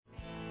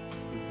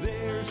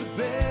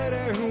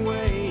better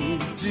way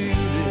to do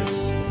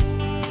this.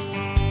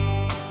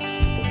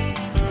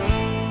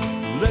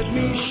 Let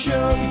me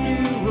show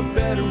you a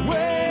better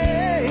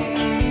way.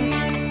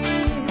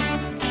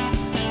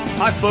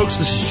 Hi, folks.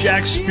 This is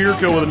Jack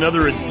Spirko with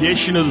another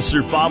edition of the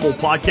Survival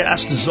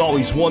Podcast. As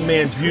always, one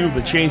man's view of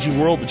the changing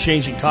world, the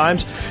changing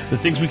times, the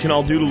things we can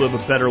all do to live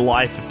a better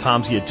life if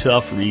times get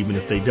tough or even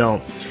if they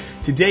don't.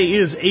 Today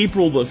is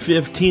April the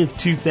 15th,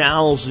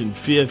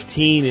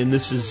 2015, and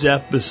this is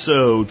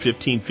episode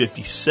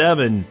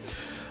 1557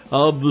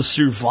 of the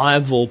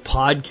Survival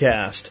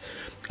Podcast.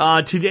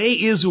 Today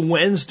is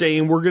Wednesday,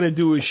 and we're going to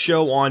do a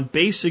show on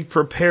basic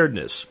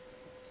preparedness.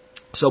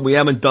 So we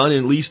haven't done in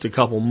at least a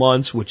couple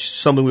months, which is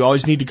something we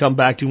always need to come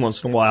back to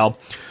once in a while.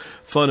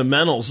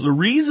 Fundamentals. The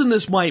reason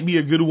this might be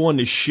a good one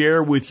to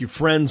share with your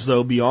friends,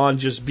 though, beyond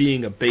just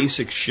being a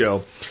basic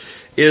show,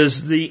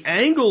 is the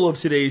angle of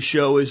today's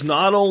show is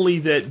not only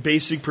that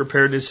basic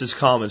preparedness is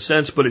common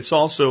sense, but it's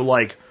also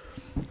like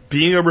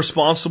being a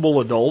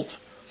responsible adult.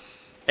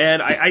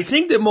 And I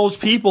think that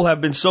most people have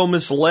been so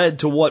misled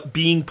to what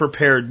being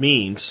prepared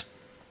means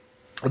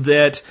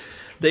that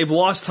they've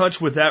lost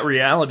touch with that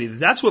reality.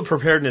 That's what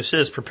preparedness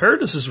is.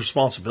 Preparedness is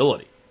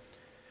responsibility.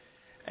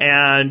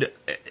 And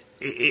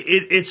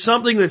it's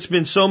something that's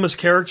been so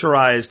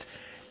mischaracterized,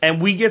 and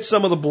we get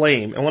some of the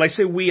blame. And when I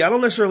say we, I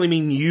don't necessarily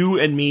mean you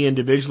and me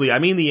individually. I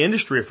mean the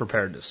industry of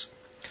preparedness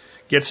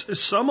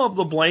gets some of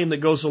the blame that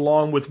goes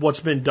along with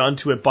what's been done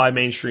to it by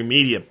mainstream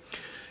media.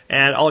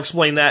 And I'll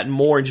explain that and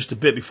more in just a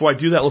bit. Before I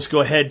do that, let's go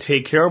ahead and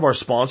take care of our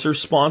sponsor.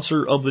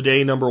 Sponsor of the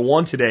day, number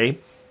one today,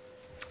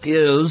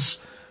 is,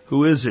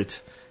 who is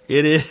it?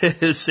 It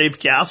is Safe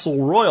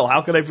Castle Royal.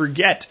 How could I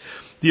forget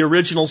the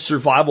original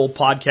Survival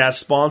Podcast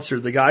sponsor?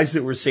 The guys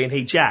that were saying,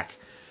 hey, Jack,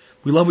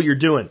 we love what you're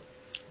doing.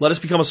 Let us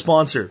become a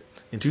sponsor.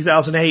 In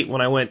 2008,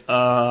 when I went,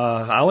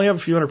 I only have a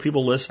few hundred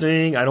people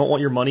listening. I don't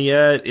want your money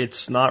yet.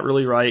 It's not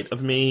really right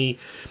of me.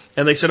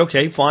 And they said,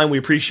 okay, fine. We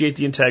appreciate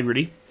the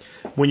integrity.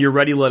 When you're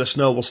ready, let us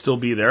know. We'll still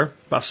be there.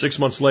 About 6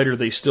 months later,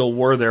 they still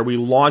were there. We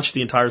launched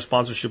the entire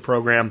sponsorship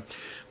program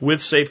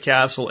with Safe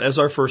Castle as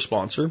our first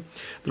sponsor.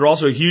 They're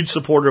also a huge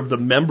supporter of the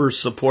Members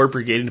Support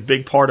Brigade, and a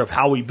big part of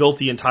how we built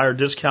the entire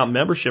discount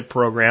membership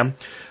program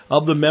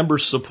of the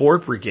Members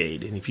Support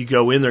Brigade. And if you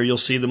go in there, you'll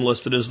see them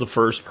listed as the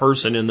first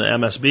person in the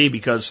MSB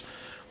because,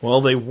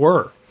 well, they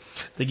were.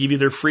 They give you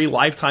their free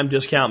lifetime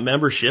discount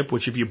membership,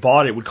 which if you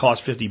bought it would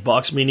cost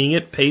 $50, meaning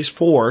it pays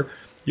for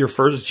your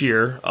first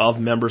year of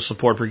Members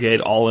Support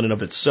Brigade all in and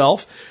of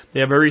itself.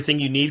 They have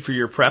everything you need for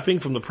your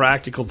prepping, from the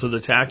practical to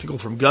the tactical,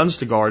 from guns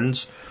to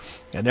gardens,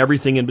 and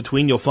everything in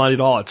between. You'll find it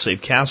all at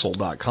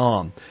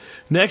safecastle.com.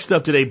 Next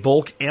up today,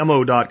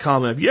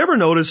 bulkammo.com. Have you ever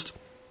noticed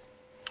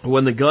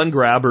when the gun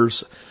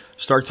grabbers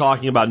start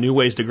talking about new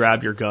ways to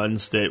grab your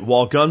guns, that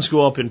while guns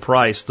go up in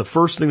price, the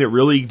first thing that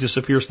really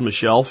disappears from the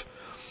shelf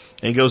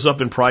and goes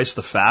up in price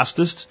the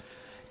fastest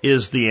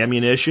is the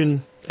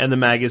ammunition and the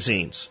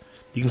magazines.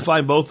 You can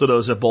find both of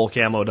those at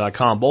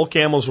bulkammo.com. Bulk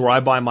Ammo is where I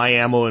buy my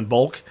ammo in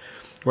bulk,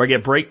 where I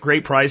get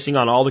great pricing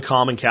on all the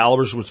common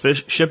calibers with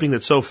shipping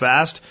that's so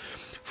fast.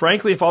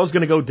 Frankly, if I was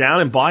going to go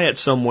down and buy it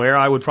somewhere,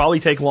 I would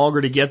probably take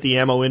longer to get the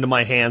ammo into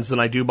my hands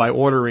than I do by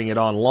ordering it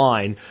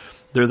online.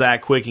 They're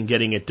that quick in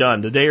getting it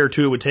done. The day or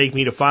two it would take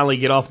me to finally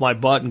get off my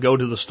butt and go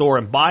to the store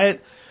and buy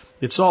it,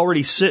 it's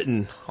already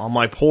sitting on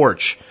my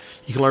porch.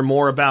 You can learn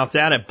more about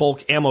that at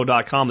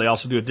bulkammo.com. They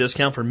also do a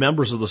discount for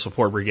members of the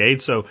Support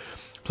Brigade, so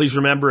please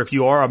remember, if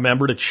you are a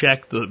member, to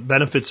check the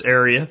benefits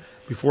area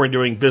before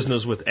doing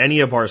business with any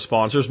of our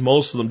sponsors.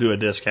 Most of them do a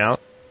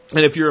discount.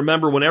 And if you're a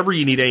member, whenever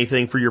you need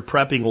anything for your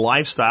prepping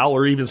lifestyle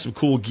or even some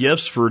cool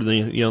gifts for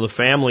the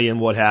family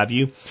and what have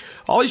you,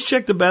 always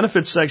check the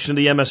benefits section of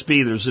the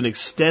MSB. There's an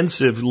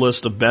extensive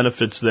list of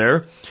benefits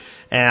there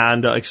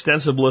and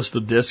extensive list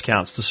of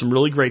discounts. There's some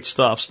really great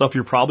stuff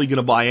you're probably going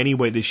to buy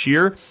anyway this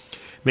year.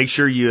 Make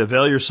sure you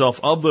avail yourself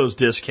of those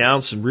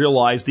discounts and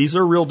realize these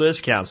are real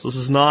discounts. This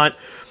is not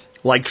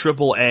like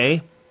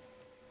AAA,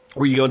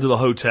 where you go into the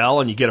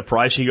hotel and you get a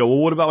price and you go, well,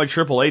 what about my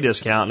AAA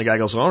discount? And the guy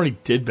goes, well, I already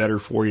did better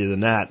for you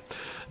than that.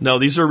 No,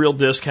 these are real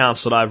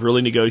discounts that I've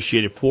really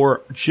negotiated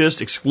for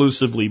just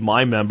exclusively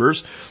my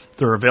members.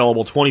 They're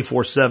available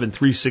 24/7,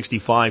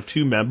 365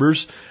 to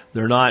members.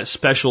 They're not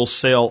special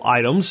sale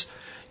items.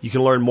 You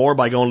can learn more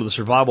by going to the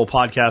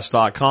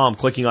survivalpodcast.com,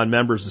 clicking on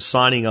members and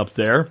signing up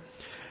there.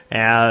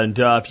 And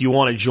if you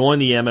want to join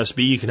the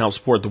MSB, you can help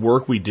support the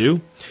work we do.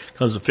 It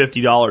comes to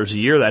 $50 a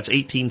year. That's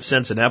 18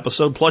 cents an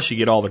episode. Plus, you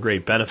get all the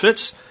great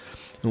benefits.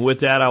 And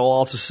with that, I will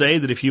also say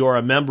that if you are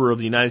a member of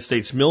the United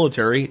States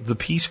military, the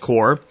Peace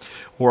Corps,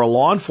 or a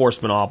law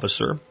enforcement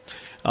officer,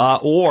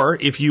 or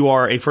if you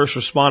are a first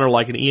responder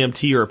like an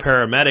EMT or a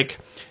paramedic,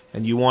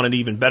 and you want an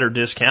even better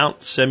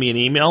discount, send me an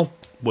email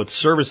with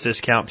service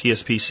discount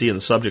TSPC in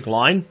the subject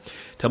line.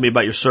 Tell me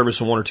about your service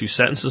in 1 or 2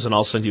 sentences, and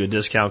I'll send you a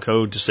discount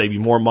code to save you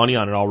more money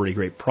on an already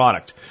great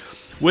product.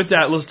 With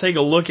that, let's take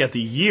a look at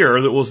the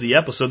year that was the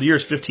episode. The year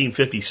is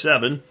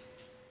 1557.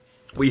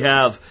 We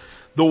have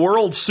the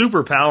world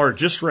superpower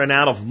just ran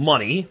out of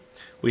money.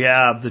 We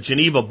have the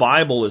Geneva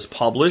Bible is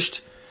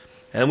published.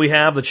 And we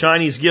have the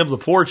Chinese give the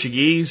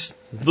Portuguese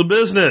the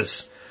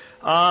business.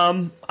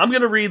 I'm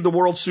going to read the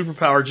world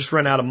superpower just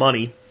ran out of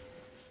money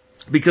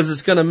because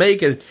it's going to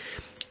make an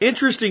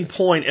interesting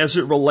point as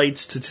it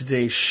relates to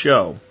today's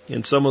show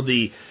and some of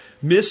the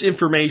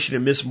misinformation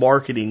and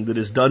mismarketing that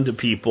is done to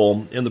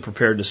people in the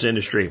preparedness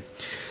industry.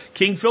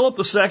 King Philip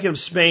II of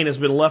Spain has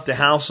been left a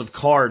house of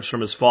cards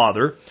from his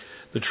father.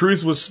 The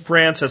truth was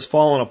France has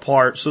fallen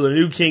apart, so the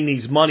new king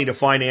needs money to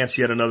finance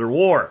yet another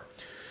war.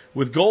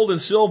 With gold and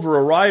silver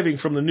arriving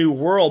from the New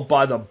World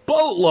by the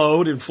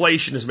boatload,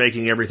 inflation is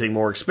making everything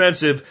more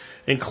expensive,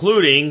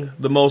 including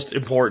the most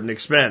important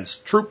expense,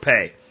 troop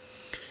pay.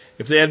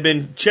 If they had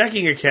been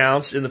checking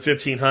accounts in the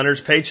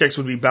 1500s, paychecks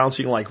would be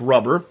bouncing like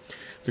rubber.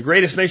 The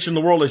greatest nation in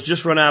the world has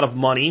just run out of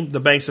money.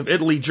 The banks of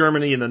Italy,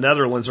 Germany, and the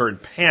Netherlands are in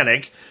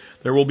panic.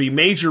 There will be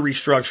major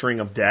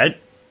restructuring of debt.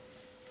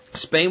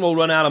 Spain will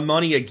run out of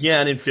money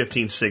again in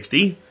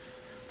 1560,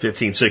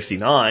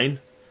 1569,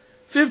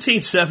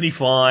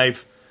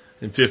 1575,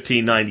 and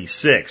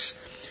 1596.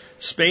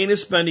 Spain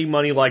is spending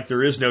money like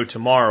there is no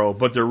tomorrow,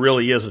 but there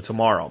really is a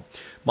tomorrow.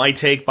 My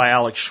take by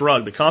Alex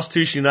Shrugged. The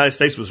Constitution of the United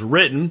States was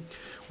written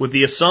with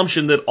the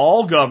assumption that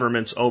all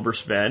governments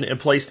overspend and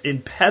placed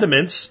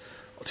impediments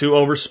to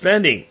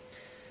overspending.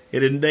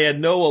 They had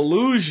no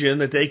illusion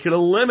that they could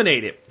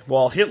eliminate it.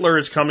 While Hitler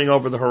is coming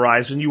over the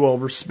horizon, you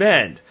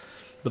overspend.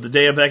 But the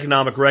day of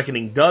economic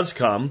reckoning does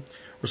come.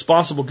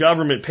 Responsible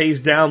government pays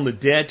down the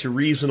debt to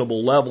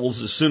reasonable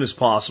levels as soon as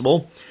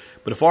possible.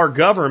 But if our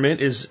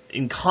government is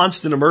in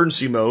constant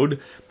emergency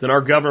mode, then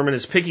our government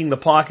is picking the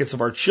pockets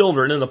of our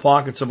children and the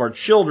pockets of our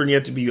children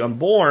yet to be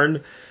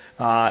unborn,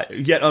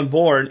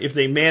 if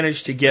they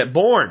manage to get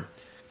born.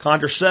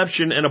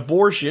 Contraception and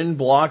abortion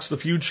blocks the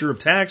future of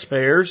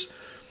taxpayers.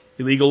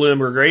 Illegal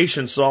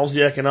immigration solves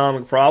the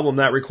economic problem.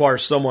 That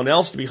requires someone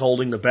else to be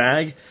holding the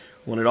bag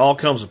when it all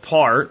comes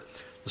apart.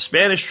 The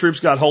Spanish troops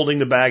got holding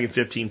the bag in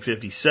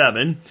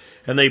 1557,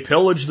 and they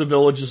pillaged the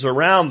villages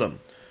around them.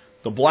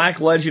 The black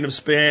legend of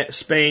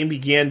Spain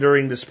began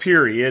during this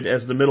period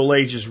as the Middle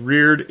Ages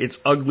reared its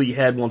ugly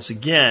head once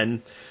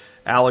again.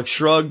 Alex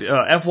Shrugged,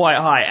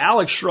 FYI,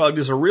 Alex Shrugged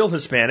is a real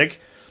Hispanic,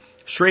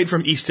 straight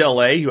from East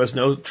LA, who has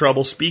no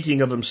trouble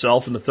speaking of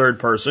himself in the third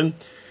person.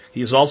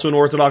 He is also an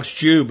Orthodox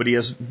Jew, but he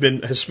has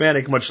been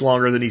Hispanic much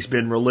longer than he's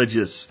been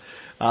religious.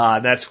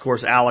 That's, of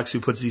course, Alex who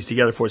puts these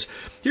together for us.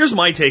 Here's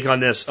my take on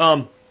this.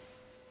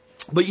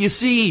 But you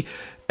see,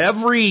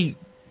 every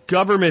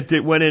government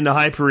that went into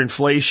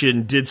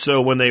hyperinflation did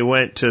so when they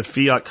went to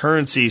fiat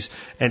currencies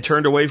and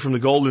turned away from the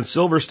gold and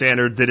silver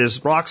standard that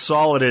is rock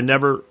solid and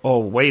never... Oh,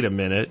 wait a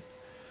minute.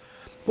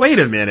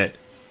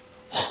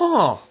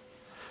 Huh.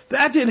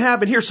 That didn't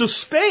happen here. So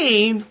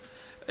Spain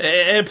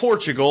and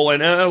Portugal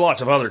and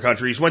lots of other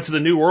countries went to the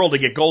New World to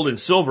get gold and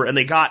silver, and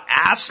they got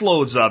ass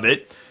loads of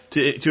it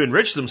to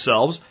enrich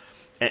themselves,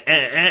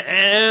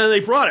 and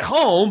they brought it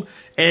home,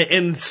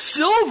 and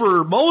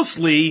silver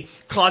mostly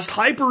caused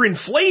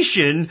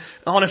hyperinflation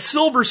on a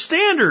silver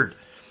standard,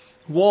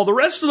 while the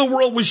rest of the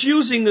world was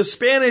using the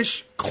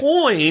Spanish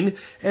coin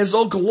as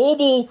a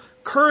global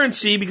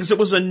currency because it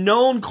was a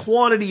known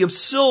quantity of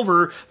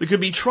silver that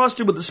could be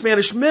trusted with the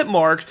Spanish mint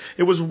mark.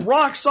 It was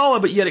rock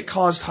solid, but yet it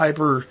caused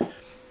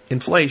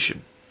hyperinflation.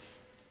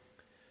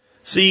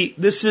 See,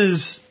 this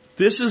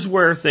is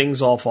where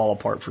things all fall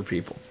apart for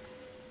people.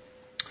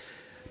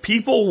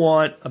 People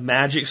want a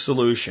magic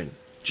solution.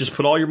 Just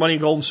put all your money in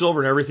gold and silver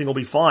and everything will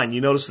be fine.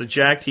 You notice that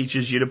Jack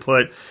teaches you to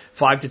put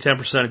 5 to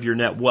 10% of your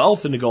net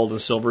wealth into gold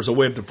and silver as a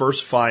way of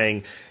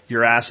diversifying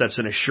your assets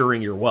and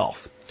assuring your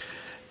wealth.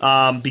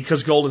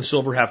 Because gold and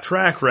silver have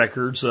track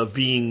records of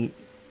being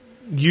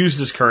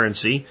used as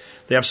currency,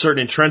 they have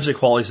certain intrinsic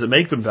qualities that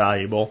make them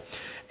valuable.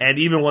 And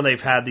even when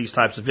they've had these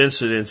types of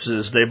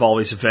incidences, they've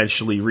always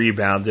eventually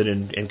rebounded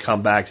and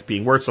come back to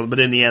being worth something.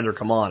 But in the end, they're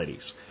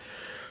commodities.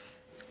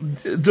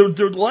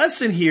 The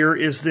lesson here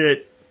is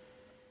that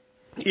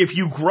if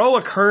you grow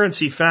a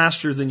currency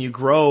faster than you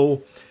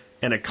grow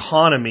an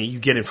economy, you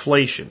get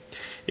inflation.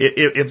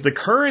 If the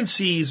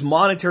currency's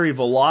monetary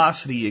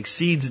velocity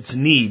exceeds its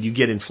need, you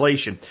get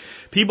inflation.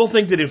 People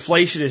think that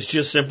inflation is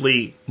just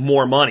simply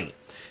more money.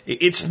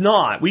 It's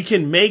not. We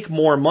can make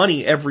more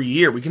money every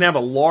year. We can have a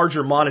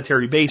larger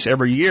monetary base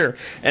every year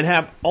and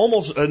have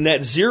almost a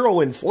net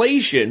zero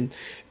inflation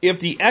if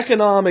the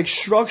economic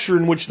structure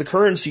in which the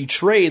currency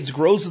trades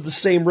grows at the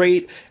same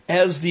rate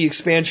as the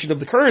expansion of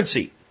the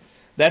currency.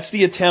 That's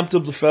the attempt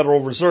of the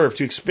Federal Reserve,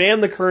 to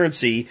expand the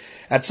currency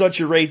at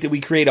such a rate that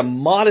we create a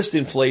modest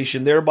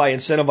inflation, thereby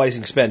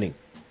incentivizing spending.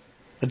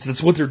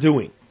 That's what they're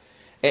doing.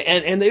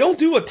 And they don't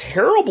do a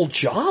terrible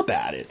job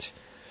at it.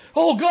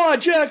 Oh,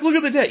 God, Jack, look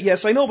at the debt.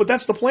 Yes, I know, but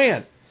that's the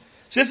plan.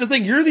 See, that's the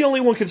thing. You're the only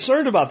one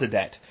concerned about the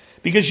debt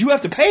because you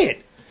have to pay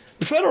it.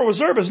 The Federal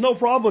Reserve has no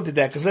problem with the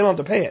debt because they don't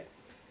have to pay it.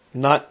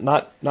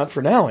 Not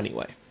for now,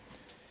 anyway.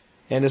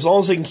 And as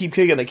long as they can keep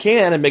kicking the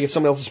can and make it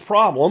somebody else's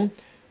problem,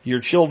 your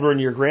children,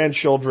 your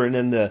grandchildren,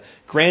 and the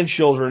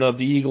grandchildren of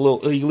the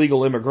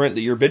illegal immigrant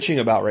that you're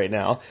bitching about right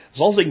now, as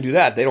long as they can do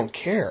that, they don't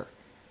care.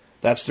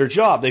 That's their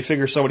job. They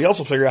figure somebody else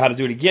will figure out how to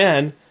do it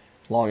again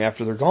long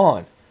after they're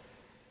gone.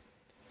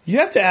 You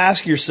have to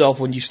ask yourself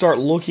when you start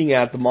looking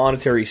at the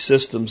monetary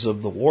systems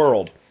of the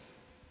world,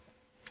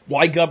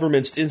 why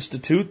governments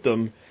institute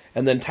them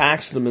and then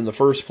tax them in the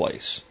first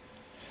place.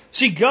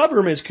 See,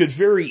 governments could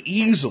very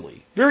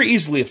easily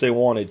if they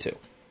wanted to,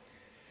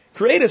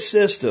 create a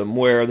system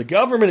where the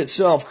government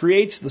itself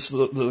creates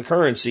the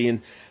currency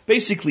and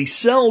basically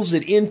sells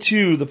it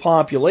into the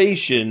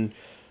population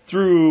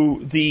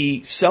through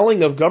the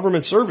selling of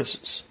government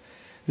services.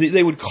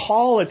 They would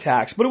call a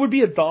tax, but it would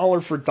be a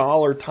dollar for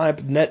dollar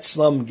type net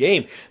sum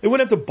game. They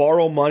wouldn't have to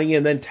borrow money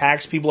and then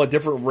tax people at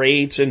different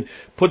rates and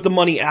put the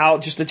money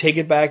out just to take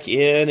it back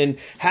in and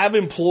have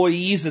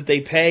employees that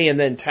they pay and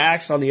then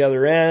tax on the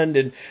other end.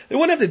 And they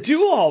wouldn't have to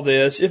do all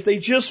this if they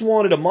just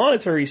wanted a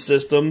monetary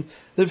system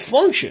that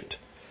functioned.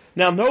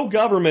 Now, no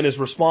government is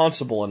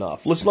responsible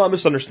enough. Let's not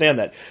misunderstand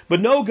that.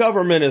 But no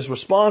government is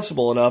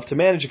responsible enough to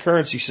manage a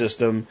currency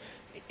system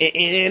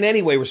in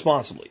any way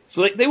responsibly.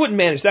 So they wouldn't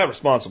manage that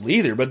responsibly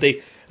either, but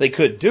they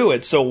could do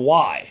it. So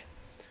why?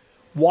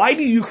 Why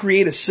do you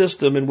create a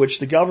system in which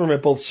the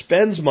government both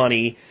spends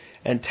money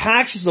and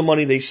taxes the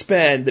money they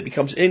spend that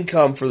becomes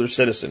income for their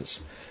citizens?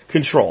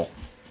 Control.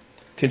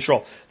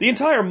 The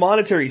entire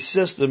monetary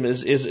system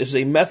is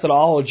a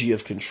methodology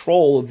of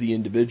control of the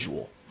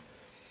individual.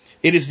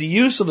 It is the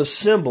use of a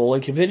symbol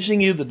and convincing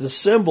you that the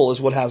symbol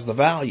is what has the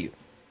value,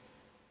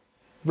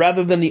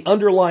 rather than the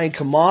underlying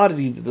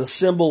commodity that the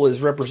symbol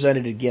is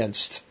represented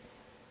against.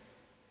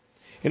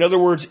 In other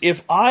words,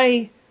 if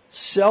I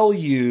sell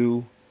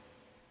you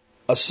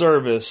a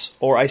service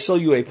or I sell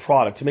you a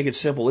product, to make it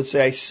simple, let's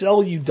say I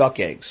sell you duck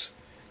eggs,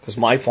 because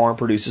my farm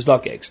produces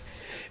duck eggs,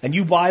 and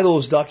you buy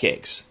those duck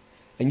eggs,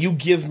 and you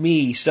give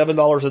me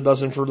 $7 a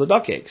dozen for the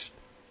duck eggs.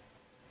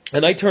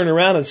 And I turn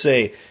around and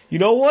say, you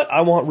know what,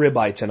 I want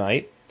ribeye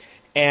tonight.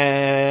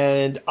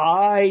 And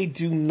I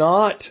do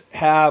not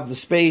have the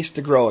space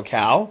to grow a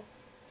cow,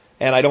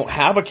 and I don't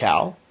have a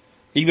cow.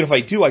 Even if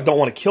I do, I don't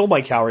want to kill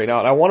my cow right now,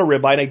 and I want a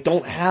ribeye, and I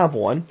don't have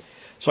one.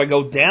 So I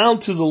go down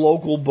to the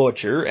local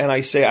butcher, and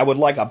I say I would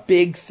like a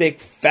big, thick,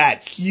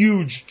 fat,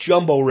 huge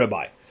jumbo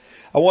ribeye.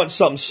 I want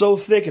something so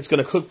thick it's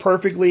going to cook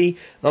perfectly, and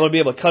I'm going to be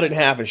able to cut it in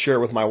half and share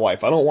it with my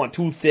wife. I don't want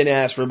two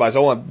thin-ass ribeyes. I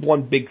want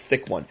one big,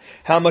 thick one.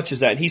 How much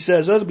is that? And he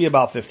says it'll be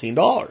about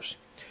 $15,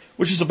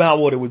 which is about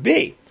what it would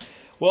be.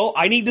 Well,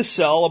 I need to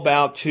sell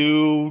about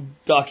two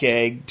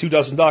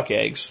dozen duck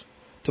eggs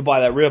to buy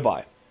that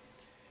ribeye.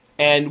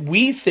 And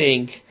we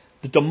think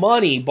that the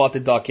money bought the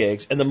duck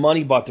eggs and the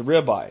money bought the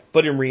ribeye.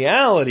 But in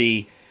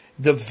reality,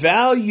 the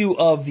value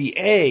of the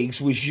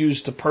eggs was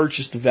used to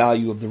purchase the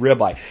value of the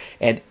ribeye.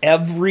 And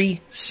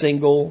every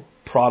single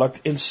product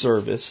and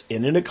service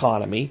in an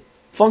economy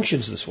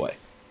functions this way.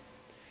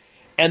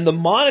 And the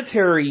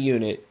monetary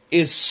unit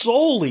is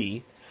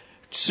solely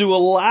to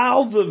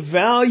allow the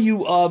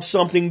value of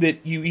something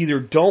that you either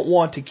don't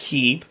want to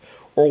keep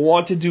or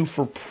want to do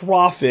for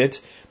profit,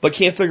 but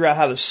can't figure out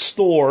how to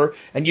store,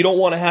 and you don't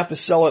want to have to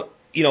sell it,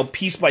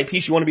 piece by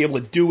piece. You want to be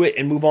able to do it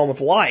and move on with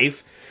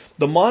life.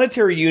 The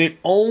monetary unit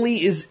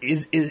only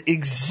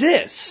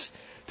exists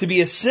to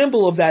be a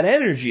symbol of that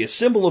energy, a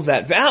symbol of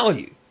that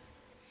value.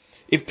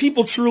 If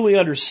people truly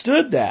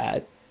understood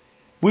that,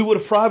 we would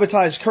have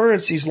privatized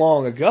currencies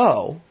long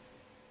ago.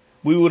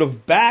 We would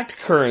have backed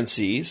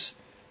currencies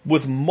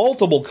with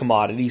multiple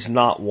commodities,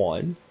 not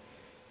one.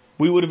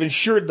 We would have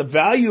ensured the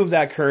value of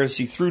that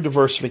currency through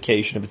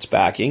diversification of its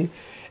backing,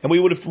 and we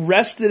would have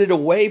wrested it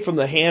away from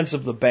the hands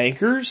of the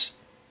bankers,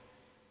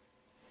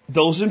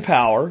 those in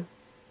power,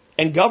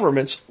 and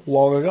governments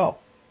long ago.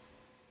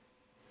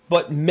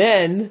 But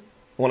men,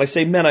 when I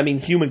say men, I mean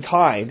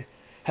humankind,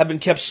 have been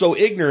kept so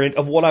ignorant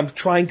of what I'm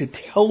trying to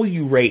tell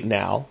you right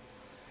now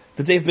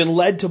that they've been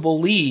led to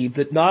believe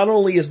that not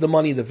only is the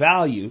money the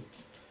value,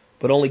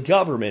 but only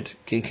government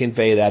can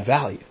convey that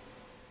value.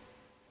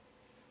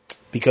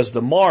 Because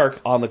the mark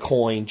on the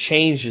coin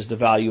changes the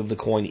value of the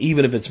coin,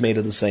 even if it's made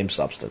of the same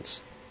substance.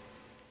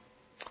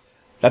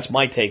 That's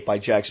my take by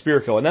Jack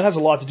Spirko, and that has a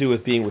lot to do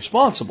with being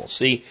responsible.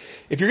 See,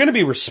 if you're going to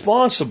be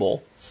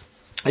responsible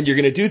and you're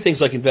going to do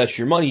things like invest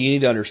your money, you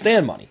need to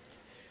understand money.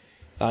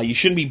 You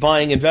shouldn't be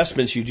buying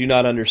investments you do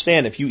not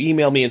understand. If you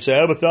email me and say, I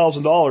have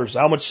 $1,000,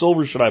 how much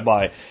silver should I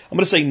buy? I'm going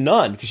to say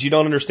none, because you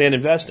don't understand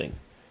investing.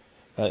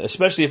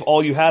 Especially if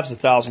all you have is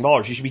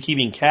 $1,000. You should be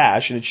keeping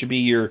cash, and it should be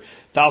your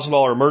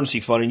 $1,000 emergency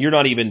fund, and you're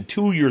not even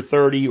to your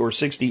 30 or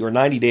 60 or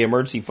 90-day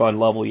emergency fund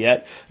level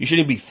yet. You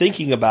shouldn't be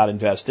thinking about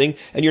investing,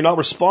 and you're not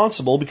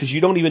responsible because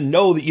you don't even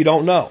know that you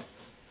don't know.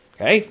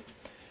 Okay?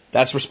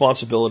 That's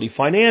responsibility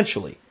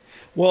financially.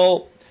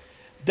 Well,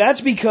 that's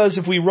because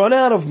if we run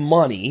out of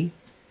money,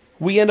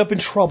 we end up in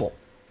trouble.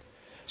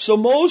 So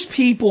most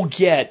people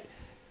get,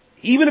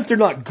 even if they're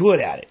not good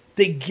at it,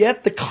 they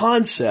get the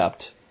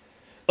concept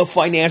of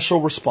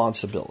financial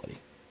responsibility.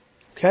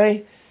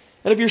 Okay?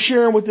 And if you're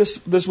sharing with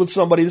this with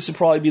somebody, this would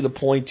probably be the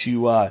point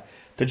to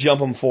jump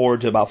them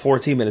forward to about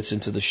 14 minutes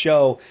into the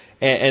show,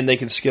 and they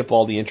can skip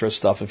all the interest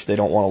stuff if they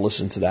don't want to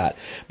listen to that.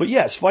 But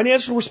yes,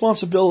 financial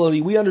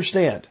responsibility, we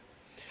understand.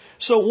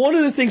 So one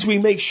of the things we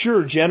make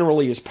sure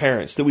generally as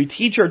parents that we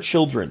teach our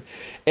children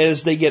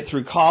as they get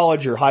through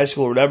college or high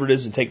school or whatever it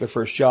is and take their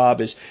first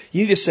job is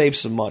you need to save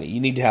some money. You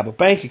need to have a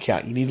bank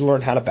account. You need to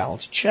learn how to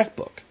balance a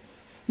checkbook.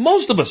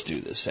 Most of us do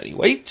this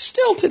anyway,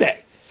 still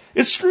today.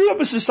 It's screwed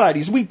up as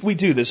societies. We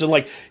do this. And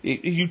like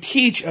you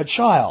teach a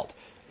child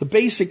the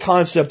basic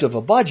concept of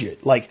a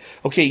budget. Like,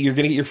 okay, you're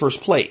going to get your first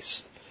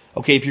place.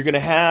 Okay, if you're going to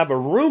have a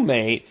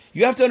roommate,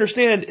 you have to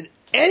understand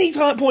any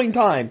point in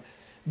time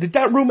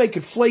that roommate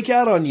could flake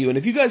out on you. And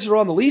if you guys are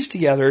on the lease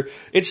together,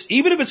 it's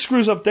even if it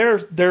screws up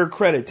their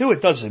credit too, it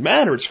doesn't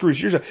matter. It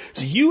screws yours up.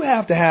 So you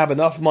have to have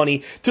enough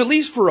money to at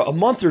least for a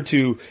month or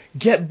two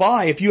get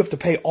by if you have to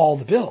pay all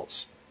the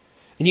bills.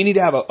 And you need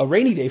to have a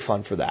rainy day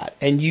fund for that.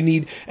 And you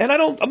need, and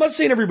I'm not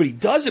saying everybody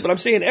does it, but I'm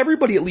saying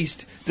everybody at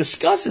least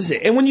discusses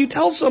it. And when you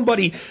tell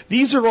somebody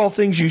these are all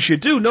things you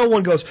should do, no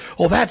one goes,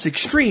 oh, that's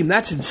extreme.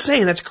 That's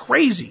insane. That's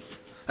crazy.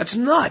 That's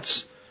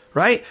nuts.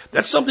 Right?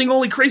 That's something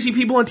only crazy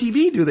people on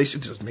TV do. They say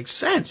it doesn't make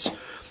sense.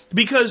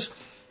 Because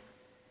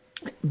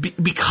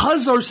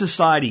our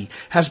society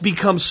has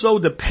become so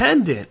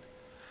dependent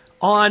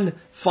on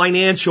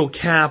financial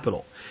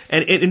capital.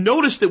 And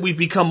notice that we've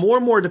become more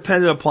and more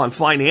dependent upon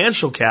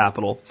financial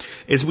capital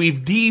as we've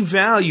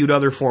devalued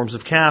other forms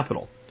of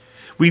capital.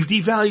 We've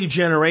devalued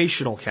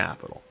generational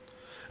capital.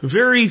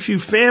 Very few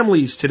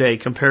families today,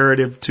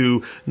 comparative to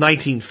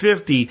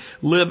 1950,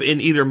 live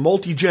in either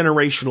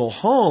multi-generational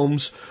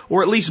homes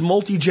or at least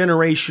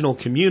multi-generational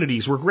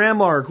communities where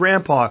grandma or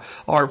grandpa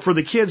are, for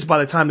the kids by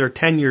the time they're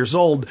 10 years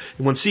old,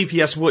 and when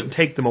CPS wouldn't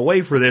take them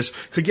away for this,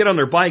 could get on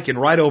their bike and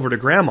ride over to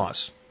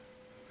grandma's.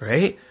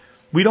 Right?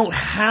 We don't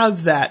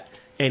have that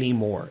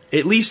anymore.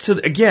 At least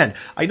again,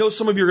 I know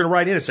some of you are going to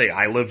write in and say,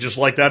 I live just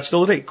like that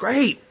still today.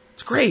 Great.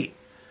 It's great.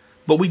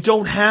 But we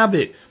don't have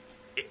it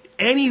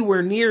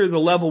anywhere near the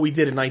level we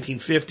did in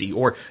 1950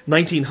 or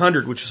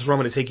 1900, which is what I'm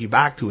going to take you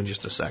back to in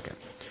just a second.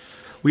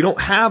 We don't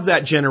have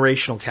that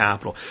generational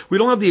capital. We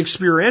don't have the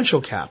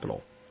experiential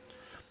capital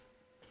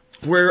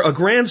where a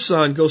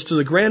grandson goes to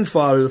the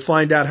grandfather to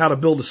find out how to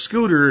build a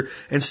scooter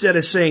instead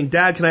of saying,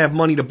 Dad, can I have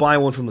money to buy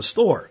one from the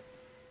store?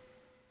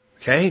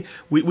 Okay?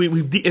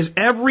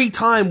 Every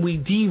time we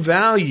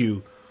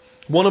devalue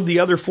one of the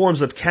other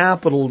forms of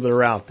capital that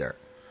are out there,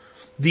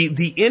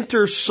 the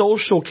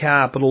intersocial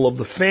capital of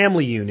the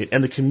family unit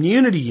and the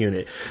community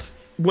unit,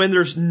 when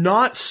there's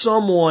not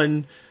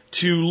someone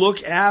to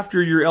look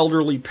after your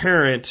elderly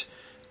parent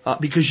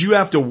because you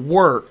have to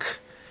work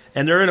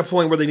and they're in a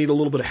point where they need a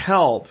little bit of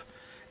help,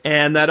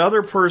 and that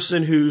other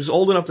person who's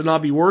old enough to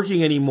not be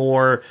working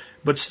anymore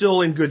but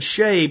still in good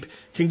shape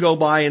can go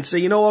by and say,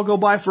 you know, I'll go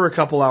by for a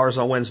couple hours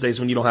on Wednesdays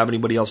when you don't have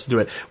anybody else to do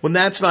it. When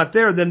that's not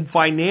there, then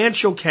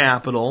financial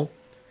capital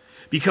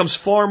becomes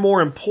far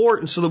more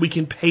important so that we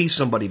can pay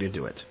somebody to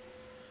do it.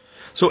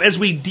 So as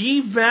we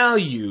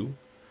devalue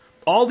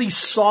all these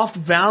soft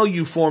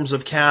value forms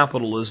of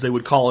capital, as they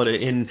would call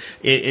it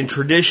in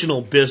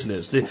traditional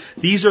business,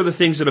 these are the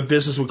things that a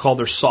business would call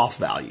their soft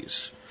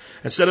values.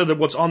 Instead of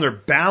what's on their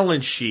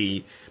balance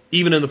sheet,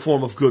 even in the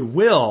form of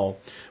goodwill,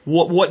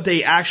 what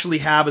they actually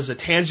have is a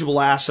tangible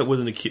asset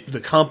within the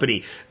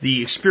company,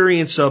 the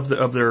experience of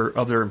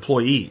their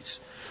employees.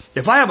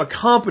 If I have a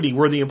company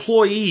where the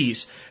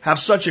employees have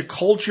such a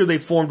culture they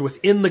formed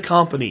within the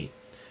company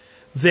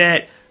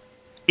that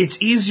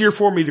it's easier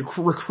for me to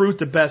recruit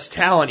the best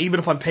talent, even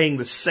if I'm paying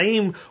the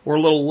same or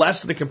a little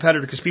less than the competitor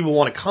because people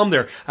want to come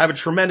there, I have a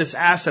tremendous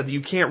asset that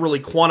you can't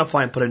really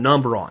quantify and put a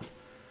number on.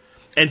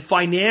 And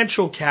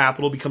financial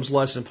capital becomes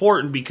less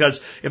important because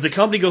if the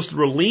company goes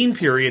through a lean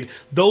period,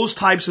 those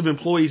types of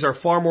employees are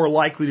far more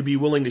likely to be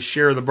willing to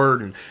share the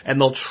burden. And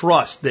they'll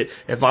trust that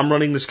if I'm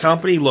running this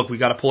company, look, we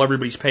got to pull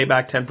everybody's pay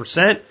back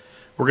 10%.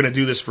 We're going to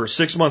do this for a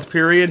 6-month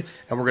period,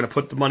 and we're going to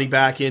put the money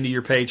back into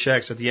your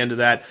paychecks at the end of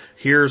that.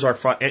 Here's our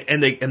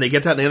and they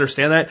get that and they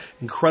understand that.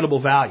 Incredible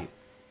value.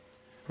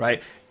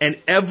 Right? And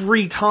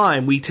every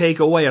time we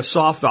take away a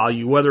soft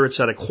value, whether it's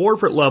at a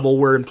corporate level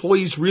where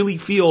employees really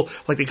feel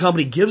like the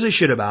company gives a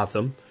shit about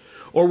them,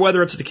 or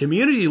whether it's at the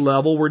community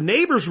level where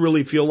neighbors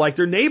really feel like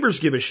their neighbors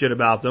give a shit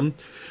about them,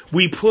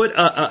 we put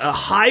a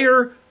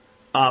higher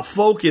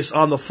focus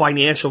on the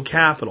financial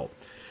capital.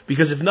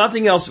 Because if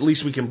nothing else, at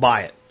least we can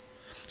buy it.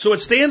 So it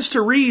stands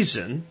to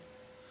reason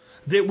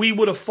that we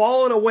would have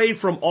fallen away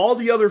from all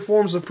the other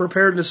forms of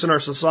preparedness in our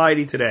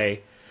society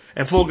today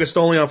and focused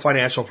only on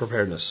financial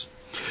preparedness.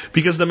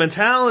 Because the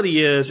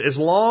mentality is, as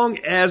long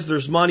as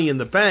there's money in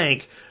the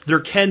bank, there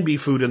can be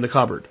food in the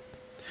cupboard.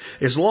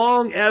 As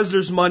long as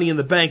there's money in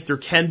the bank, there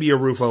can be a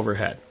roof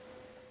overhead.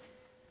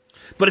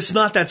 But it's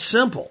not that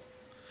simple.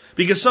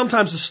 Because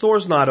sometimes the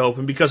store's not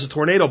open because a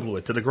tornado blew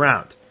it to the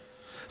ground.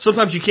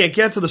 Sometimes you can't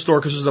get to the store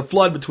because there's a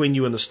flood between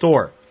you and the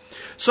store.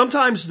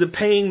 Sometimes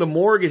paying the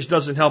mortgage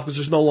doesn't help because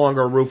there's no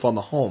longer a roof on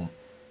the home.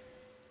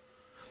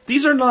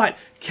 These are not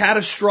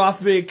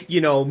catastrophic,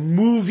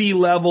 movie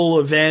level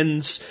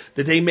events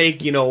that they make,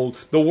 the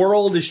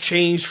world has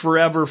changed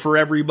forever for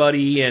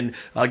everybody and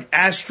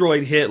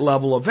asteroid hit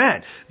level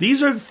event.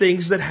 These are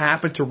things that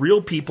happen to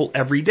real people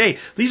every day.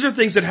 These are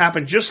things that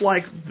happen just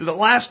like the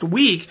last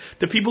week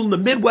to people in the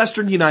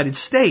Midwestern United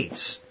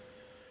States.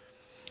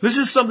 This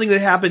is something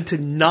that happened to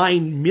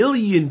 9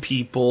 million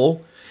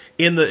people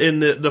in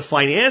the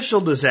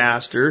financial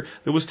disaster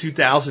that was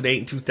 2008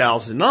 and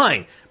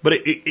 2009. But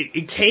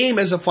it came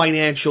as a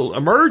financial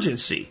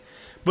emergency.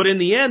 But in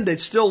the end, it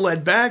still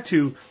led back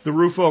to the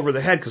roof over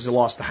the head because they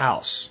lost the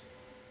house.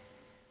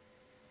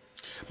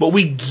 But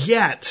we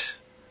get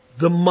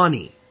the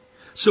money.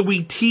 So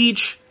we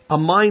teach a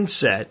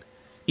mindset,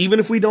 even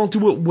if we don't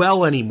do it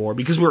well anymore,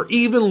 because we're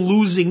even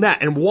losing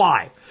that. And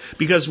why?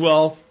 Because,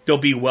 there'll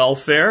be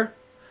welfare,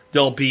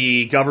 there'll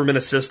be government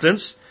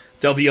assistance,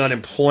 there'll be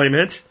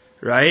unemployment,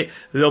 right?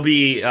 There'll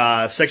be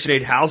Section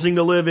 8 housing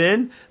to live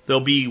in.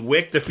 There'll be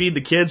WIC to feed the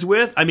kids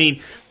with. I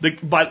mean,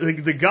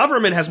 the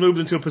government has moved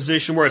into a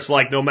position where it's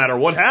like no matter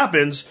what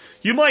happens,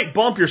 you might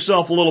bump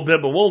yourself a little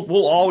bit, but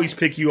we'll always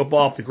pick you up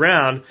off the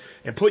ground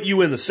and put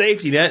you in the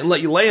safety net and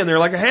let you lay in there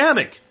like a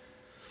hammock.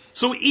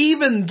 So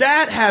even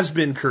that has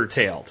been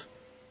curtailed.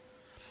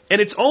 And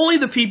it's only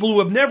the people who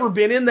have never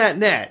been in that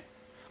net,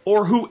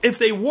 or who, if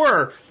they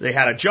were, they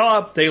had a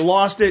job, they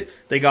lost it,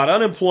 they got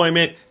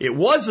unemployment, it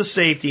was a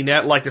safety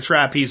net like the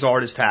trapeze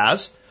artist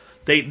has.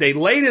 They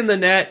laid in the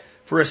net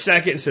for a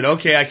second and said,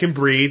 okay, I can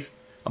breathe,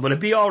 I'm going to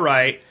be all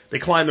right. They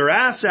climbed their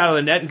ass out of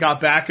the net and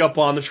got back up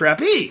on the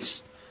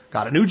trapeze.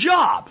 Got a new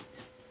job.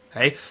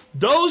 Okay?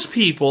 Those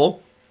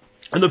people,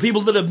 and the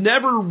people that have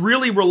never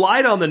really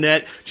relied on the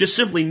net, just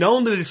simply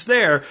known that it's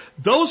there,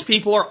 those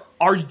people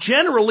are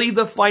generally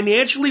the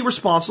financially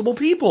responsible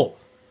people.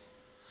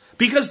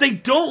 Because they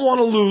don't want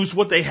to lose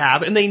what they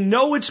have, and they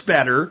know it's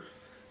better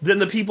than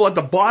the people at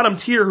the bottom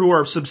tier who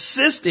are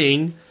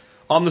subsisting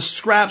on the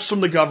scraps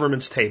from the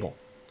government's table.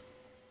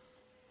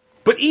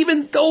 But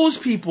even those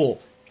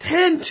people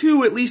tend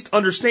to at least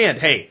understand,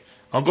 hey,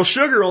 Uncle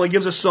Sugar only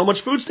gives us so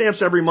much food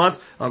stamps every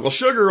month. Uncle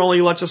Sugar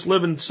only lets us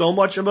live in so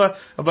much of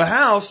a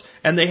house,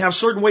 and they have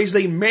certain ways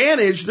they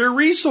manage their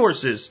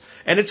resources.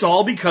 And it's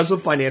all because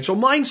of financial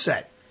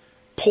mindset.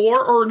 Poor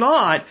or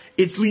not,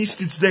 at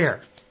least it's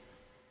there.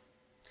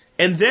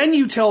 And then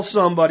you tell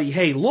somebody,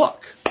 hey,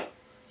 look,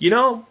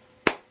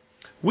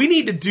 we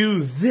need to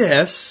do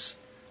this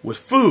with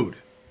food.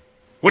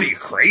 What are you,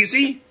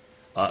 crazy?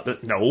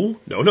 No.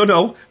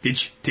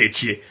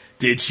 Did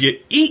you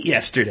eat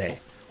yesterday?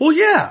 Well,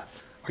 yeah.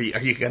 Are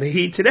you going to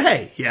eat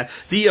today? Yeah.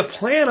 Do you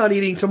plan on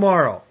eating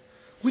tomorrow?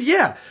 Well,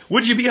 yeah.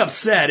 Would you be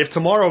upset if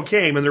tomorrow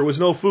came and there was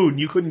no food and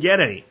you couldn't get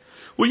any?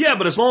 Well, yeah,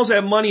 but as long as I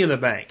have money in the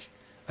bank.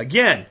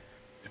 Again,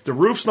 if the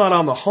roof's not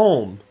on the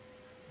home,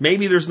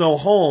 maybe there's no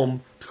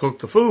home to cook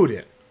the food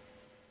in.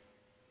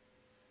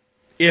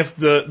 If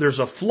there's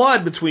a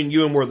flood between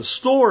you and where the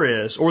store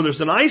is, or there's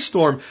an ice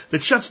storm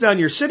that shuts down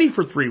your city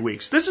for 3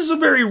 weeks. This is a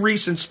very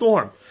recent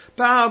storm.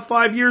 About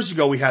 5 years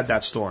ago we had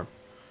that storm.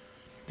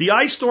 The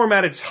ice storm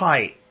at its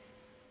height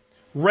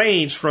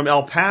ranged from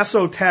El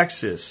Paso,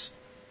 Texas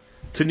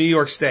to New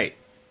York State.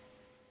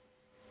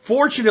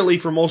 Fortunately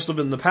for most of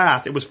it in the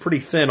path, it was pretty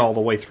thin all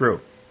the way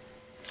through.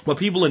 But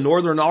people in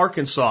northern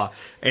Arkansas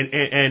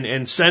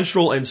and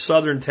central and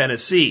southern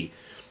Tennessee,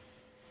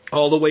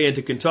 all the way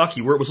into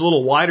Kentucky, where it was a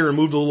little wider and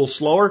moved a little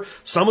slower,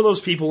 some of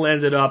those people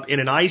ended up in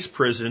an ice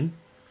prison,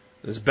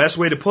 that's the best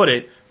way to put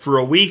it, for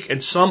a week,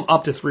 and some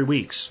up to 3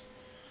 weeks.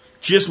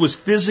 Just was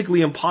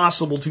physically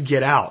impossible to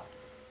get out.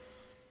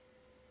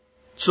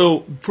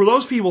 So for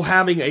those people,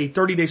 having a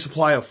 30-day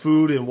supply of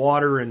food and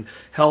water and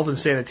health and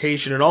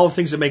sanitation and all the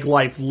things that make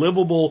life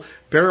livable,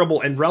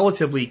 bearable, and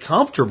relatively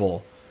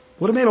comfortable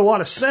would have made a lot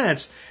of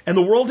sense, and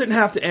the world didn't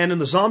have to end, and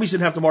the zombies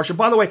didn't have to march. And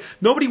by the way,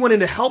 nobody went in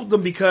to help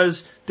them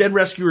because dead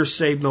rescuers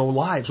saved no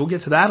lives. We'll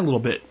get to that a little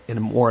bit in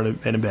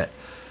a bit.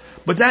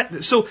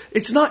 But so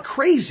it's not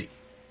crazy.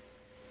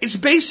 It's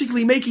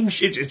basically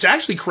it's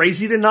actually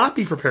crazy to not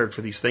be prepared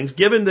for these things,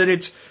 given that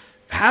it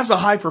has a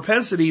high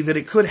propensity that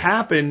it could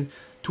happen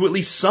to at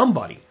least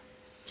somebody.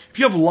 If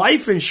you have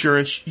life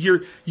insurance,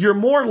 you're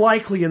more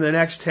likely in the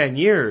next 10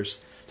 years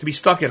to be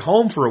stuck at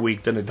home for a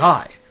week than to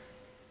die.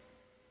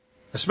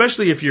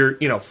 Especially if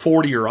you're,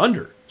 40 or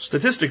under.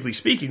 Statistically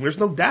speaking, there's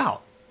no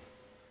doubt.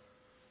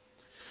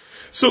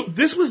 So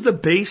this was the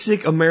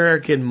basic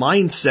American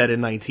mindset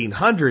in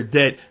 1900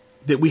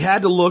 that we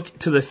had to look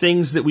to the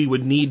things that we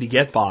would need to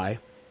get by,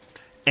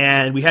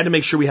 and we had to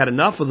make sure we had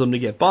enough of them to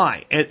get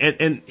by.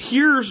 And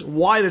here's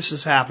why this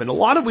has happened. A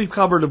lot of we've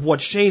covered of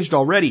what's changed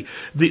already.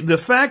 The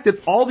fact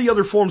that all the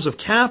other forms of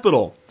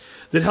capital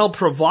that help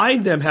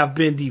provide them have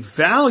been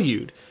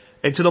devalued,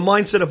 and to the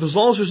mindset of as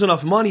long as there's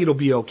enough money, it'll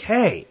be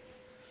okay.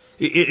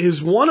 It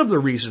is one of the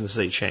reasons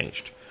they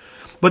changed.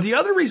 But the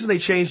other reason they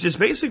changed is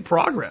basic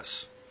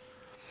progress.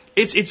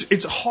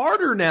 It's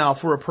harder now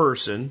for a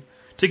person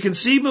to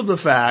conceive of the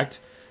fact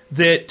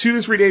that 2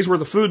 to 3 days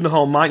worth of food in the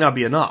home might not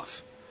be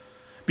enough.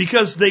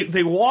 Because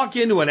they walk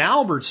into an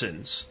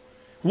Albertsons,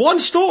 one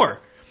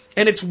store,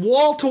 And it's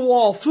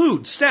wall-to-wall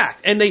food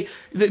stacked. And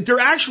they're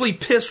actually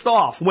pissed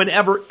off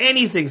whenever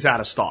anything's out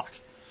of stock.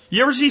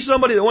 You ever see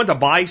somebody that went to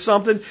buy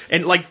something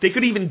and like they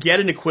could even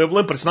get an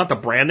equivalent, but it's not the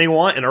brand they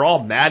want, and they're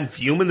all mad and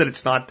fuming that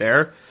it's not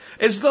there?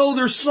 As though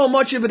there's so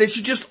much of it, it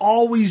should just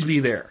always be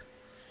there.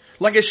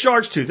 Like a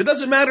shark's tooth. It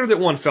doesn't matter that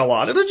one fell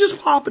out. It'll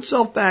just pop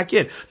itself back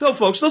in. No,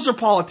 folks, those are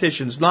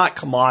politicians, not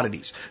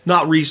commodities,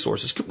 not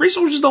resources.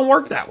 Resources don't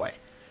work that way.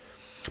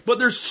 But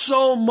there's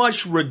so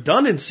much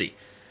redundancy.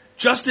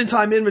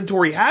 Just-in-time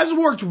inventory has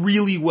worked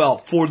really well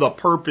for the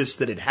purpose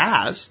that it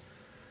has,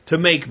 to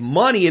make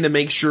money and to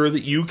make sure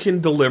that you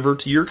can deliver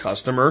to your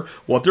customer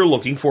what they're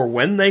looking for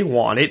when they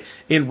want it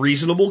in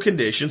reasonable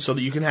conditions so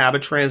that you can have a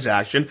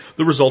transaction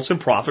that results in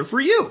profit for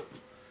you.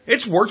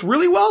 It's worked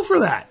really well for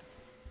that.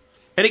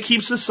 And it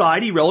keeps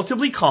society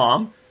relatively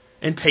calm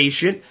and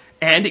patient,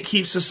 and it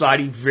keeps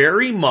society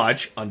very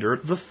much under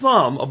the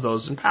thumb of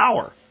those in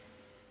power.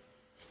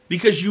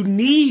 Because you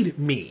need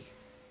me.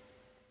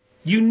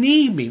 You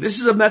need me.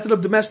 This is a method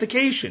of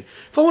domestication.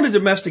 If I want to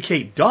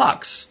domesticate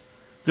ducks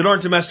that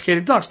aren't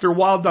domesticated ducks, they're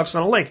wild ducks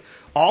on a lake,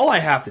 all I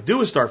have to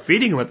do is start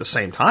feeding them at the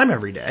same time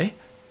every day.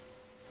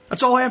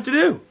 That's all I have to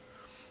do.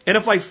 And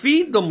if I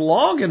feed them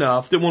long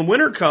enough that when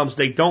winter comes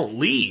they don't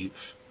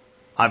leave,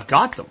 I've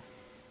got them.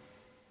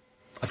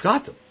 I've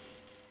got them.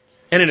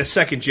 And in a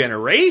second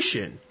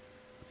generation,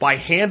 by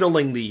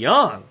handling the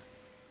young,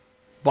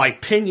 by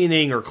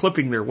pinioning or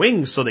clipping their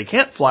wings so they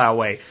can't fly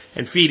away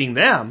and feeding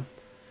them,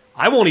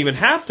 I won't even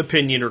have to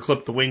pinion or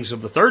clip the wings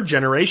of the third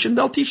generation.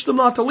 They'll teach them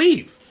not to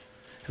leave.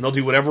 And they'll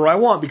do whatever I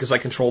want because I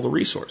control the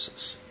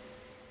resources.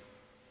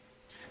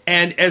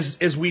 And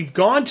as we've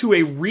gone to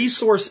a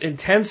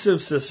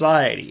resource-intensive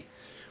society,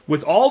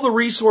 with all the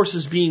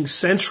resources being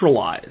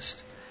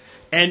centralized,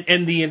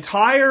 and the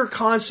entire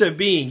concept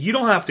being, you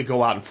don't have to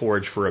go out and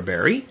forage for a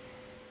berry.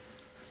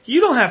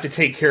 You don't have to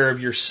take care of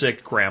your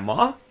sick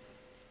grandma.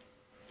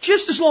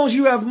 Just as long as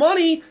you have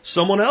money,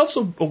 someone else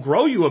will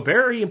grow you a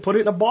berry and put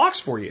it in a box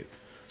for you.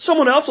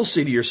 Someone else will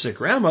say to your sick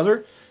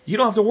grandmother, you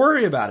don't have to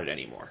worry about it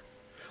anymore.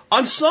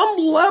 On some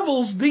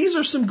levels, these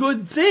are some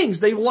good things.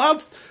 They've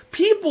allowed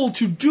people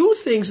to do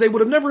things they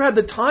would have never had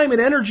the time and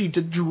energy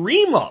to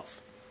dream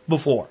of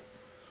before.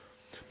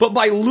 But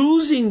by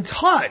losing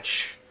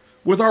touch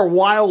with our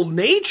wild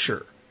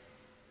nature,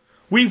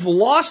 we've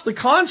lost the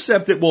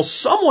concept that, well,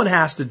 someone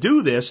has to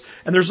do this,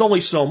 and there's only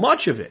so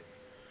much of it.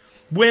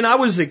 When I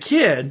was a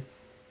kid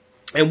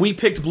and we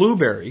picked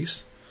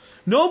blueberries,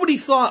 nobody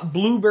thought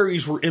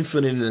blueberries were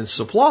infinite in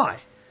supply.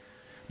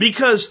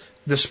 Because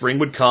the spring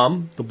would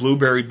come, the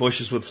blueberry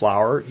bushes would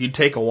flower, you'd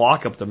take a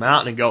walk up the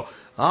mountain and go,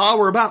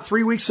 we're about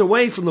 3 weeks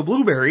away from the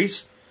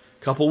blueberries.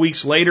 A couple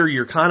weeks later,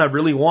 you're kind of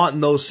really wanting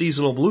those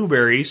seasonal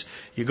blueberries.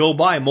 You go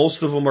by,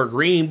 most of them are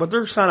green, but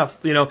they're kind of,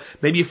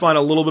 maybe you find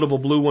a little bit of a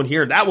blue one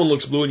here. That one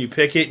looks blue and you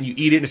pick it and you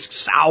eat it and it's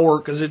sour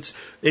because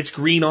it's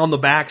green on the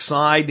back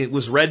side. It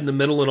was red in the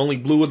middle and only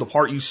blue in the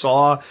part you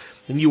saw.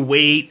 And you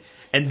wait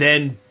and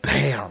then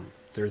bam,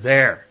 they're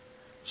there.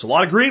 There's a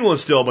lot of green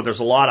ones still, but there's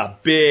a lot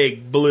of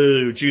big,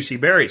 blue, juicy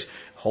berries.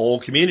 The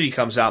whole community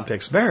comes out and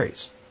picks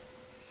berries.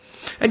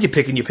 And you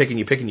pick and you pick and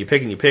you pick and you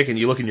pick and you pick and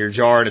you look in your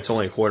jar and it's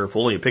only a quarter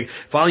full and you pick.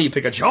 Finally, you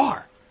pick a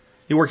jar.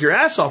 You work your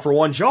ass off for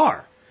one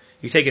jar.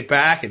 You take it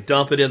back and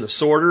dump it in the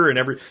sorter,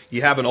 and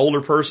you have an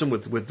older person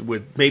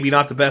with maybe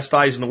not the best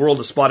eyes in the world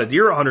to spot a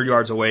deer 100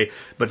 yards away,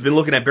 but has been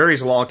looking at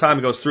berries a long time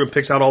and goes through and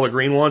picks out all the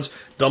green ones,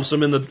 dumps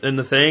them in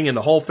the thing, and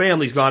the whole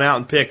family's gone out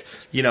and picked,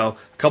 a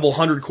couple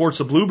 100 quarts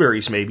of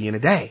blueberries maybe in a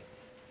day.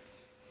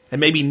 And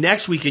maybe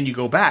next weekend you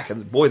go back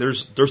and boy,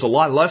 there's a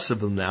lot less of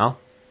them now.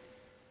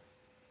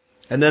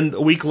 And then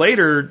a week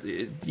later,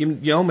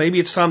 maybe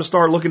it's time to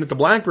start looking at the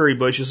blackberry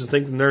bushes and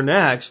thinking they're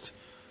next.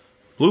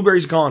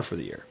 Blueberry's gone for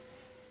the year.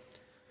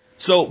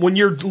 So when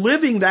you're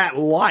living that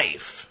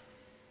life,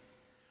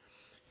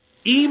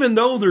 even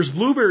though there's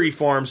blueberry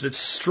farms that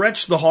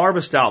stretch the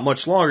harvest out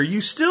much longer,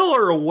 you still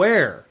are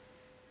aware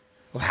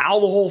of how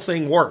the whole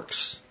thing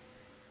works.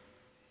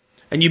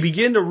 And you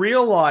begin to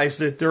realize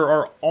that there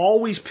are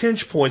always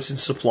pinch points in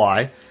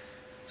supply.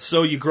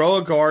 So you grow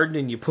a garden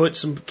and you put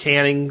some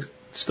canning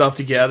stuff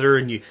together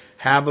and you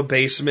have a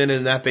basement, and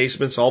in that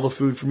basement's all the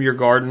food from your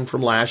garden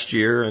from last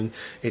year, and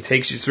it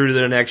takes you through to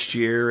the next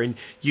year, and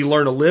you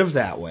learn to live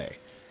that way.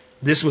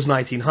 This was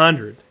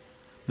 1900.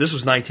 This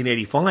was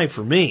 1985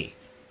 for me.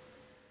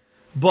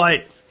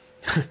 But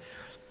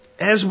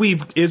as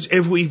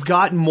we've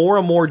gotten more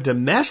and more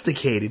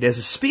domesticated as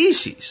a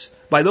species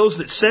by those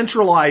that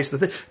centralize the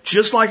thing,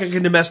 just like I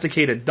can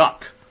domesticate a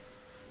duck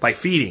by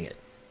feeding it,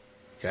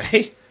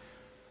 okay?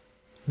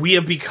 We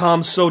have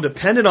become so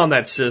dependent on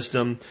that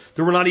system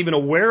that we're not even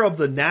aware of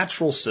the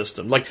natural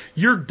system. Like,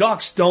 your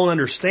ducks don't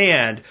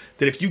understand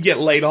that if you get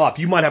laid off,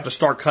 you might have to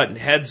start cutting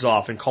heads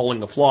off and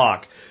culling the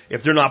flock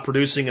if they're not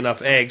producing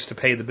enough eggs to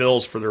pay the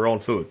bills for their own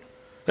food.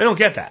 They don't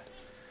get that.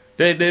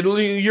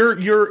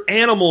 Your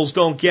animals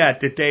don't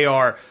get that they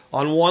are,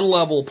 on one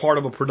level, part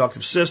of a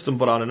productive system,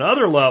 but on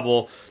another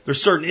level,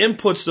 there's certain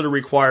inputs that are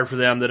required for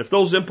them that if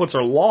those inputs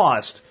are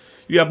lost,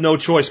 you have no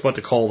choice but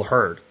to cull the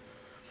herd.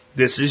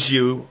 This is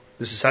you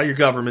This is how your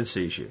government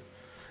sees you.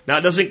 Now,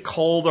 it doesn't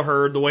cull the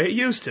herd the way it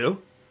used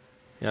to.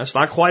 It's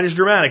not quite as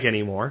dramatic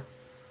anymore.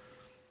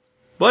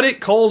 But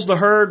it culls the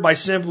herd by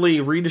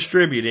simply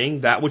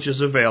redistributing that which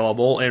is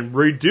available and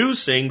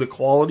reducing the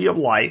quality of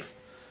life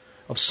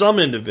of some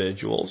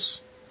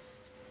individuals.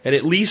 And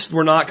at least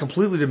we're not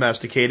completely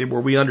domesticated,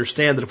 where we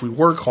understand that if we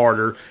work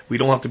harder, we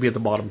don't have to be at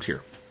the bottom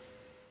tier.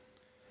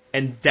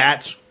 And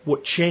that's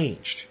what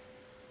changed.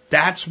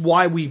 That's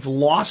why we've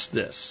lost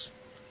this.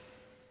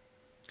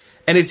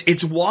 And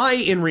it's why,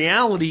 in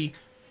reality,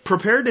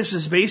 preparedness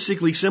is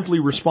basically simply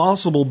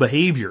responsible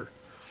behavior.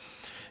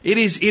 It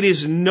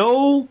is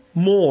no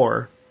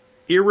more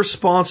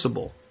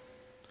irresponsible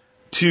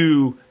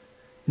to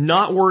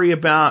not worry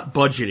about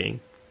budgeting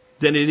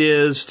than it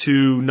is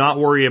to not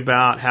worry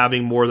about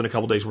having more than a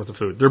couple days worth of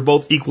food. They're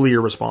both equally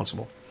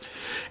irresponsible.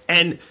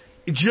 And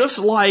just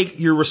like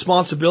your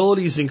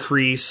responsibilities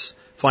increase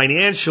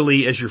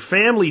financially as your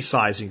family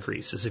size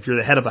increases, if you're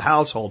the head of a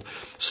household,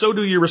 so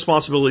do your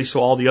responsibilities to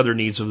all the other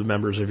needs of the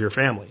members of your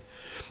family.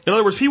 In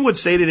other words, people would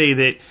say today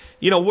that,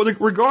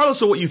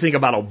 regardless of what you think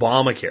about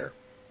Obamacare,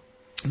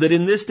 that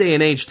in this day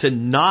and age to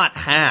not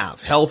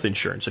have health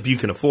insurance, if you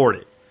can afford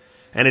it,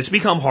 and it's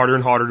become harder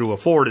and harder to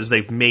afford as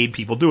they've made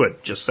people do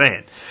it, just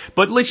saying.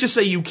 But let's just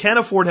say you can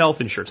afford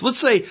health insurance. Let's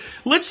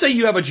say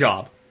you have a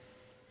job,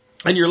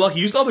 and you're lucky,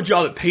 you still have a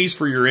job that pays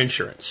for your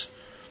insurance.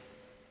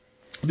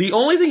 The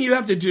only thing you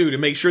have to do to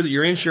make sure that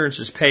your insurance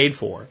is paid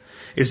for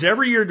is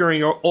every year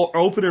during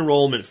open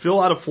enrollment, fill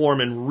out a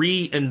form and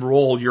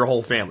re-enroll your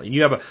whole family.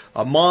 You have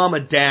a mom, a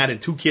dad, and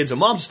 2 kids. A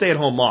mom's a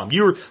stay-at-home mom.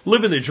 You're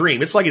living the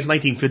dream. It's like it's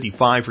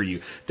 1955 for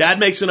you. Dad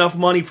makes enough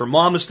money for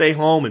mom to stay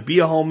home and be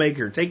a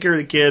homemaker and take care of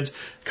the kids.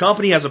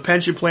 Company has a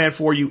pension plan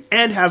for you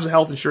and has a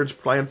health insurance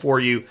plan for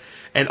you.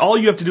 And all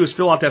you have to do is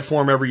fill out that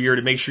form every year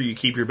to make sure you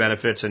keep your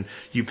benefits and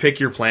you pick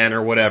your plan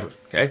or whatever.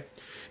 Okay?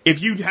 If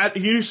you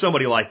knew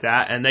somebody like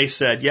that and they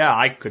said, yeah,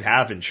 I could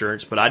have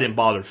insurance, but I didn't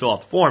bother to fill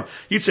out the form,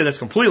 you'd say that's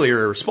completely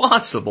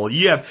irresponsible.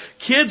 You have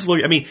kids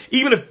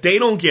even if they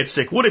don't get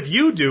sick, what if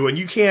you do and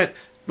you can't,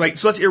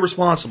 so that's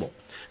irresponsible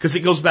because it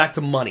goes back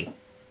to money.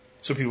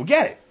 So people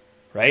get it,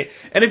 right?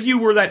 And if you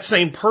were that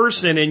same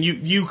person and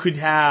you could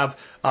have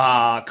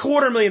a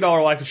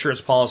 $250,000 life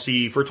insurance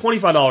policy for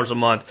 $25 a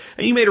month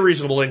and you made a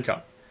reasonable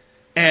income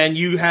and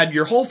you had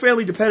your whole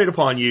family dependent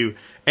upon you,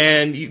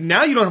 and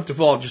now you don't have to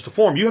fill out just a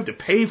form. You have to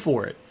pay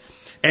for it.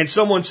 And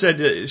someone said,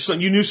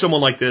 you knew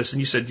someone like this, and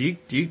you said, do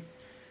you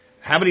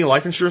have any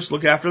life insurance to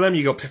look after them?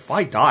 You go, if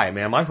I die,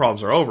 man, my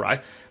problems are over.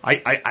 I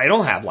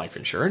don't have life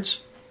insurance.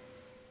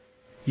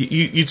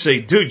 You'd say,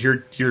 dude,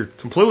 you're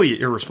completely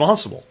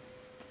irresponsible.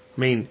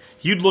 I mean,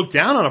 you'd look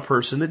down on a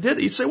person that did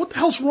it. You'd say, what the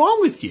hell's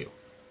wrong with you?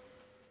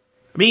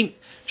 I mean,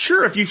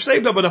 sure, if you've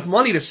saved up enough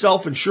money to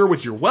self-insure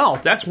with your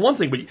wealth, that's one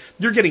thing, but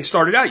you're getting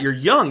started out. You're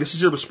young. This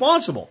is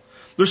irresponsible.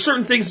 There's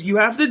certain things that you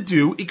have to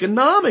do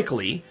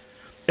economically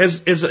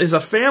as a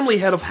family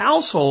head of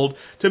household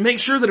to make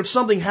sure that if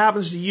something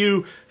happens to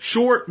you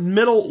short,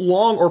 middle,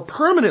 long, or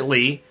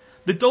permanently,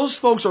 that those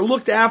folks are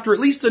looked after at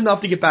least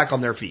enough to get back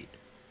on their feet.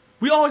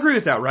 We all agree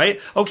with that, right?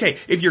 Okay,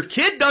 if your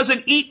kid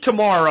doesn't eat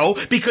tomorrow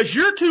because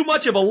you're too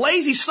much of a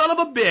lazy son of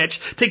a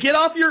bitch to get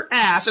off your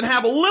ass and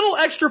have a little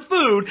extra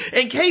food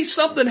in case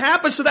something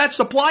happens to that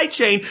supply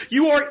chain,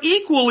 you are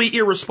equally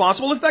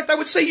irresponsible. In fact, I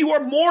would say you are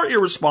more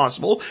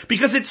irresponsible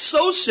because it's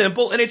so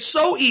simple and it's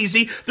so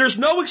easy. There's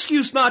no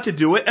excuse not to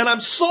do it. And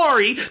I'm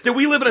sorry that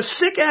we live in a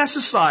sick-ass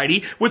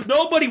society with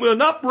nobody with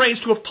enough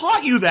brains to have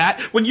taught you that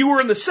when you were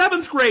in the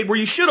 7th grade where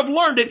you should have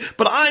learned it.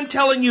 But I'm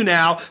telling you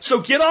now, so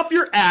get off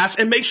your ass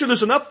and make sure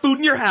there's enough food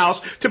in your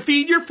house to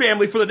feed your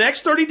family for the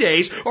next 30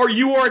 days, or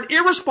you are an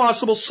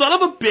irresponsible son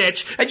of a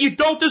bitch and you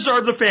don't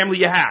deserve the family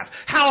you have.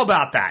 How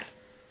about that?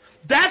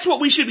 That's what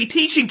we should be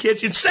teaching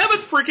kids in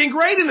 7th freaking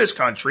grade in this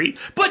country.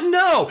 But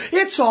no,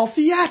 it's all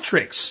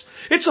theatrics.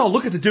 It's all,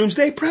 look at the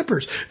doomsday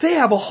preppers. They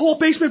have a whole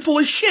basement full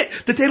of shit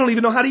that they don't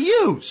even know how to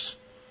use.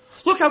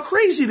 Look how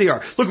crazy they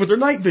are. Look with their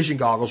night vision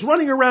goggles,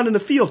 running around in the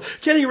field,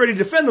 getting ready to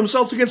defend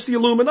themselves against the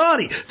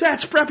Illuminati.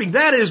 That's prepping.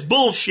 That is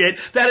bullshit.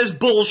 That is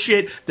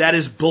bullshit. That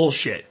is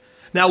bullshit.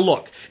 Now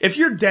look, if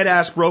you're dead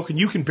ass broke and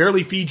you can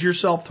barely feed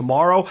yourself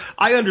tomorrow,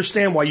 I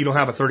understand why you don't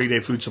have a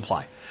 30-day food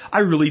supply. I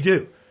really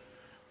do.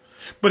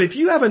 But if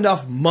you have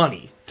enough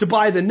money to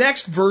buy the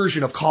next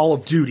version of Call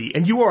of Duty,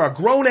 and you are a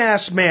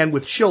grown-ass man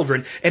with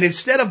children, and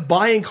instead of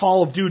buying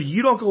Call of Duty,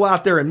 you don't go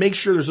out there and make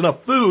sure there's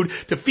enough food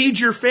to feed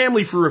your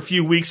family for a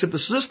few weeks if the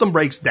system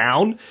breaks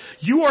down,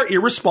 you are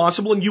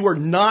irresponsible and you are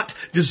not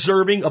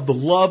deserving of the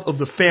love of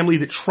the family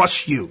that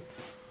trusts you.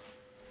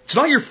 It's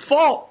not your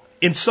fault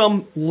in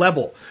some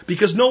level,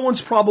 because no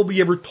one's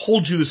probably ever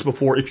told you this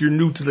before if you're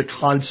new to the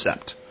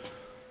concept.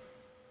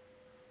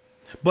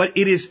 But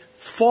it is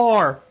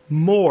far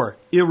more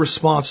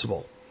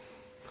irresponsible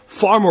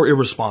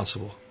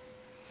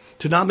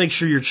to not make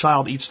sure your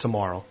child eats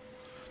tomorrow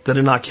than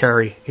to not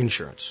carry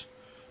insurance.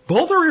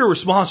 Both are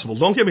irresponsible,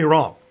 don't get me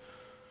wrong.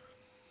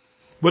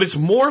 But it's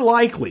more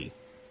likely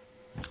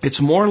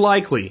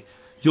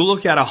you'll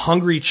look at a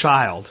hungry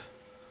child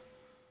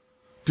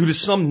due to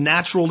some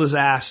natural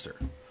disaster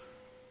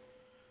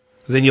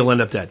then you'll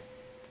end up dead.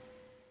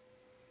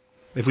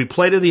 If we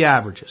play to the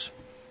averages,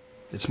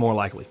 it's more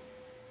likely.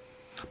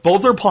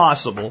 Both are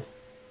possible,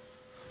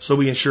 so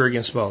we insure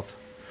against both.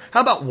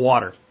 How about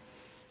water?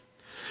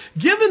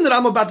 Given that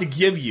I'm about to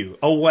give you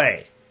a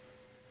way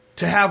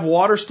to have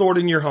water stored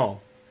in your home,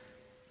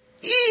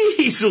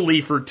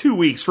 easily for 2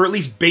 weeks, for at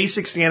least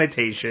basic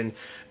sanitation,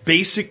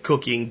 basic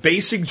cooking,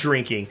 basic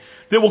drinking,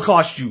 that will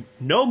cost you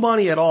no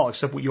money at all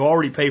except what you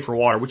already pay for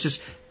water, which is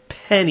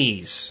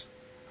pennies,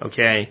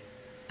 okay,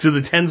 to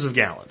the tens of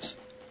gallons.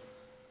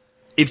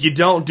 If you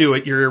don't do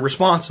it, you're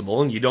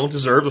irresponsible and you don't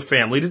deserve a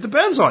family that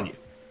depends on you.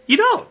 You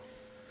don't.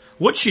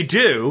 What you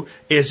do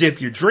is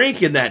if you're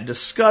drinking that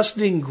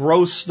disgusting,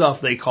 gross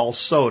stuff they call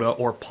soda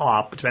or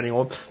pop, depending on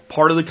what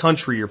part of the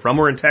country you're from,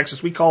 or in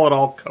Texas, we call it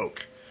all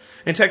Coke.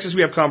 In Texas,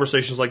 we have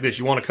conversations like this.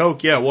 You want a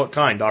Coke? Yeah, what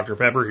kind? Dr.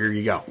 Pepper? Here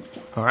you go.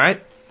 All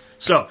right?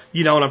 So,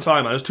 you know what I'm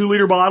talking about. Those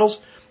 2-liter bottles.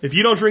 If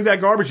you don't drink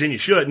that garbage, then you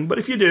shouldn't. But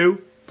if you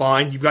do,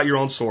 fine. You've got your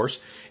own source.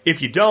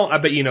 If you don't, I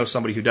bet you know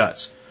somebody who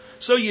does.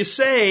 So you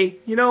say,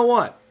 you know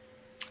what?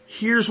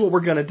 Here's what we're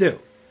going to do.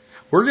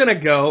 We're going to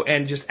go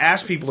and just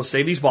ask people to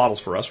save these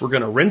bottles for us. We're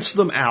going to rinse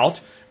them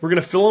out. We're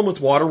going to fill them with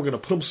water. We're going to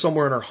put them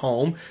somewhere in our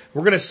home.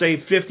 We're going to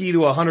save 50 to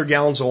 100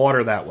 gallons of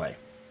water that way.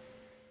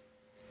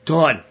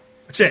 Done.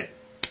 That's it.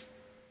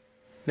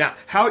 Now,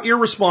 how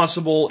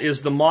irresponsible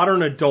is the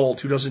modern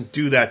adult who doesn't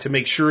do that to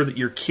make sure that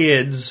your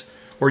kids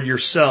or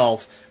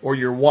yourself or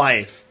your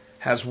wife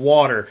has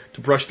water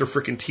to brush their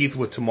freaking teeth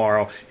with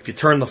tomorrow if you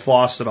turn the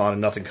faucet on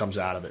and nothing comes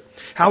out of it?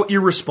 How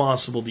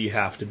irresponsible do you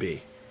have to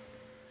be?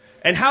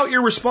 And how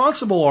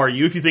irresponsible are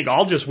you if you think,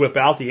 I'll just whip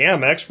out the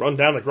Amex, run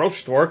down to the grocery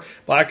store,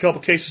 buy a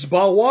couple cases of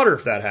bottled water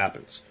if that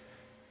happens?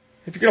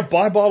 If you're going to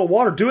buy bottled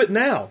water, do it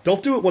now.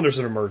 Don't do it when there's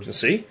an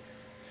emergency.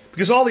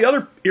 Because all the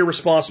other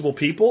irresponsible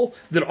people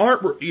that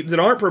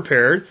aren't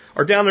prepared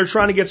are down there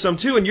trying to get some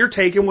too, and you're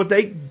taking what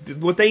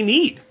they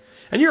need.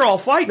 And you're all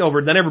fighting over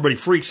it. Then everybody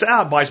freaks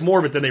out, buys more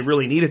of it than they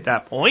really need at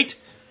that point,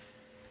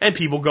 and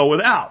people go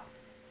without.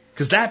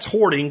 Because that's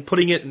hoarding.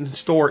 Putting it in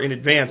store in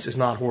advance is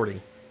not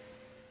hoarding.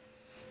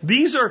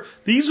 These are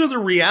the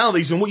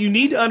realities, and what you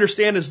need to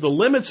understand is the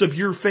limits of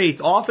your faith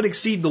often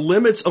exceed the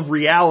limits of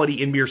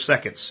reality in mere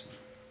seconds.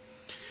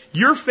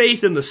 Your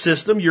faith in the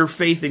system, your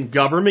faith in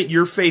government,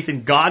 your faith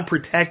in God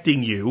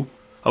protecting you,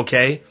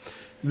 okay?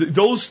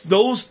 Those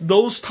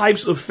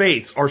types of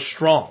faiths are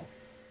strong.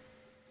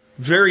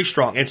 Very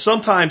strong. And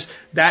sometimes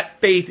that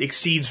faith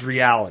exceeds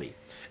reality.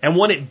 And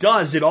when it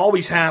does, it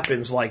always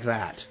happens like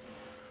that.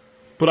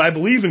 But I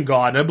believe in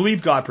God, and I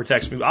believe God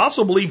protects me. I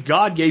also believe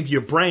God gave you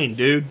a brain,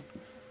 dude.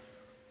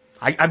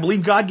 I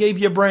believe God gave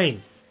you a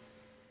brain.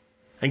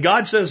 And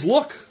God says,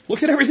 look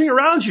at everything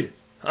around you.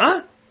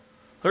 Huh?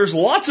 There's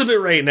lots of it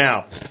right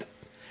now.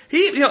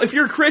 If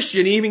you're a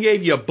Christian, he even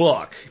gave you a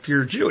book. If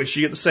you're Jewish,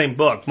 you get the same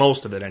book,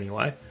 most of it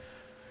anyway,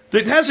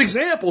 that has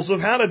examples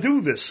of how to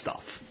do this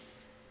stuff.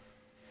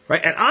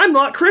 Right? And I'm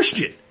not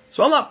Christian,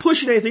 so I'm not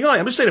pushing anything on you.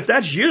 I'm just saying if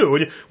that's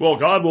you, well,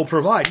 God will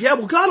provide. Yeah,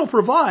 well, God will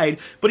provide,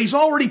 but he's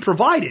already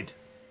provided.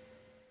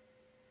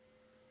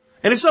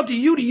 And it's up to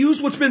you to use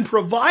what's been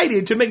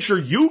provided to make sure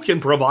you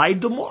can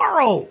provide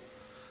tomorrow.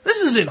 This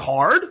isn't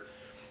hard.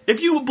 If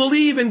you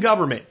believe in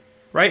government,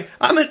 right?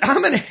 I'm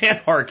an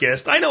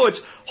anarchist. I know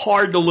it's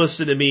hard to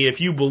listen to me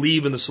if you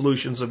believe in the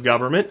solutions of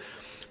government,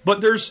 but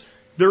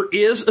there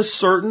is a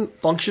certain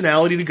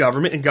functionality to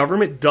government, and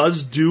government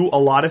does do a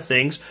lot of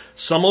things.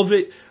 Some of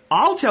it,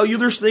 I'll tell you,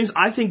 there's things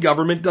I think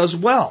government does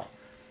well.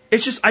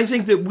 It's just I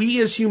think that we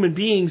as human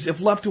beings,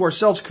 if left to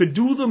ourselves, could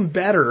do them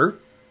better.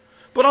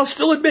 But I'll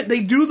still admit they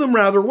do them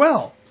rather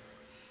well.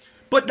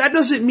 But that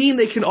doesn't mean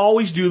they can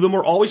always do them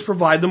or always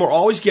provide them or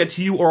always get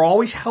to you or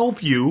always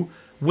help you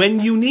when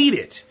you need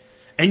it.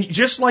 And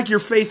just like your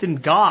faith in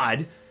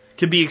God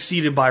can be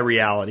exceeded by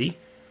reality,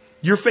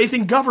 your faith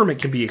in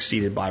government can be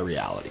exceeded by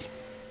reality.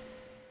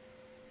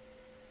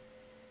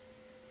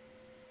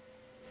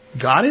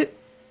 Got it?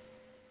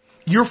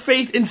 Your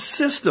faith in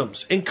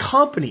systems, in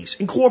companies,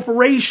 in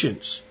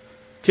corporations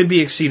can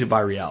be exceeded by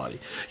reality.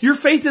 Your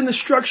faith in the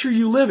structure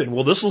you live in.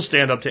 Well, this will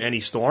stand up to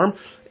any storm.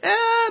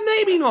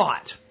 Maybe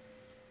not.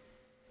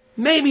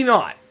 Maybe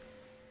not.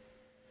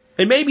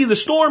 And maybe the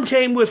storm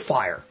came with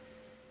fire.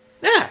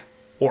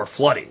 Or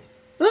flooding.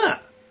 All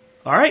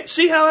right,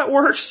 see how that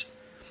works?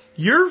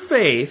 Your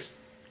faith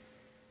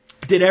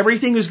that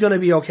everything is going to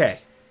be okay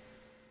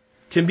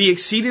can be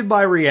exceeded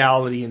by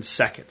reality in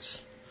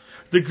seconds.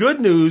 The good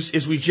news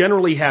is we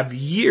generally have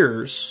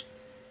years,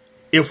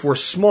 if we're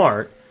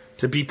smart,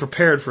 to be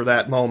prepared for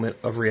that moment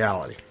of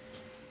reality.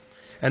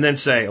 And then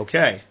say,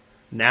 okay,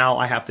 now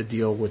I have to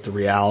deal with the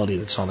reality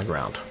that's on the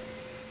ground.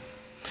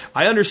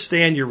 I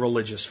understand your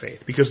religious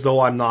faith, because though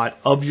I'm not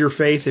of your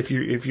faith, if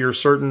you're a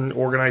certain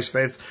organized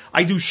faith,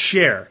 I do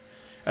share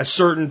a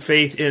certain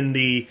faith in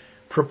the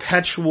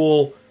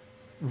perpetual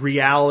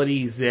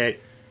reality that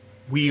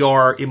we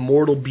are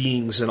immortal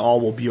beings and all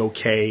will be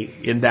okay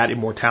in that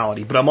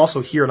immortality. But I'm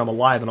also here and I'm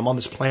alive and I'm on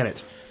this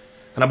planet.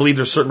 And I believe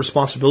there's certain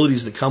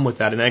responsibilities that come with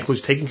that, and that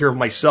includes taking care of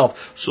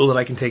myself so that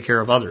I can take care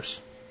of others.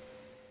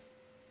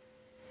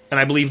 And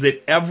I believe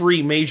that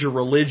every major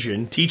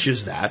religion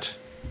teaches that.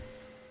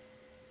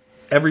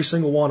 Every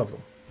single one of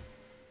them.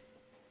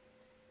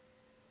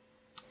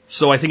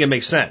 So I think it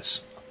makes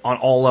sense on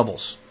all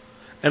levels.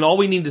 And all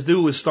we need to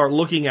do is start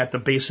looking at the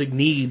basic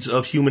needs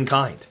of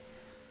humankind.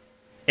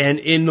 And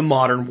in the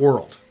modern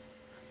world.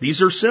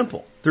 These are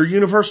simple. They're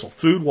universal.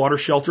 Food, water,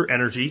 shelter,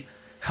 energy,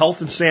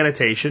 health and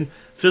sanitation,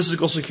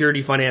 physical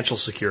security, financial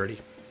security.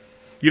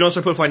 You notice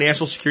I put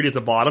financial security at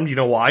the bottom. Do you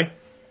know why?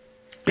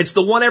 It's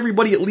the one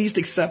everybody at least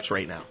accepts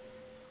right now.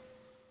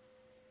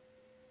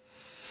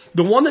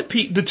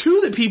 The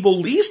two that people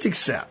least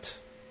accept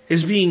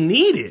as being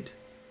needed,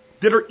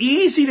 that are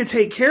easy to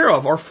take care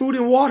of, are food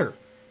and water.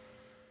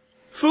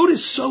 Food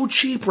is so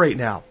cheap right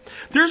now.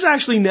 There's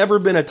actually never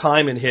been a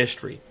time in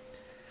history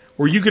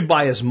where you could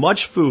buy as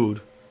much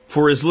food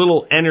for as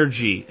little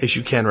energy as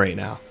you can right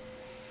now.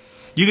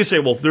 You can say,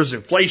 well, there's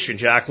inflation,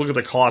 Jack. Look at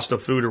the cost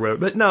of food or whatever.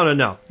 But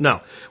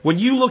no. When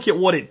you look at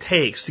what it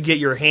takes to get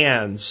your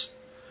hands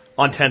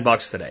on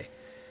 $10 today,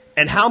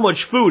 and how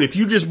much food, if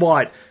you just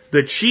bought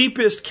the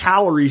cheapest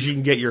calories you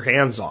can get your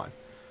hands on,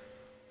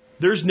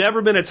 there's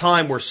never been a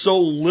time where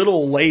so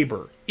little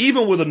labor,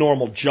 even with a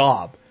normal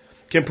job,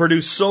 can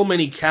produce so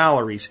many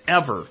calories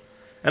ever.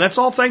 And that's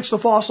all thanks to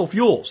fossil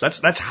fuels.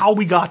 That's how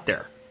we got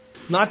there.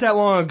 Not that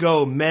long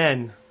ago,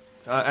 men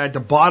at the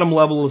bottom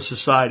level of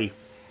society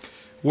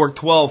worked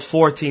 12,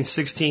 14,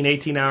 16,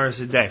 18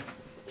 hours a day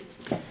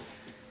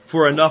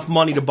for enough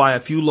money to buy a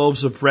few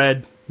loaves of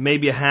bread,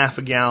 maybe a half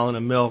a gallon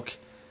of milk,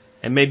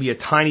 and maybe a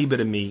tiny bit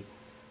of meat,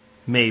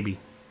 maybe,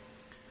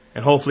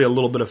 and hopefully a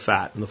little bit of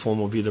fat in the form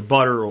of either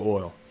butter or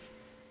oil.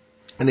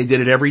 And they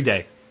did it every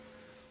day,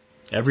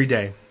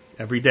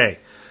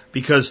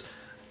 because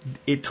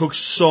it took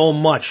so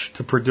much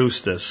to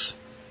produce this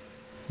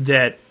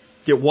that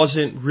it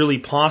wasn't really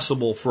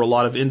possible for a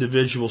lot of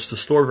individuals to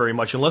store very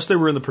much unless they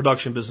were in the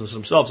production business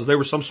themselves. If they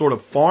were some sort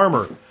of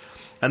farmer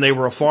and they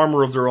were a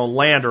farmer of their own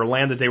land, or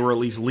land that they were at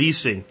least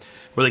leasing,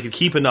 where they could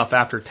keep enough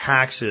after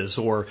taxes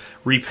or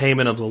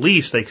repayment of the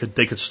lease, they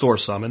could store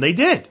some, and they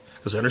did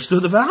because they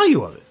understood the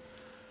value of it.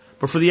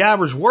 But for the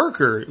average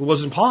worker, it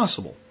wasn't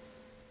possible.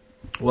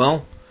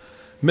 Well,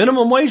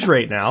 minimum wage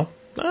right now,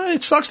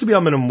 it sucks to be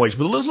on minimum wage,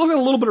 but let's look at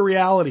a little bit of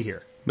reality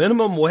here.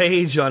 Minimum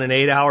wage on an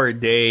 8-hour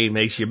day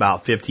makes you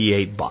about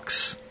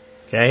 $58.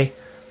 Okay?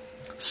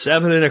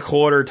 7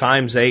 1/4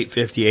 times 8,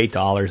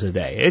 $58 a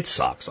day. It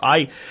sucks.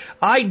 I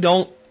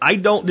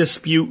don't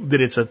dispute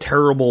that it's a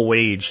terrible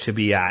wage to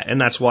be at, and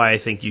that's why I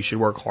think you should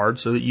work hard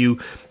so that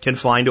you can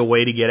find a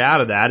way to get out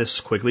of that as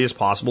quickly as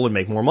possible and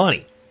make more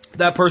money.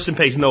 That person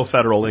pays no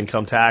federal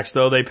income tax,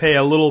 though. They pay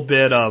a little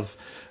bit of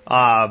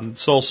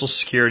Social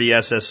Security,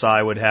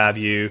 SSI, what have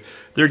you.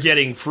 They're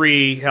getting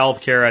free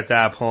health care at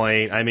that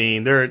point. I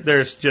mean,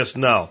 there's just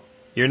no.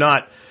 You're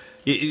not.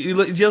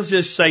 You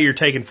just say you're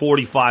taking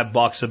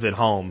 $45 of it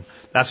home.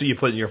 That's what you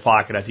put in your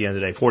pocket at the end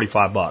of the day,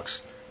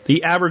 $45.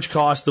 The average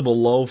cost of a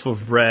loaf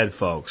of bread,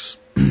 folks,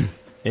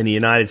 in the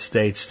United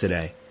States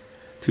today,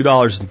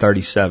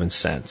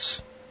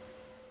 $2.37.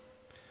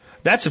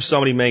 That's if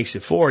somebody makes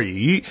it for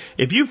you.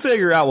 If you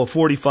figure out what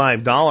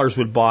 $45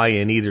 would buy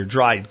in either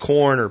dried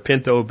corn or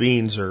pinto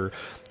beans or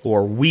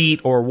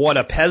wheat, or what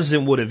a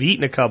peasant would have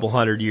eaten a couple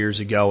hundred years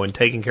ago and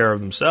taken care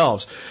of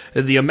themselves,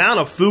 the amount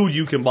of food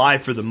you can buy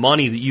for the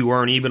money that you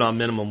earn even on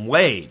minimum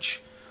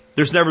wage,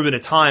 there's never been a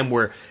time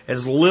where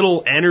as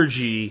little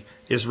energy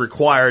is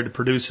required to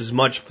produce as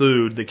much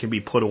food that can be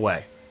put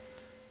away.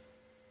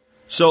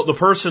 So the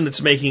person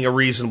that's making a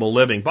reasonable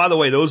living, by the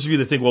way, those of you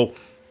that think, well,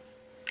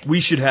 we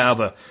should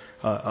have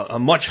a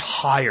much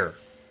higher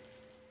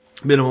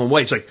minimum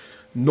wage. Like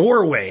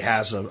Norway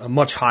has a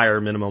much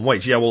higher minimum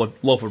wage. Yeah, well, a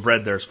loaf of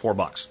bread there is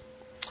 $4.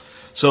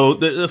 So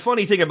the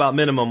funny thing about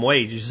minimum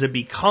wage is it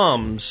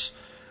becomes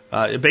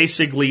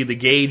basically the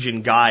gauge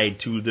and guide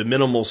to the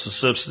minimal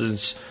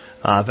subsistence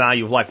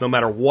value of life, no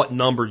matter what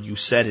number you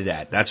set it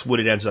at. That's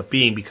what it ends up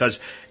being, because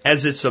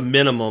as it's a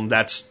minimum,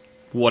 that's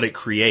what it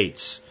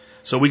creates.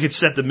 So we could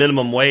set the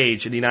minimum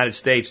wage in the United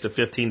States to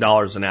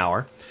 $15 an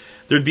hour.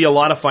 There'd be a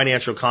lot of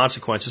financial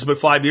consequences, but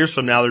 5 years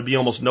from now, there'd be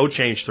almost no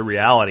change to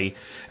reality,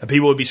 and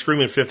people would be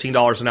screaming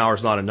 $15 an hour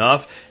is not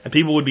enough, and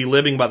people would be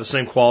living by the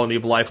same quality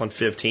of life on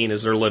 15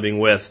 as they're living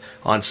with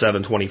on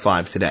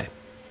 725 today.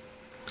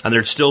 And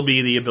there'd still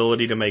be the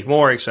ability to make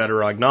more, et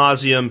cetera, ad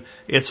nauseum.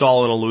 It's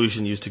all an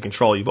illusion used to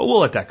control you, but we'll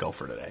let that go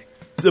for today.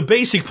 The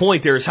basic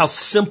point there is how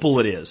simple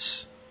it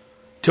is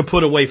to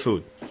put away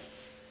food.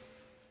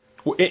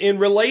 In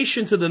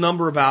relation to the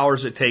number of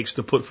hours it takes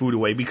to put food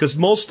away, because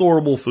most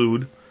storable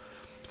food,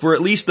 for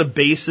at least the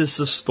basis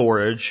of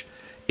storage,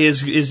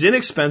 is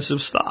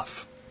inexpensive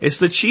stuff. It's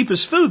the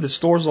cheapest food that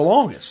stores the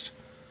longest.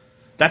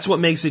 That's what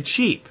makes it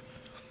cheap.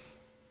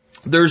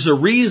 There's a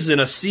reason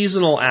a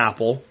seasonal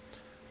apple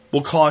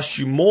will cost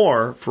you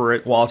more for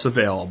it while it's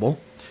available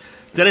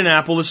than an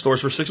apple that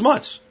stores for 6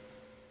 months.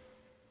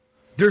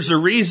 There's a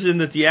reason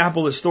that the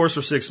apple that stores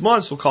for 6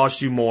 months will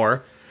cost you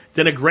more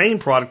than a grain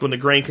product when the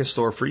grain can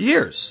store for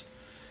years.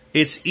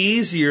 It's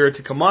easier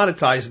to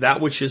commoditize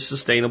that which is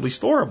sustainably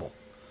storable.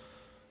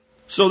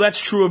 So that's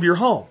true of your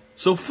home.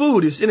 So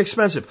food is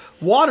inexpensive.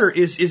 Water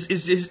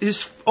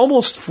is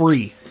almost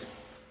free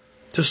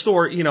to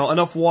store,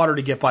 enough water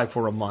to get by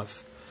for a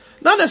month.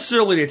 Not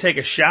necessarily to take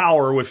a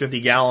shower with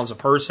 50 gallons a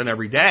person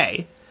every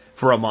day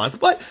for a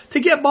month, but to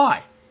get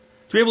by.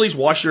 To be able to at least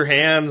wash your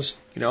hands,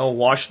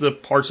 wash the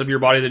parts of your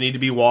body that need to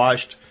be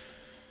washed,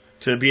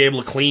 to be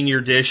able to clean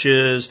your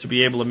dishes, to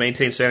be able to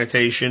maintain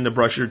sanitation, to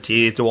brush your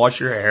teeth, to wash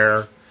your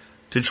hair,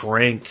 to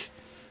drink.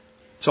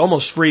 It's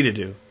almost free to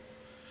do.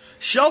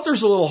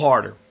 Shelter's a little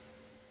harder.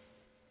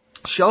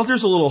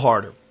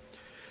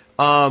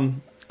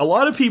 A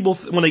lot of people,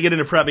 when they get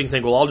into prepping,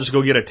 think, well, I'll just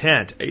go get a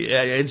tent.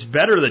 It's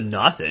better than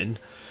nothing.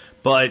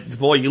 But,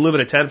 boy, you live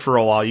in a tent for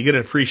a while, you get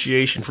an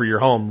appreciation for your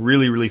home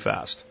really, really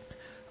fast.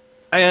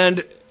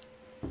 And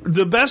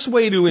the best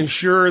way to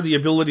ensure the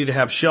ability to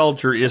have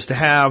shelter is to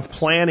have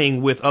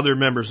planning with other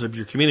members of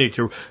your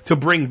community to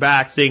bring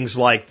back things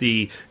like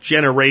the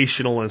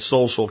generational and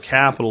social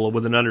capital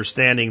with an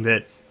understanding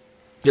that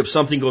if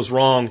something goes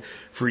wrong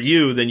for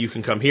you, then you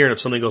can come here. And if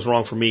something goes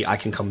wrong for me, I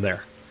can come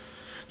there.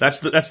 That's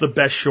the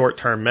best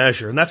short-term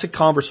measure. And that's a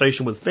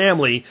conversation with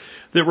family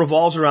that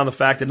revolves around the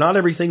fact that not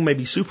everything may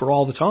be super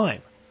all the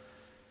time.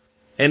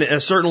 And a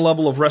certain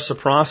level of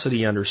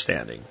reciprocity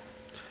understanding.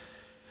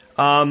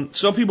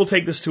 Some people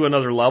take this to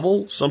another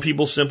level. Some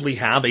people simply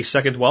have a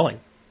second dwelling.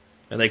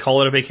 And they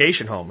call it a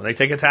vacation home. And they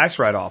take a tax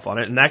write-off on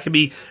it. And that can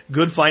be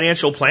good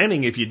financial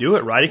planning if you do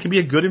it right. It can be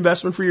a good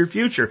investment for your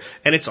future.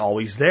 And it's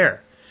always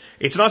there.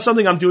 It's not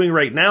something I'm doing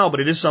right now,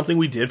 but it is something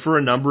we did for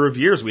a number of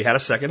years. We had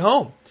a second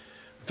home.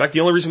 In fact,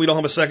 the only reason we don't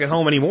have a second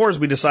home anymore is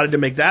we decided to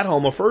make that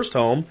home a first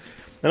home.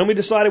 And then we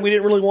decided we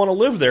didn't really want to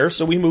live there,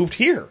 so we moved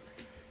here.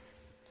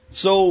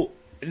 So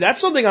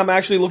that's something I'm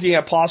actually looking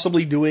at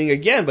possibly doing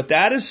again. But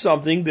that is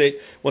something that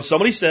when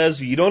somebody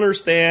says, you don't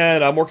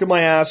understand, I'm working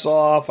my ass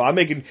off, I'm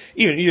making,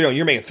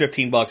 you're making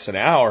 $15 an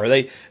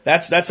hour.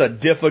 That's a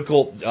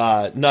difficult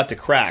nut to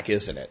crack,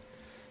 isn't it?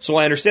 So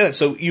I understand it.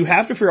 So you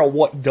have to figure out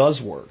what does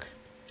work.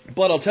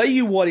 But I'll tell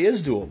you what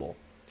is doable.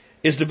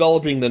 Is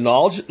developing the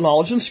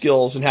knowledge and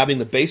skills and having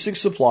the basic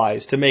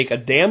supplies to make a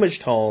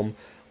damaged home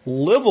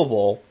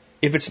livable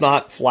if it's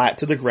not flat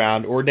to the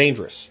ground or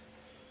dangerous.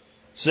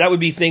 So that would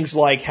be things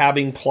like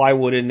having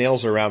plywood and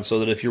nails around so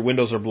that if your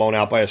windows are blown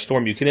out by a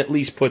storm, you can at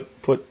least put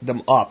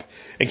them up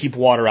and keep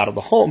water out of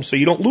the home so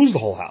you don't lose the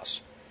whole house.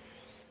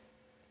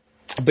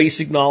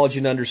 Basic knowledge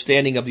and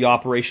understanding of the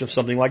operation of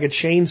something like a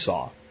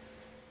chainsaw.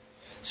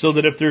 So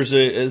that if there's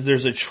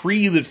a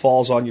tree that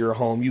falls on your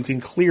home, you can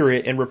clear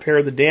it and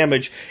repair the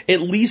damage at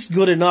least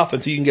good enough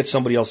until you can get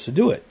somebody else to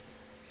do it.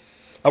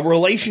 A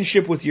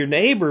relationship with your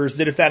neighbors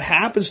that if that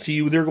happens to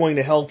you, they're going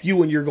to help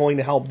you and you're going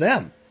to help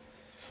them.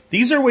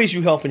 These are ways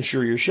you help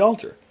ensure your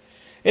shelter.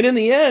 And in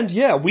the end,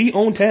 yeah, we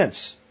own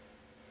tents.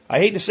 I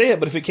hate to say it,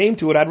 but if it came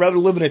to it, I'd rather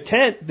live in a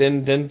tent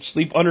than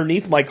sleep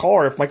underneath my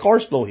car if my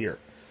car's still here.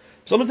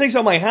 If someone takes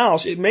out my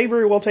house, it may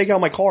very well take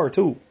out my car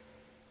too.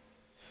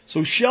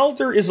 So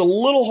shelter is a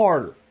little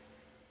harder.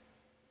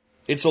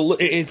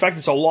 In fact,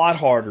 it's a lot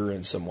harder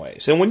in some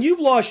ways. And when you've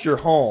lost your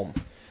home,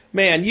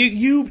 man,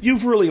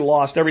 you've really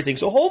lost everything.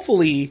 So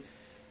hopefully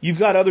you've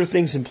got other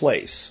things in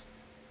place.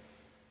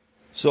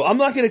 So I'm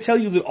not going to tell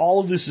you that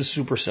all of this is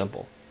super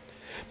simple.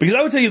 Because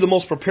I would tell you the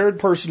most prepared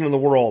person in the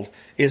world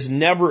is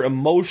never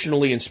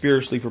emotionally and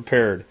spiritually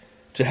prepared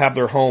to have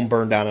their home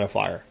burned down in a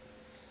fire.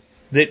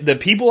 The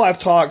people I've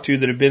talked to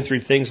that have been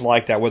through things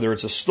like that, whether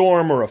it's a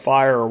storm or a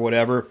fire or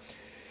whatever,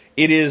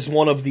 it is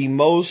one of the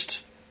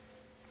most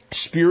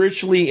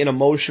spiritually and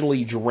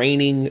emotionally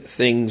draining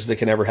things that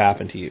can ever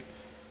happen to you.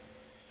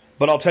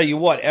 But I'll tell you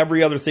what,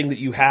 every other thing that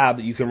you have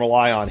that you can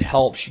rely on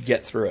helps you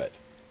get through it.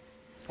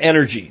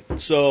 Energy.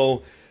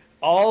 So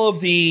all of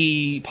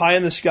the pie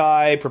in the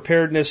sky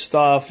preparedness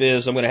stuff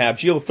is I'm going to have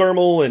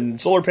geothermal and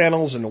solar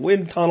panels and a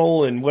wind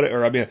tunnel and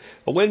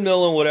a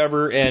windmill and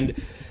whatever. And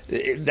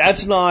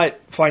that's not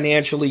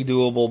financially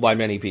doable by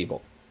many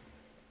people.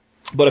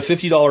 But a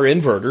 $50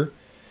 inverter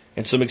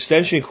and some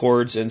extension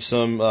cords and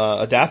some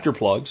adapter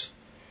plugs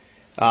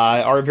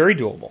are very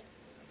doable.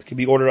 It can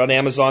be ordered on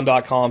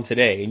Amazon.com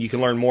today, and you can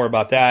learn more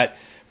about that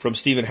from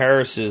Stephen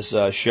Harris's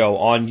show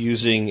on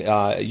using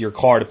your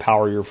car to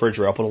power your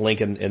refrigerator. I'll put a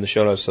link in the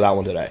show notes to that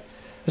one today.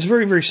 It's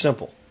very, very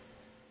simple.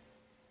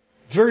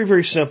 Very,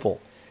 very simple.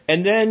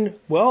 And then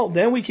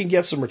we can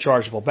get some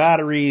rechargeable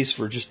batteries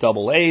for just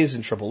AA's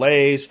and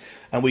AAA's,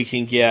 and we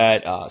can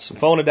get some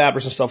phone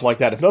adapters and stuff like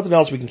that. If nothing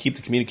else, we can keep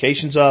the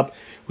communications up.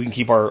 We can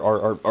keep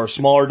our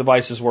smaller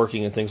devices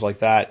working and things like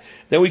that.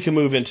 Then we can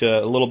move into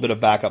a little bit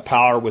of backup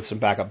power with some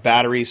backup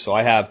batteries. So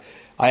I have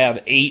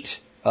 8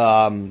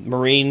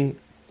 marine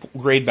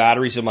grade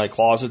batteries in my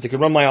closet that can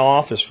run my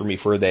office for me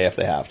for a day if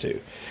they have to.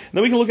 And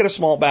then we can look at a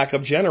small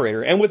backup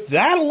generator. And with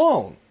that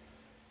alone,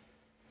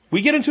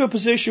 we get into a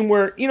position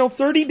where,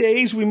 30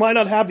 days, we might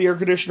not have the air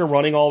conditioner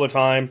running all the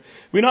time.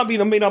 We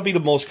may not be the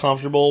most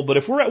comfortable, but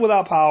if we're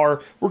without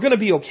power, we're going to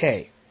be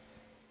okay.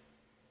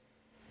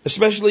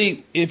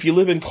 Especially if you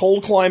live in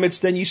cold climates,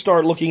 then you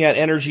start looking at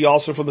energy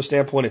also from the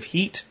standpoint of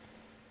heat.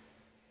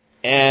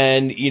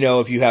 And,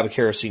 if you have a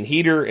kerosene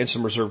heater and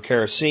some reserve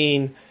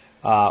kerosene,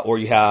 or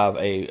you have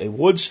a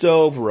wood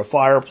stove or a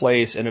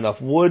fireplace and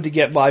enough wood to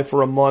get by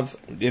for a month,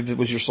 if it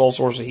was your sole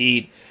source of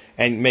heat,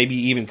 and maybe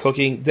even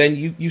cooking, then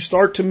you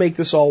start to make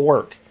this all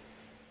work.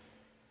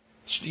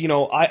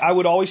 I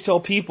would always tell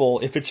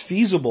people, if it's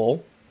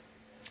feasible,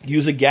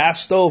 use a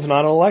gas stove,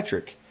 not an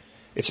electric.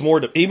 It's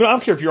more, even I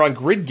don't care if you're on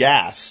grid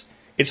gas,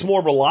 it's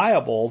more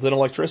reliable than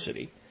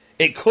electricity.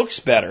 It cooks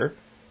better.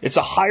 It's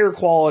a higher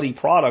quality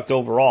product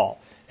overall.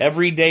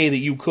 Every day that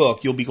you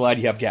cook, you'll be glad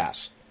you have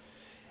gas.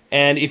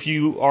 And if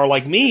you are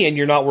like me and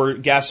you're not where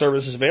gas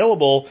service is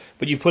available,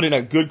 but you put in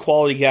a good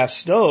quality gas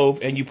stove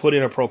and you put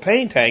in a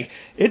propane tank,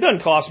 it doesn't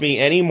cost me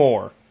any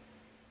more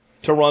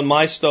to run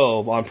my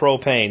stove on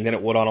propane than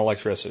it would on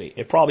electricity.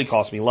 It probably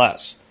costs me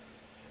less.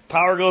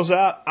 Power goes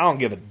out, I don't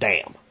give a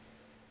damn.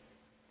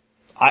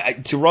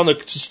 To run the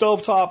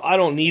stovetop, I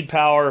don't need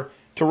power.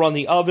 To run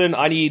the oven,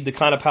 I need the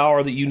kind of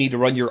power that you need to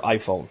run your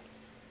iPhone.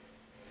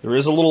 There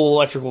is a little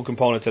electrical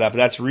component to that, but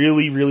that's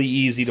really, really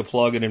easy to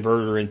plug an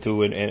inverter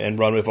into and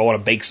run if I want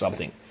to bake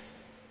something,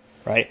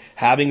 right?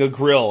 Having a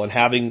grill and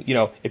having,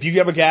 if you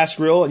have a gas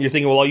grill and you're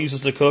thinking, well, I'll use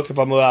this to cook if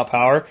I'm without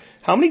power,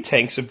 how many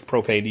tanks of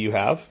propane do you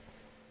have?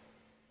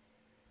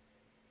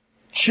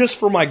 Just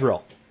for my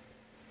grill.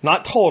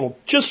 Not total,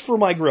 just for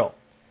my grill.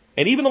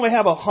 And even though I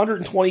have a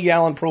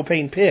 120-gallon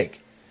propane pig,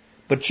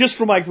 but just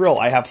for my grill,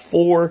 I have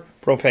 4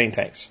 propane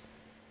tanks.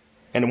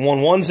 And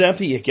when one's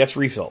empty, it gets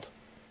refilled.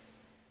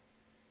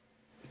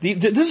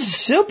 This is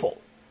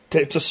simple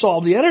to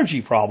solve the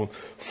energy problem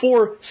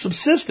for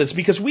subsistence,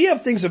 because we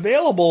have things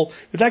available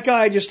that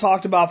guy I just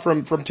talked about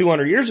from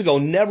 200 years ago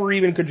never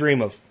even could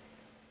dream of.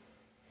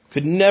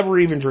 Could never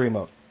even dream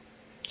of.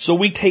 So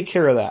we take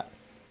care of that.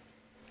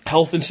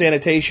 Health and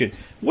sanitation.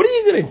 What are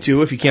you going to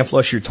do if you can't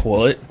flush your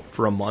toilet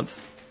for a month?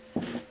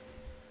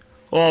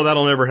 Oh,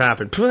 that'll never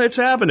happen. It's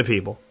happened to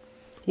people.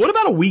 What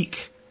about a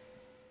week?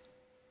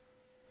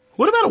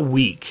 What about a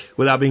week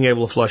without being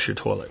able to flush your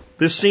toilet?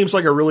 This seems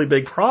like a really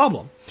big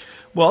problem.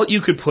 Well, you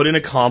could put in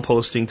a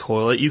composting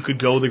toilet. You could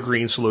go the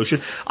green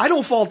solution. I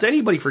don't fault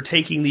anybody for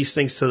taking these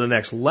things to the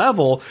next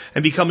level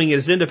and becoming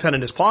as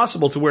independent as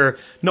possible to where,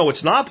 no,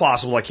 it's not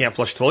possible I can't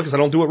flush the toilet because I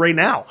don't do it right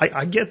now.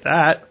 I get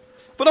that.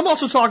 But I'm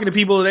also talking to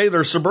people today that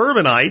are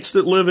suburbanites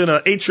that live in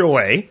a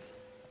HOA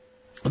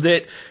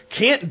that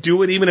can't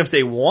do it even if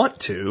they want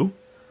to.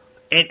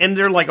 And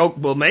they're like, oh,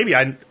 well, maybe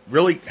I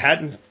really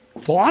hadn't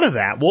thought of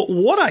that. What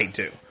would I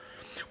do?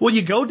 Well,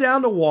 you go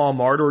down to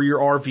Walmart or your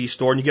RV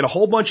store and you get a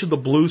whole bunch of the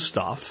blue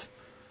stuff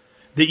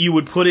that you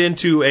would put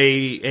into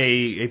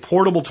a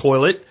portable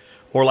toilet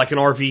or like an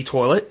RV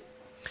toilet.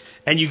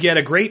 And you get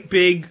a great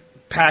big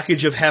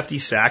package of hefty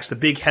sacks, the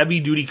big heavy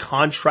duty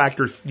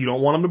contractor. You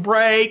don't want them to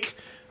break.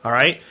 All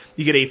right.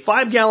 You get a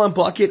 5-gallon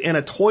bucket and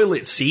a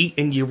toilet seat,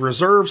 and you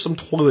reserve some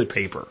toilet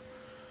paper.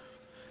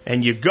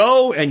 And you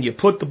go and you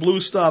put the blue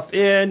stuff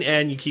in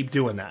and you keep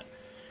doing that.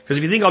 Because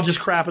if you think I'll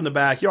just crap in the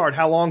backyard,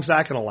 how long is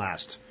that going to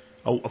last?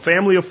 A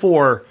family of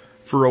 4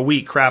 for a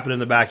week crapping in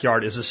the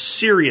backyard is a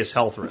serious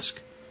health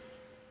risk.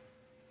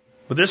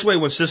 But this way,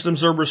 when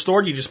systems are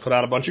restored, you just put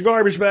out a bunch of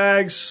garbage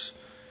bags.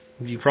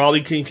 You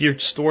probably can, if you're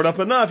stored up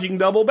enough, you can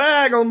double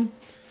bag them.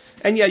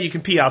 And yeah, you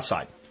can pee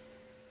outside.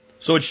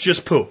 So it's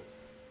just poo.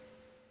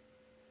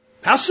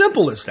 How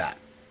simple is that?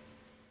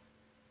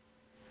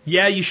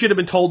 Yeah, you should have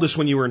been told this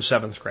when you were in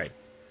 7th grade.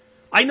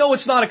 I know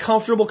it's not a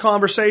comfortable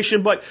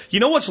conversation, but you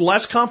know what's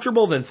less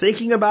comfortable than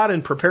thinking about it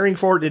and preparing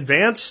for it in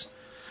advance?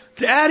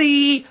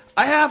 Daddy,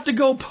 I have to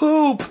go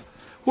poop.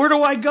 Where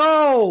do I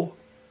go?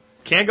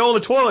 Can't go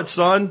in the toilet,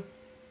 son.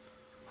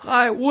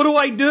 What do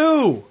I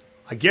do?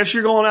 I guess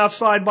you're going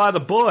outside by the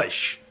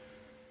bush.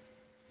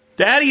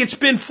 Daddy, it's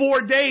been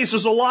 4 days.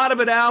 There's a lot of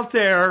it out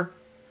there.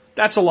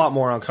 That's a lot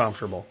more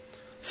uncomfortable.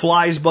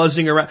 Flies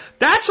buzzing around.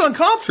 That's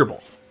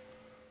uncomfortable.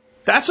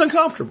 That's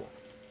uncomfortable.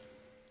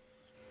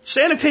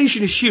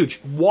 Sanitation is huge.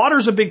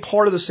 Water's a big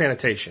part of the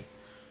sanitation.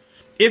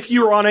 If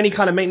you're on any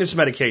kind of maintenance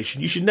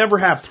medication, you should never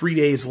have 3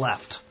 days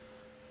left,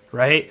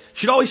 right? You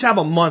should always have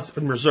a month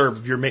in reserve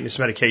of your maintenance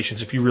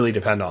medications if you really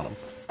depend on them.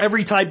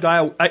 Every type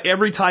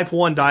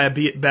 1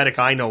 diabetic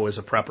I know is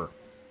a prepper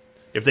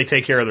if they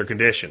take care of their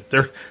condition.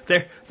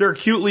 They're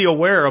acutely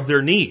aware of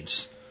their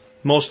needs.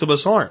 Most of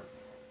us aren't.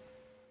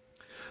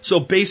 So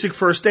basic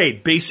first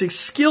aid, basic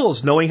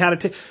skills, knowing how to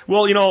take.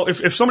 Well,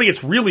 if somebody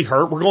gets really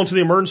hurt, we're going to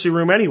the emergency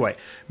room anyway.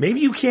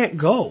 Maybe you can't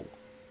go.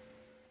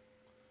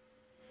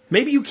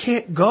 Maybe you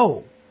can't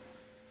go.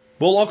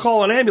 Well, I'll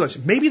call an ambulance.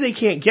 Maybe they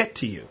can't get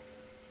to you.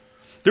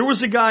 There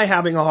was a guy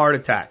having a heart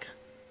attack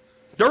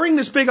during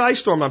this big ice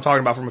storm I'm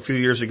talking about from a few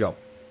years ago,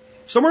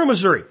 somewhere in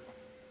Missouri,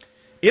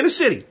 in a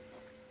city.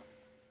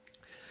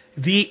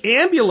 The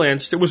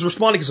ambulance that was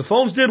responding, because the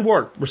phones did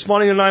work,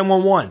 responding to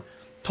 911,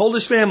 told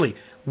his family,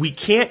 we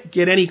can't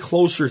get any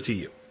closer to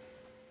you.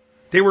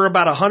 They were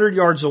about 100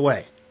 yards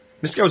away.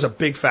 This guy was a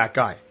big fat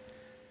guy.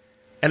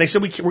 And they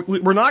said,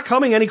 we're not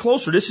coming any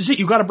closer. This is it.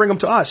 You got to bring him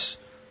to us.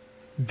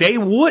 They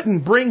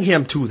wouldn't bring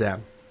him to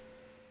them.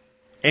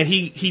 And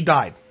he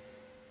died.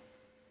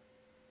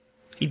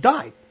 He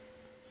died.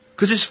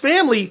 Because his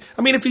family,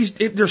 I mean,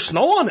 if there's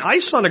snow on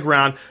ice on the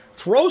ground,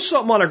 throw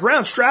something on the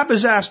ground, strap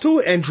his ass to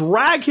it, and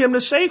drag him to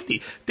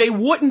safety. They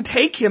wouldn't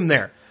take him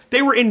there.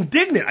 They were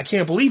indignant. I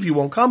can't believe you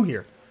won't come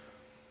here.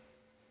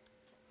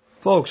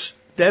 Folks,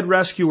 dead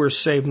rescuers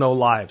save no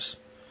lives.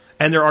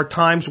 And there are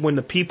times when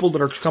the people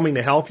that are coming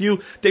to help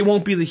you, they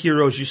won't be the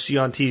heroes you see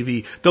on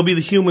TV. They'll be the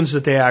humans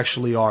that they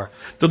actually are.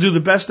 They'll do the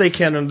best they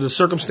can under the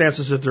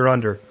circumstances that they're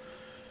under.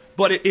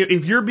 But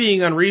if you're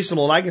being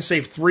unreasonable and I can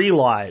save 3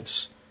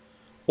 lives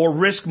or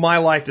risk my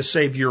life to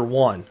save your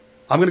 1,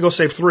 I'm going to go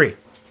save 3.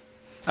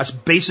 That's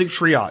basic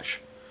triage.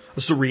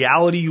 That's the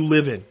reality you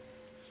live in.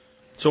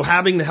 So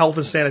having the health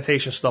and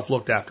sanitation stuff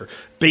looked after,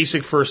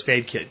 basic first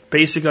aid kit,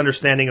 basic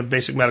understanding of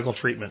basic medical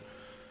treatment,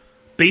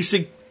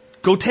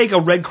 go take a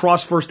Red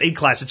Cross first aid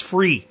class. It's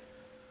free.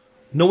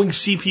 Knowing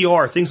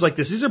CPR, things like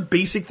this. These are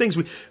basic things.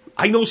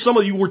 I know some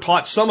of you were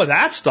taught some of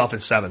that stuff in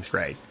 7th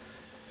grade.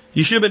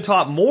 You should have been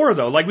taught more,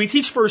 though. Like we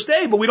teach first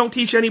aid, but we don't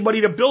teach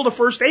anybody to build a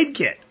first aid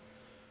kit.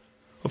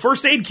 A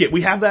first aid kit,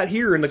 we have that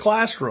here in the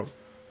classroom.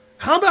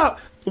 How about,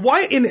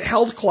 why in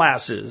health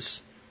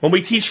classes, when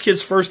we teach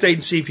kids first aid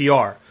and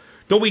CPR,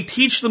 don't we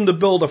teach them to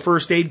build a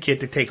first aid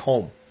kit to take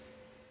home?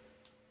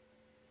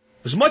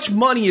 As much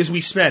money as we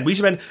spend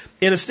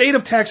in the state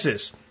of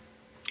Texas,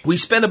 we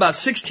spend about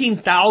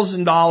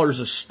 $16,000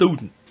 a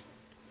student.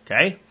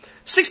 Okay?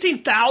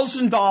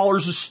 $16,000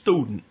 a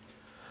student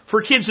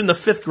for kids in the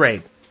 5th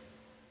grade.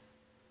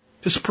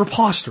 It's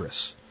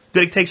preposterous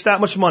that it takes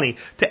that much money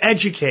to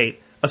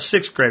educate a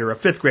 6th grader, a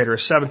 5th grader, a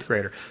 7th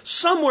grader.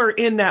 Somewhere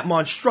in that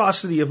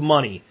monstrosity of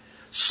money,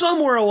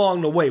 somewhere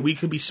along the way, we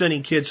could be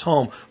sending kids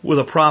home with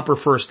a proper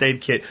first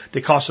aid kit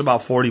that costs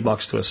about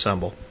 $40 to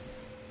assemble.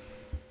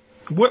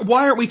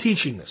 Why aren't we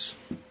teaching this?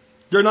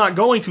 They're not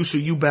going to, so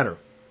you better.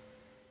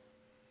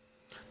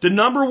 The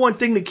number one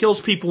thing that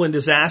kills people in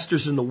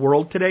disasters in the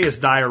world today is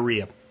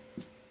diarrhea.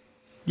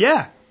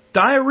 Yeah,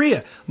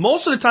 diarrhea.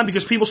 Most of the time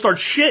because people start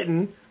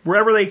shitting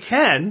wherever they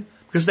can,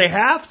 because they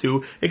have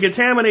to, it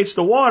contaminates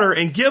the water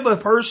and give a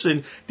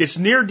person that's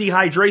near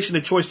dehydration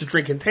a choice to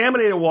drink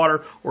contaminated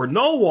water or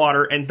no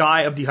water and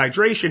die of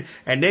dehydration,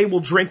 and they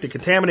will drink the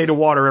contaminated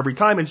water every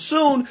time and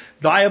soon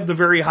die of the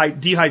very high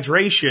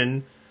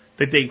dehydration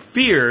that they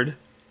feared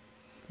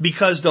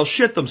because they'll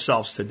shit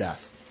themselves to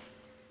death.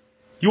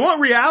 You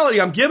want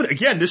reality? I'm giving it.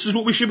 Again, this is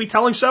what we should be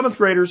telling 7th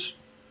graders.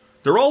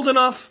 They're old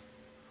enough.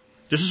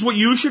 This is what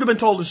you should have been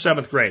told in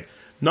 7th grade.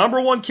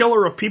 Number one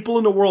killer of people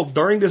in the world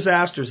during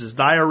disasters is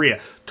diarrhea.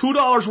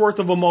 $2 worth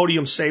of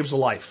Imodium saves a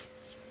life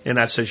in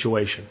that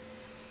situation.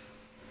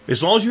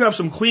 As long as you have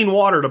some clean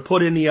water to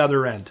put in the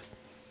other end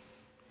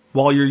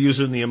while you're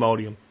using the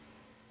Imodium.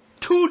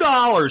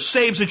 $2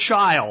 saves a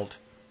child.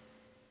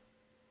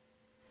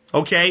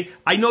 Okay?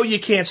 I know you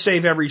can't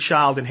save every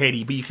child in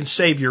Haiti, but you can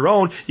save your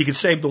own. You can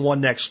save the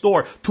one next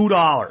door.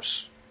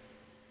 $2.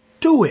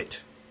 Do it.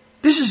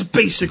 This is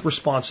basic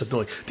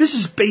responsibility. This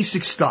is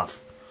basic stuff.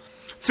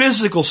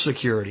 Physical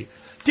security.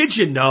 Did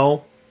you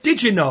know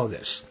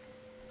this?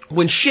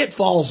 When shit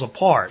falls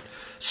apart,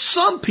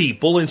 some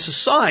people in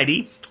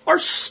society are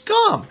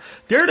scum.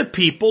 They're the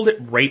people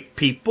that rape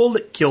people,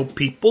 that kill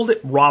people,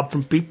 that rob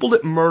from people,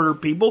 that murder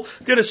people,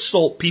 that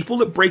assault people,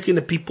 that break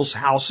into people's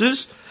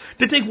houses,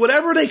 that think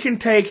whatever they can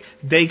take,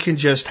 they can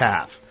just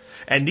have.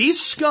 And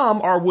these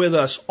scum are with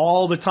us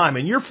all the time.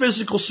 And your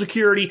physical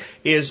security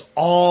is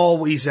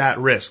always at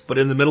risk. But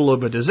in the middle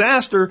of a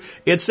disaster,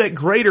 it's at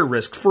greater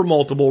risk for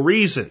multiple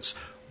reasons.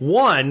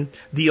 One,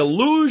 the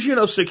illusion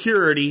of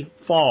security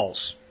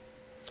falls.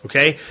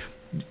 Okay?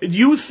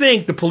 You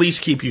think the police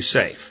keep you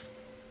safe.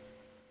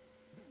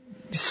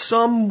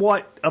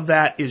 Somewhat of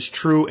that is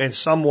true and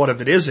somewhat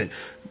of it isn't.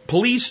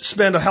 Police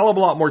spend a hell of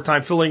a lot more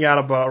time filling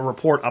out a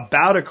report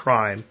about a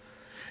crime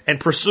and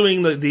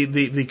pursuing the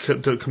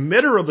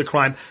committer of the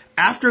crime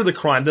after the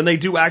crime than they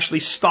do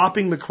actually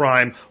stopping the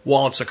crime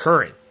while it's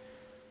occurring.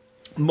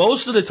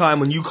 Most of the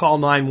time when you call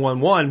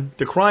 911,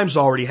 the crime's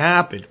already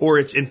happened or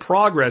it's in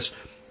progress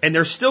and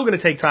they're still going to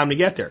take time to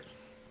get there.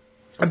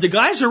 If the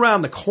guy's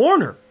around the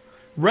corner,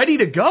 ready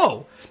to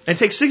go, and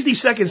take 60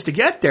 seconds to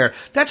get there,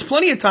 that's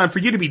plenty of time for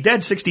you to be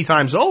dead 60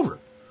 times over.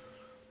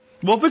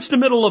 Well, if it's the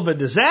middle of a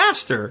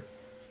disaster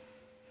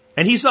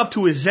and he's up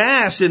to his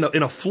ass in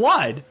a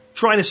flood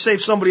trying to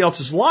save somebody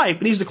else's life,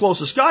 and he's the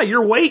closest guy,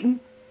 you're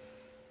waiting.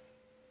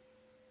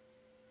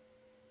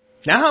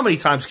 Now, how many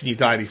times can you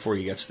die before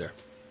he gets there?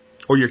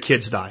 Or your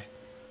kids die?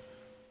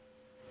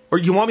 Or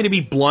you want me to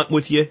be blunt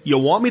with you? You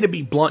want me to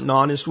be blunt and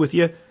honest with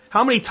you?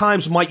 How many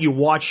times might you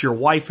watch your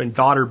wife and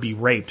daughter be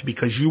raped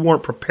because you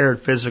weren't prepared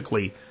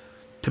physically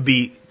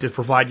to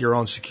provide your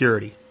own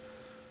security?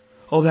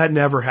 Oh, that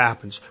never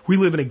happens. We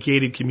live in a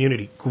gated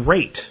community.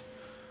 Great.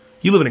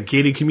 You live in a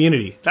gated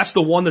community. That's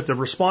the one that the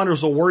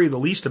responders will worry the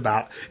least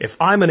about.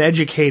 If I'm an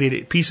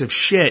educated piece of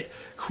shit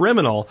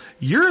criminal,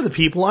 you're the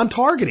people I'm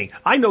targeting.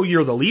 I know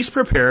you're the least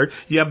prepared.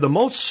 You have the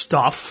most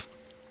stuff.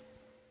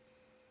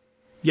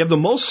 You're the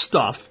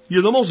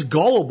most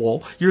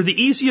gullible. You're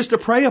the easiest to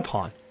prey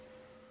upon.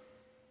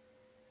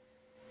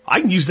 I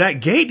can use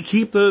that gate to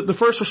keep the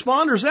first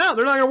responders out.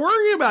 They're not going to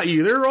worry about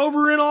you. They're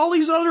over in all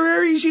these other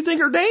areas you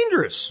think are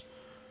dangerous.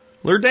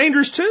 They're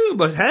dangerous too,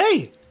 but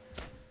hey,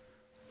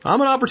 I'm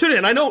an opportunity.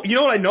 And I know, you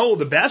know what I know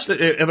the best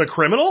of a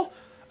criminal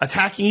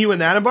attacking you in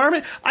that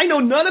environment? I know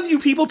none of you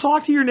people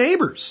talk to your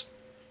neighbors.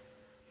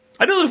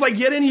 I know that if I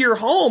get into your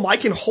home, I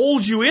can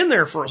hold you in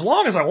there for as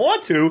long as I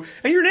want to,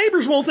 and your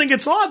neighbors won't think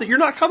it's odd that you're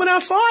not coming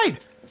outside.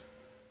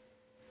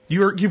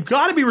 You've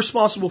got to be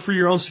responsible for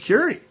your own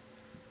security.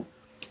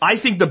 I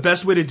think the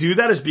best way to do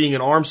that is being an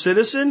armed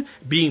citizen,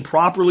 being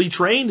properly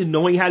trained and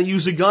knowing how to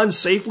use a gun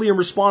safely and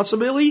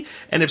responsibly.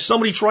 And if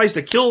somebody tries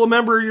to kill a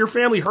member of your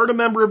family, hurt a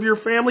member of your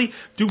family,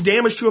 do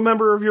damage to a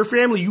member of your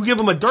family, you give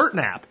them a dirt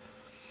nap.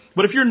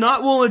 But if you're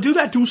not willing to do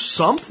that, do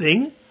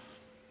something.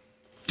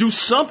 Do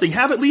something.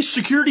 Have at least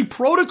security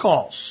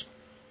protocols.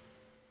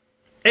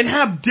 And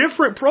have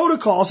different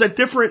protocols at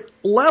different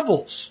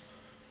levels.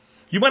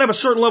 You might have a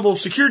certain level of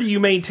security you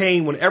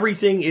maintain when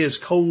everything is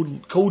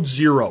code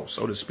zero,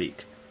 so to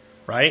speak.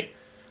 Right?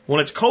 When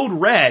it's code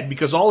red,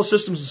 because all the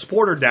systems of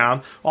support are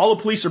down, all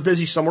the police are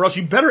busy somewhere else,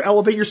 you better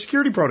elevate your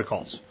security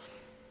protocols.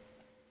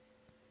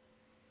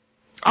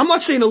 I'm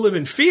not saying to live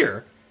in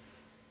fear.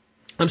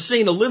 I'm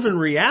saying to live in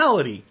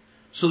reality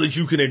so that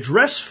you can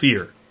address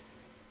fear.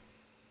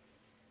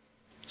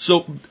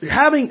 So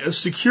having a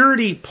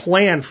security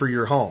plan for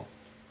your home,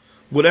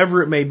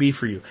 whatever it may be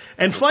for you,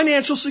 and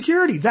financial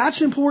security,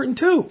 that's important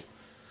too.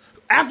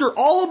 After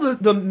all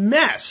of the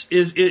mess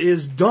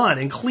is done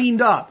and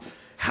cleaned up,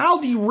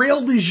 how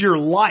derailed is your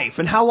life,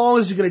 and how long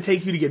is it going to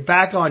take you to get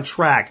back on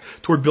track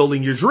toward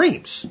building your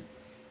dreams?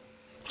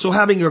 So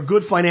having a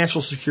good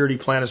financial security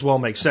plan as well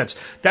makes sense.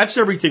 That's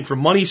everything from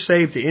money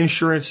saved to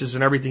insurances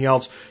and everything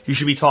else. You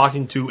should be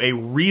talking to a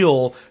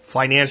real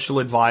financial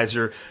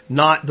advisor,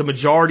 not the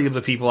majority of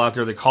the people out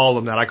there that call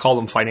them that. I call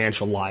them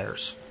financial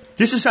liars.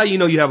 This is how you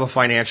know you have a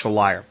financial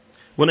liar.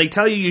 When they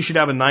tell you should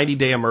have a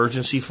 90-day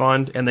emergency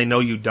fund and they know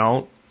you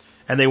don't,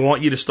 and they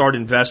want you to start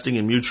investing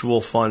in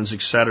mutual funds,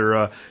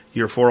 etc.,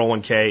 your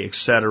 401k,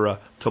 etc.,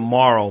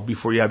 tomorrow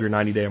before you have your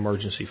 90-day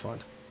emergency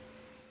fund.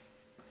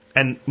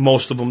 And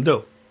most of them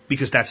do,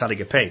 because that's how they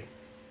get paid.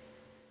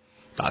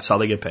 That's how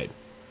they get paid.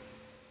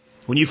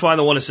 When you find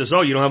the one that says,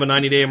 oh, you don't have a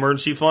 90-day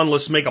emergency fund,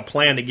 let's make a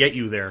plan to get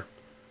you there.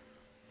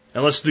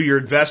 And let's do your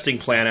investing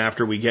plan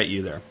after we get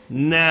you there.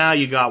 Now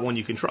you got one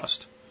you can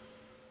trust.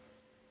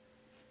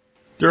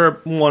 There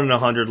are 1 in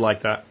 100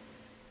 like that.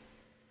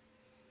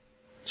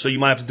 So you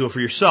might have to do it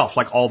for yourself,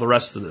 like all the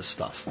rest of this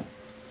stuff.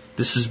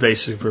 This is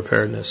basic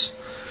preparedness.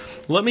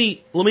 Let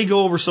me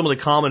go over some of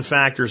the common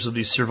factors of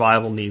these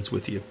survival needs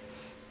with you.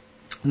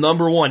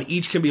 Number one,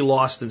 each can be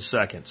lost in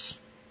seconds.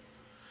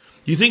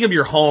 You think of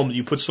your home that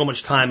you put so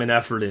much time and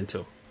effort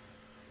into.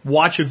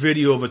 Watch a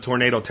video of a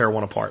tornado tear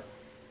one apart.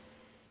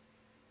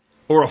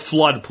 Or a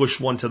flood push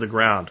one to the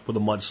ground with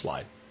a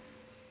mudslide.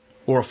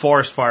 Or a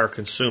forest fire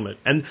consume it.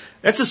 And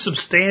that's a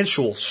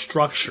substantial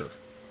structure.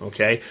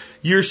 Okay?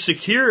 Your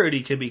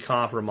security can be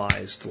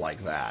compromised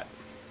like that.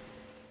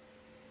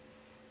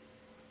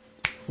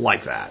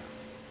 Like that.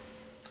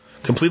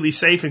 Completely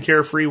safe and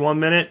carefree 1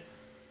 minute.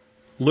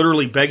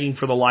 Literally begging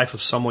for the life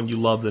of someone you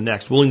love the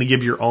next. Willing to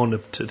give your own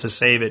to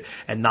save it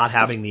and not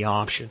having the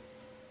option.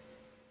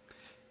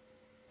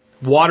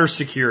 Water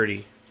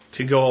security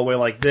can go away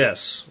like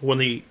this. When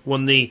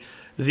the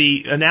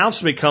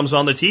announcement comes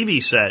on the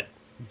TV set,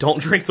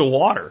 don't drink the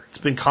water. It's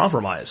been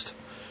compromised.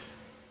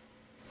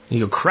 And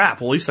you go,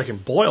 crap, well, at least I can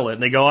boil it.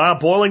 And they go,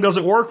 boiling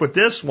doesn't work with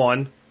this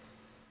one.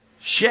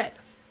 Shit.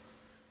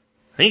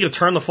 And you go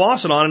turn the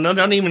faucet on and it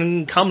doesn't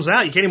even comes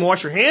out. You can't even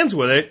wash your hands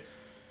with it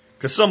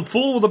because some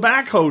fool with a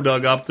backhoe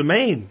dug up the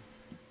main.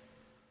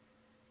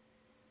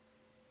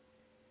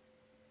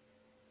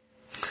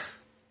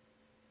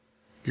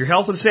 Your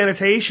health and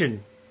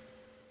sanitation,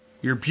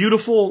 your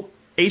beautiful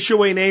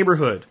HOA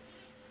neighborhood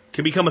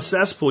can become a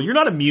cesspool. You're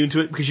not immune to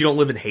it because you don't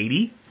live in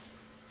Haiti.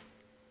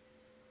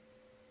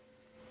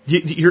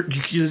 Your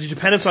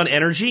dependence on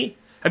energy.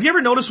 Have you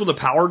ever noticed when the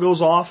power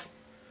goes off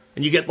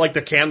and you get like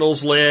the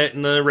candles lit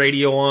and the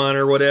radio on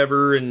or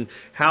whatever, and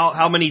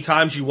how many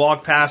times you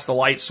walk past the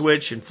light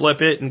switch and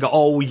flip it and go,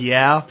 oh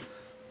yeah,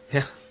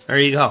 there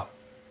you go.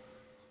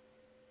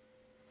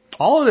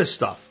 All of this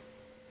stuff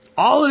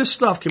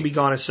can be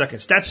gone in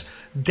seconds.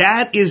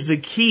 That is the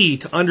key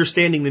to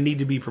understanding the need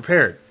to be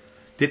prepared.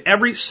 That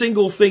every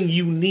single thing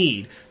you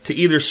need to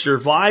either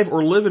survive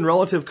or live in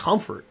relative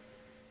comfort,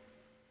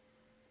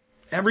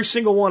 every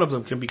single one of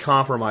them can be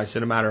compromised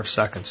in a matter of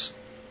seconds.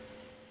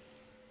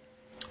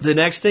 The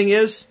next thing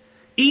is,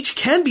 each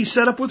can be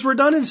set up with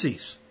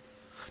redundancies.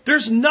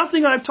 There's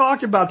nothing I've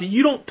talked about that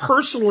you don't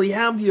personally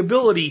have the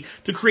ability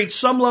to create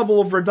some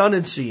level of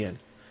redundancy in.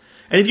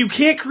 And if you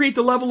can't create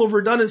the level of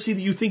redundancy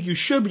that you think you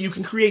should, but you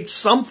can create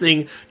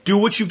something, do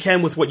what you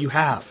can with what you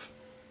have.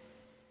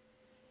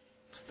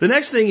 The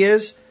next thing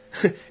is,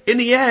 in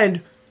the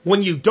end,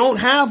 when you don't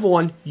have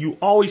one, you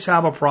always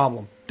have a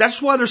problem.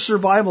 That's why there's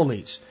survival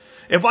needs.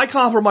 If I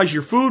compromise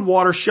your food,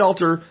 water,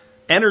 shelter,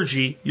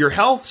 energy, your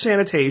health,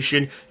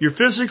 sanitation, your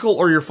physical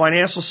or your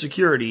financial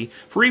security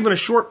for even a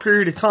short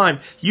period of time,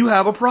 you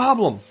have a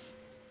problem.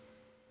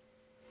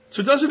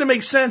 So doesn't it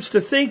make sense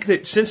to think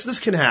that since this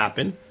can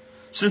happen,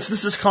 since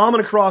this is common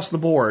across the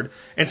board,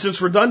 and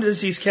since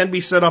redundancies can be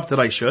set up, that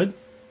I should?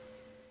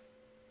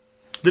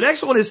 The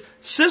next one is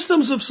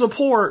systems of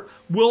support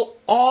will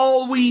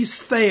always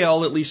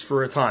fail, at least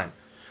for a time.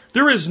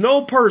 There is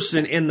no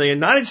person in the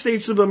United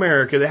States of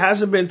America that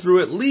hasn't been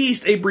through at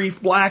least a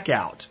brief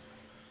blackout.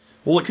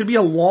 Well, it could be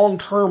a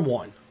long-term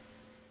one.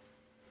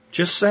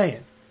 Just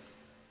saying.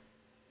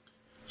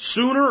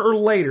 Sooner or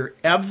later,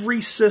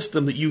 every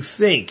system that you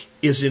think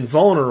is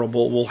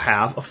invulnerable will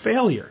have a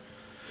failure.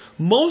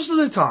 Most of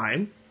the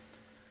time,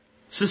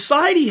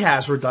 society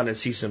has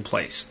redundancies in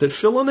place that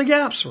fill in the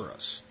gaps for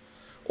us.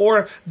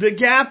 Or the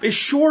gap is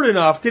short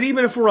enough that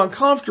even if we're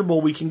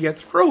uncomfortable, we can get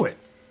through it.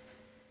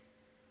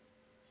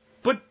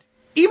 But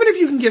even if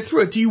you can get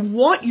through it, do you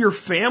want your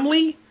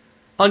family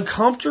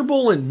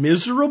uncomfortable and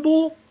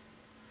miserable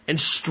and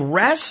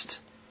stressed?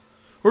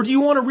 Or do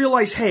you want to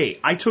realize, hey,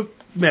 I took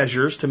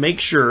measures to make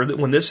sure that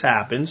when this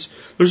happens,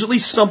 there's at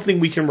least something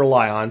we can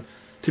rely on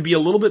to be a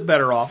little bit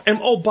better off. And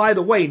oh, by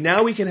the way,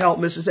 now we can help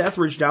Mrs.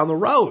 Etheridge down the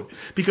road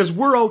because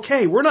we're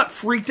okay. We're not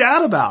freaked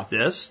out about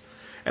this.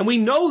 And we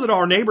know that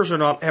our neighbors are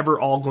not ever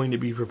all going to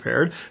be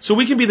prepared. So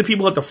we can be the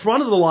people at the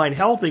front of the line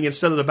helping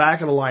instead of the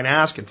back of the line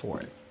asking for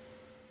it.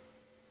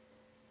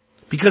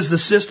 Because the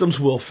systems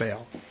will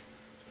fail.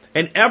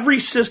 And every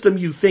system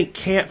you think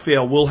can't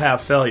fail will have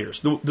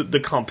failures.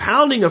 The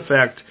compounding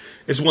effect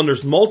is when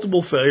there's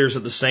multiple failures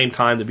at the same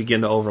time that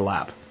begin to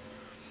overlap.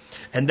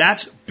 And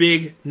that's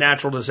big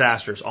natural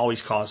disasters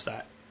always cause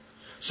that.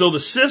 So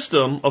the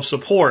system of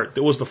support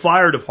that was the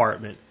fire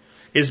department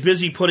is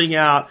busy putting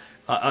out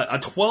a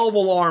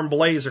 12-alarm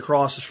blaze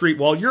across the street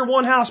while your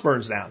one house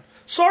burns down.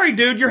 Sorry,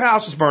 dude, your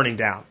house is burning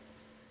down.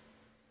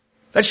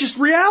 That's just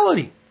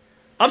reality.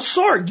 I'm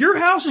sorry, your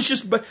house is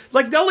just,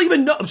 like, they'll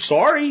even know. I'm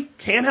sorry,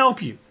 can't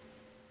help you.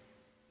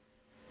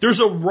 There's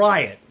a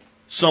riot.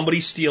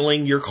 Somebody's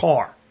stealing your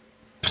car.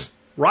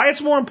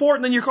 Riot's more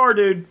important than your car,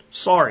 dude.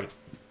 Sorry.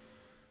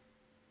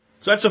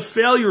 So that's a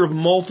failure of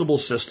multiple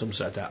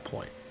systems at that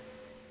point.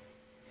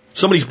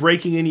 Somebody's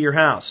breaking into your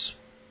house.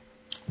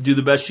 Do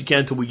the best you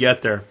can till we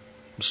get there.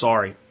 I'm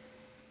sorry.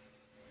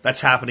 That's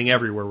happening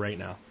everywhere right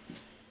now.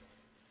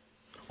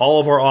 All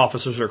of our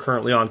officers are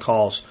currently on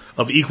calls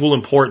of equal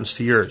importance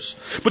to yours.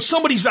 But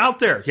somebody's out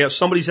there. Yeah,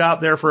 somebody's out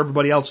there for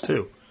everybody else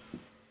too.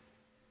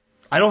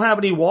 I don't have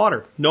any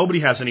water. Nobody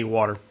has any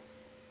water.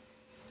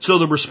 So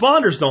the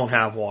responders don't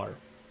have water.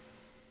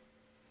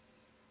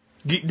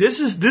 This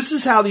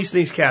is how these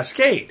things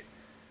cascade.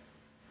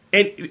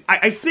 And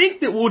I think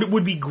that what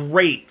would be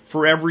great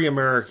for every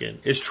American,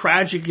 as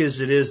tragic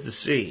as it is to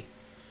see,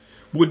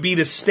 would be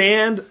to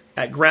stand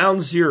at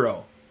ground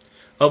zero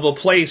of a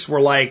place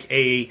where like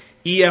a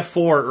EF4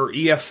 or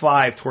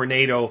EF5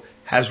 tornado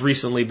has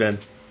recently been.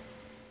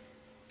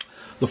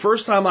 The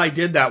first time I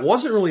did that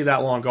wasn't really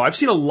that long ago. I've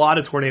seen a lot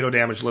of tornado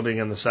damage living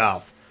in the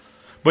South.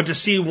 But to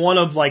see one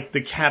of like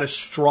the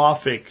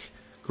catastrophic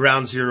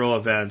ground zero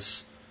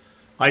events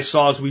I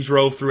saw as we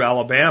drove through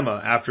Alabama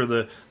after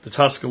the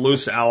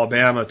Tuscaloosa,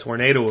 Alabama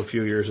tornado a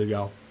few years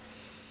ago.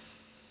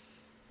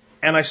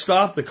 And I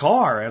stopped the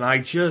car and I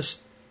just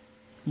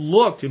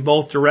looked in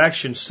both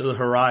directions to the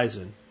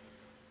horizon.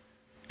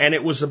 And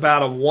it was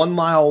about a 1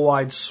 mile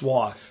wide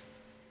swath.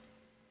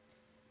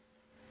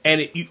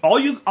 And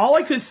all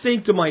I could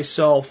think to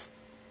myself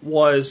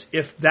was,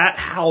 if that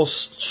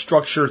house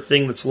structure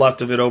thing that's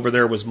left of it over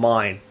there was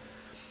mine,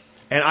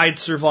 and I'd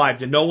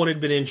survived and no one had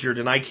been injured,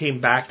 and I came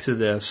back to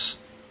this,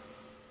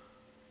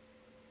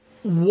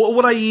 what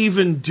would I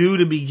even do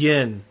to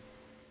begin?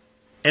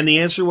 And the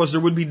answer was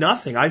there would be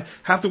nothing. I'd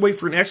have to wait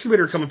for an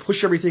excavator to come and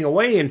push everything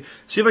away and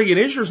see if I could get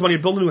insurance money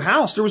to build a new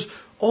house. There was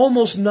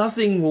almost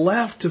nothing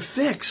left to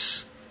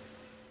fix.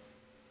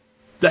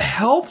 The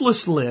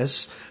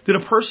helplessness that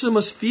a person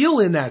must feel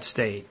in that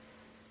state.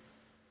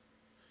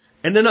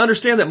 And then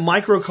understand that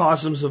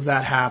microcosms of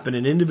that happen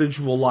in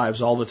individual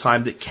lives all the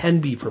time that can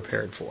be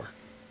prepared for.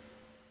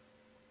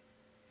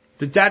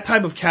 That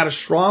type of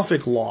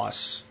catastrophic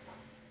loss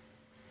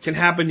can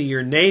happen to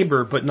your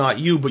neighbor, but not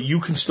you, but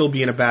you can still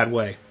be in a bad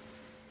way.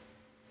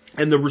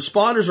 And the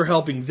responders are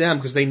helping them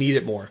because they need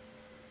it more.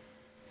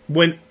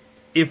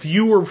 If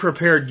you were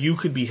prepared, you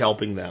could be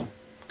helping them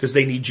because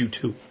they need you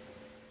too.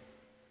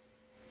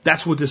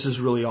 That's what this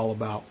is really all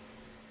about.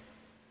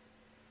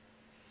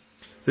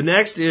 The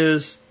next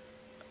is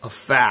a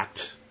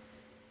fact.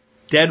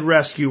 Dead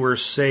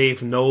rescuers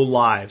save no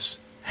lives.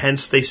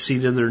 Hence, they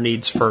see to their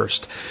needs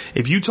first.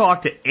 If you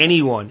talk to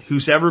anyone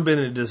who's ever been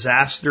a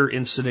disaster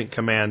incident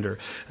commander,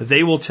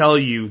 they will tell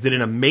you that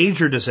in a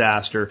major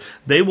disaster,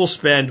 they will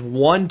spend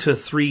 1 to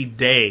 3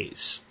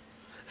 days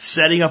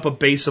setting up a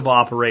base of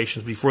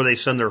operations before they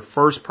send their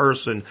first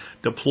person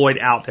deployed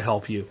out to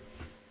help you.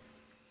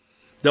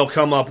 They'll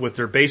come up with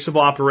their base of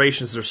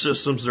operations, their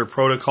systems, their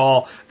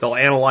protocol. They'll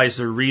analyze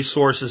their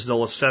resources.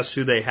 They'll assess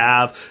who they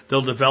have.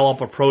 They'll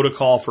develop a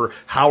protocol for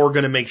how we're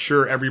going to make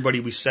sure everybody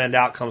we send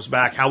out comes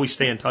back, how we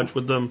stay in touch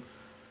with them.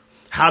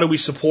 How do we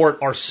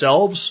support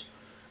ourselves?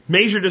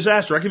 Major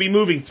disaster. I could be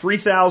moving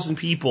 3,000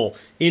 people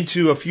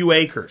into a few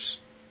acres.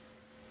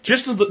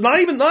 Just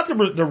not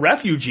the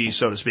refugees,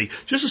 so to speak,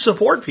 just to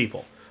support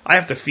people. I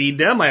have to feed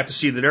them. I have to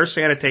see that their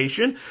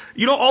sanitation.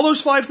 You know, all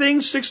those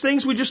 6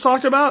 things we just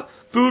talked about,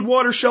 food,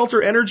 water,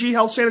 shelter, energy,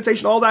 health,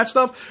 sanitation, all that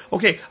stuff.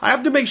 Okay, I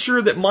have to make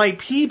sure that my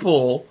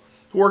people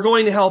who are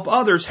going to help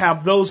others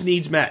have those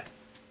needs met.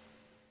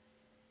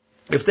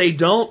 If they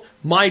don't,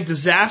 my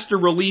disaster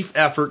relief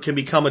effort can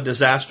become a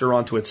disaster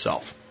unto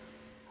itself.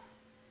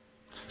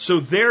 So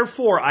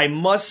therefore, I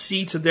must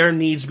see to their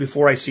needs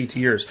before I see to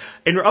yours.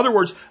 In other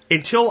words,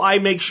 until I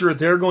make sure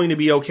they're going to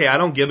be okay, I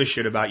don't give a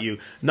shit about you.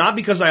 Not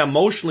because I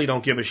emotionally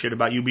don't give a shit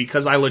about you,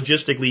 because I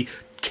logistically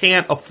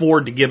can't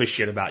afford to give a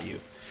shit about you.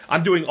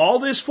 I'm doing all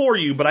this for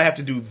you, but I have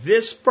to do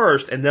this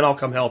first, and then I'll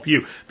come help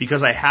you.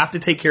 Because I have to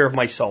take care of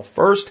myself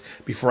first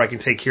before I can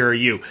take care of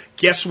you.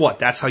 Guess what?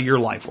 That's how your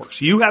life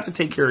works. You have to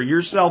take care of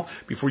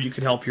yourself before you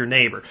can help your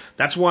neighbor.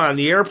 That's why on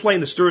the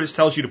airplane, the stewardess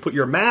tells you to put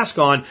your mask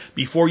on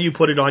before you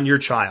put it on your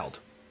child.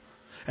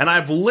 And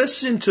I've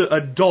listened to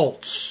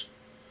adults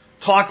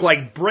talk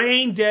like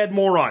brain dead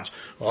morons.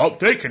 Oh,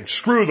 they can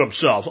screw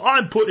themselves.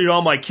 I'm putting it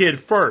on my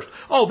kid first.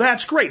 Oh,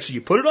 that's great. So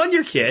you put it on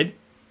your kid.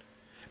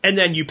 And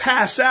then you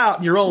pass out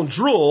in your own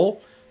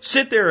drool,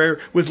 sit there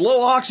with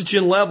low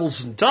oxygen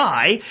levels and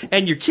die,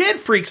 and your kid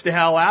freaks the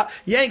hell out,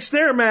 yanks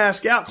their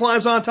mask out,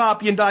 climbs on top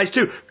of you and dies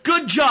too.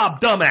 Good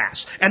job,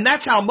 dumbass. And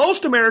that's how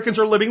most Americans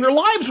are living their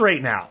lives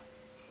right now.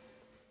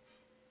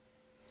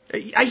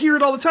 I hear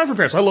it all the time from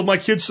parents. I love my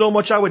kids so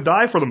much I would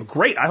die for them.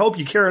 Great. I hope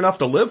you care enough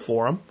to live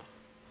for them.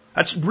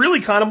 That's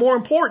really kind of more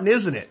important,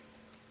 isn't it?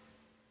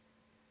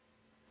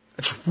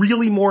 It's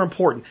really more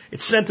important.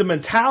 It's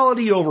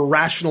sentimentality over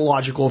rational,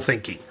 logical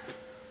thinking.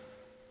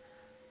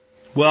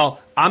 Well,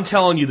 I'm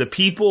telling you, the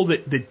people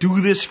that do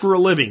this for a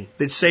living,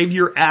 that save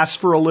your ass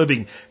for a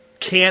living,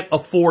 can't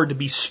afford to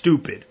be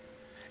stupid.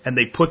 And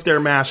they put their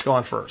mask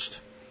on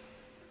first.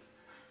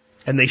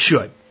 And they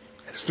should.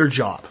 It's their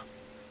job.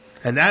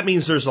 And that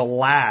means there's a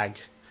lag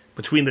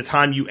between the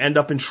time you end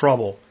up in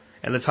trouble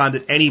and the time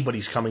that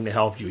anybody's coming to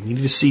help you. And you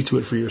need to see to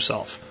it for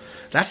yourself.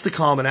 That's the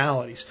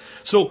commonalities.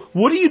 So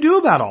what do you do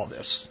about all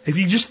this? If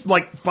you just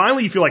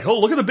finally you feel like, oh,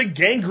 look at the big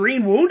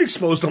gangrene wound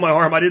exposed on my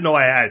arm I didn't know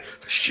I had.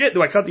 Shit,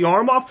 do I cut the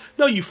arm off?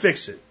 No, you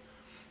fix it.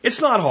 It's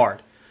not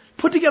hard.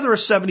 Put together a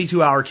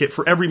 72-hour kit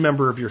for every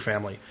member of your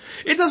family.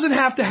 It doesn't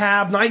have to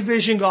have night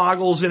vision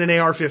goggles and an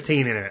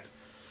AR-15 in it.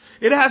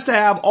 It has to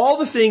have all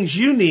the things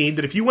you need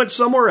that if you went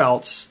somewhere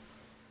else,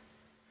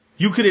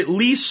 you could at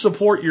least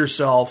support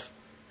yourself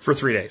for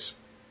 3 days.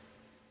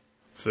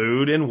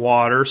 Food and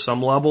water,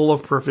 some level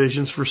of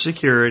provisions for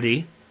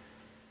security,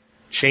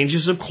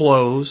 changes of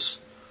clothes,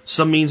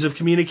 some means of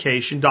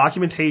communication,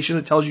 documentation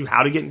that tells you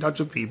how to get in touch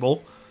with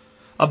people,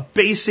 a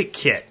basic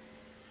kit.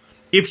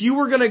 If you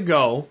were going to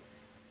go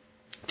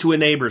to a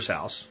neighbor's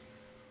house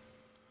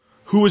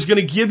who was going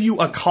to give you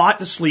a cot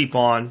to sleep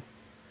on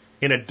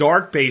in a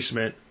dark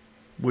basement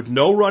with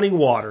no running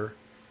water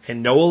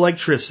and no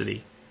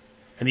electricity,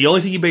 and the only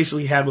thing you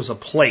basically had was a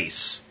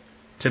place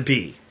to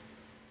be,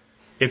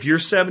 if your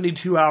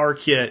 72-hour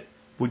kit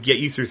would get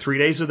you through 3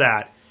 days of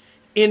that,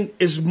 in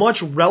as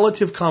much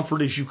relative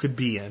comfort as you could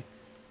be in,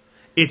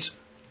 it's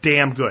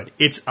damn good.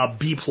 It's a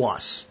B+.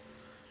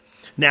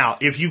 Now,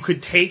 if you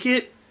could take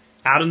it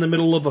out in the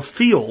middle of a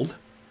field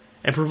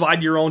and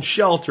provide your own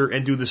shelter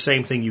and do the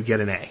same thing, you get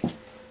an A.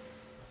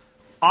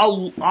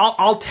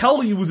 I'll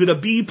tell you that a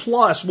B+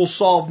 will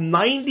solve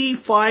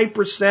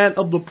 95%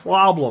 of the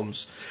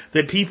problems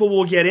that people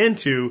will get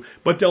into,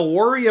 but they'll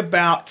worry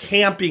about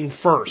camping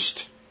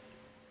first.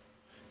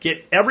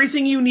 Get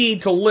everything you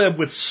need to live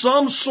with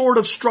some sort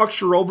of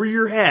structure over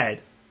your head,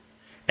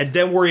 and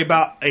then worry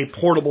about a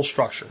portable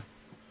structure.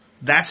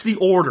 That's the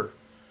order.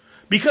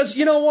 Because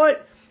you know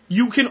what?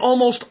 You can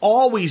almost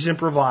always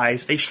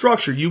improvise a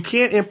structure. You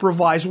can't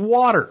improvise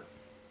water.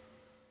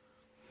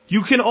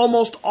 You can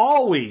almost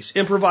always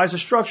improvise a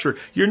structure.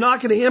 You're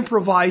not going to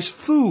improvise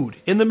food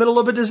in the middle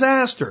of a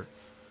disaster.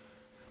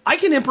 I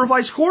can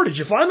improvise cordage.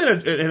 If I'm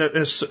in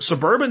a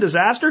suburban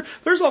disaster,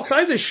 there's all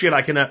kinds of shit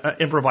I can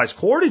improvise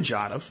cordage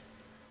out of.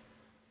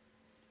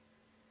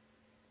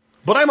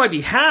 But I might be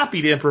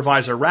happy to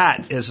improvise a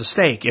rat as a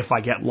steak if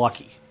I get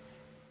lucky.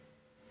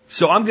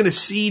 So I'm going to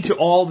see to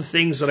all the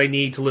things that I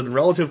need to live in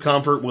relative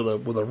comfort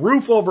with a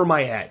roof over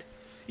my head,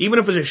 even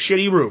if it's a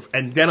shitty roof,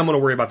 and then I'm going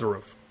to worry about the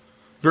roof.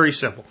 Very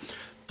simple.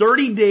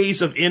 30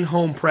 days of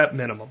in-home prep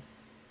minimum.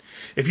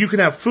 If you can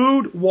have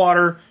food,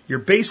 water, your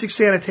basic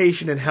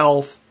sanitation and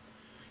health,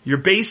 your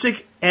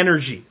basic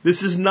energy.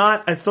 This is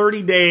not a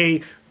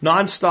 30-day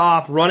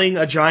nonstop running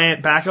a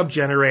giant backup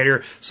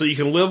generator so you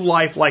can live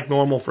life like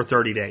normal for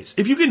 30 days.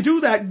 If you can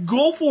do that,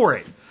 go for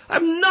it. I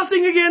have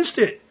nothing against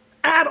it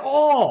at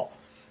all.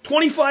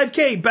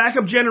 25K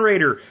backup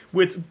generator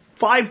with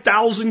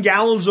 5,000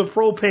 gallons of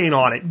propane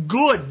on it.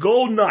 Good,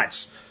 go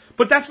nuts.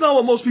 But that's not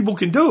what most people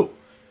can do.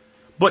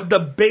 But the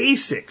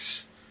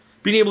basics,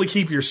 being able to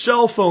keep your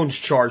cell phones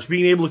charged,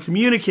 being able to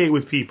communicate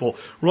with people,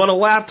 run a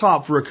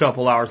laptop for a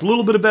couple hours, a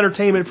little bit of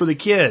entertainment for the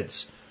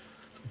kids,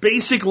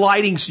 basic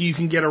lighting so you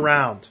can get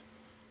around.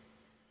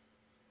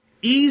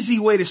 Easy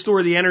way to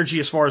store the energy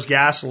as far as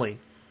gasoline.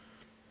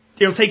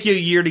 It'll take you a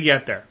year to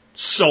get there.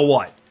 So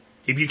what?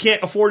 If you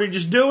can't afford to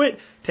just do it,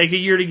 take a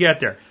year to get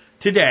there.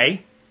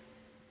 Today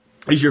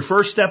is your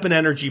first step in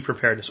energy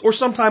preparedness, or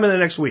sometime in the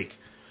next week.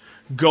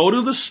 Go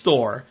to the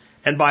store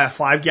and buy a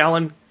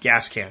 5-gallon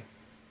gas can.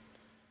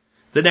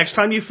 The next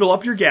time you fill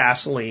up your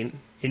gasoline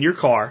in your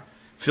car,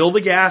 fill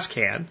the gas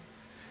can,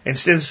 and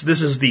since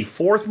this is the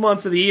 4th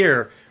month of the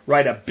year,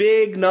 write a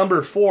big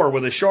number 4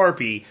 with a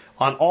Sharpie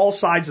on all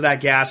sides of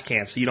that gas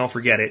can so you don't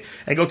forget it,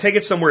 and go take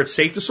it somewhere it's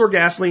safe to store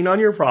gasoline on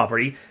your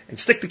property and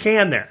stick the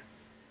can there.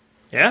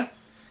 Yeah?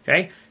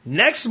 Okay?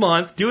 Next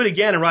month, do it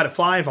again and write a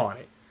 5 on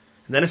it.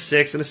 And then a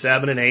 6 and a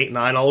 7 and 8,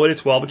 9, all the way to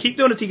 12. And keep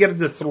doing it till you get it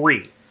to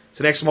 3.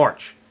 So next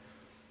March.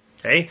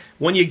 Okay?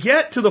 When you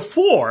get to the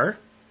 4,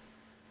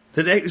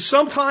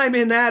 sometime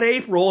in that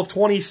April of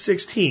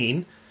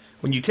 2016,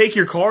 when you take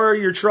your car or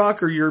your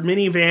truck or your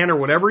minivan or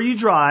whatever you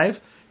drive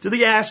to the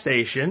gas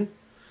station,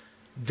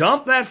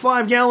 dump that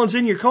 5 gallons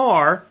in your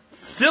car,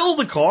 fill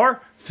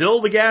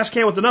the gas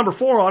can with the number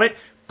 4 on it,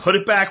 put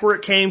it back where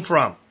it came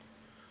from.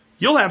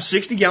 You'll have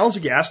 60 gallons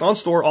of gas on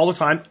store all the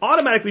time,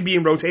 automatically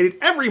being rotated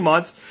every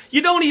month.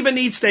 You don't even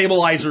need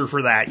stabilizer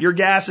for that. Your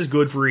gas is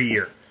good for a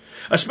year.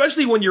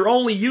 Especially when you're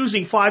only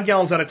using 5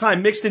 gallons at a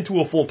time mixed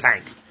into a full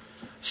tank.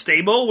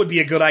 Stable would be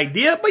a good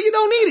idea, but you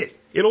don't need it.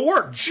 It'll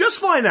work just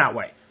fine that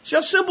way. See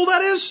how simple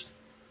that is?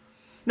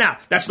 Now,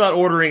 that's not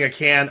ordering a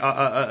pallet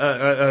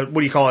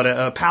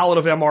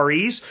of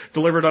MREs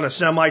delivered on a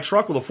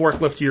semi-truck with a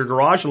forklift to your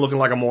garage and looking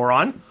like a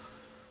moron.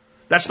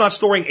 That's not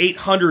storing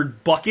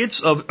 800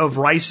 buckets of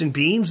rice and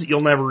beans that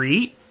you'll never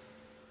eat.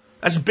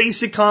 That's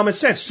basic common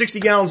sense. 60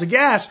 gallons of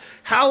gas.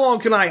 How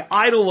long can I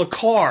idle a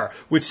car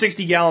with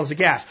 60 gallons of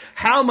gas?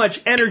 How much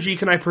energy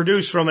can I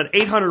produce from an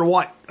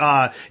 800-watt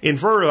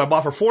inverter I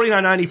bought for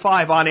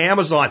 $49.95 on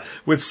Amazon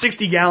with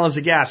 60 gallons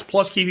of gas,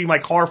 plus keeping my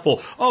car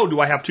full? Oh,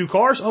 do I have 2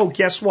 cars? Oh,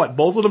 guess what?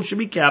 Both of them should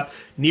be kept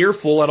near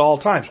full at all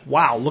times.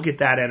 Wow, look at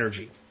that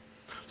energy.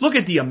 Look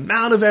at the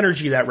amount of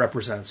energy that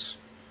represents.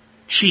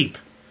 Cheap.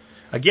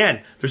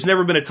 Again, there's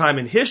never been a time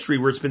in history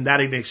where it's been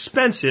that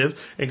inexpensive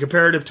and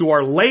comparative to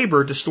our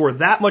labor to store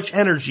that much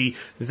energy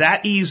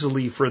that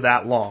easily for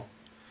that long.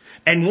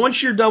 And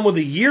once you're done with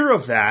a year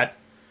of that,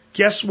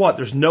 guess what?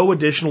 There's no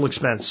additional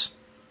expense.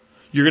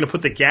 You're going to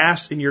put the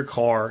gas in your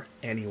car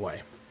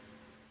anyway.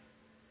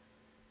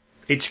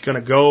 It's going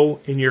to go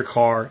in your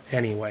car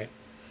anyway.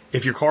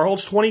 If your car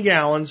holds 20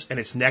 gallons and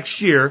it's next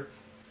year,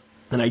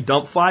 and I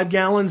dump 5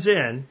 gallons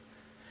in,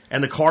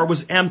 and the car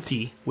was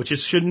empty, which it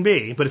shouldn't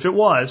be, but if it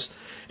was,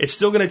 it's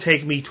still going to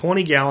take me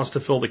 20 gallons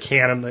to fill the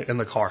can in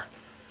the car.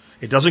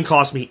 It doesn't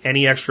cost me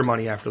any extra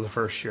money after the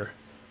first year.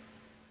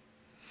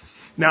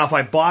 Now, if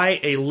I buy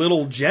a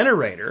little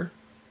generator,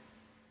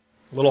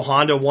 a little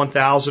Honda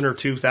 1000 or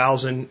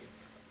 2000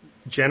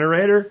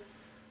 generator,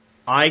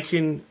 I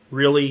can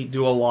really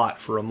do a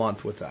lot for a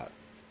month with that.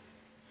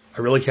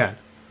 I really can.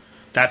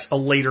 That's a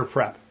later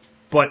prep.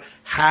 But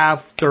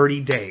have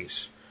 30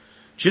 days.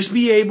 Just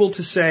be able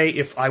to say,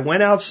 if I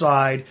went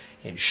outside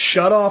and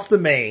shut off the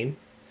main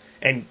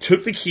and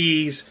took the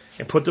keys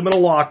and put them in a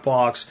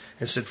lockbox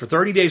and said, for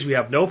 30 days we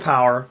have no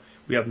power,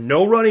 we have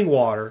no running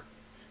water,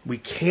 we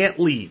can't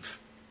leave,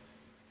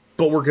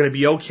 but we're going to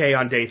be okay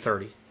on day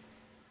 30.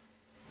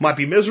 Might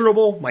be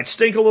miserable, might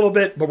stink a little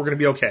bit, but we're going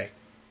to be okay.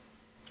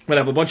 We're going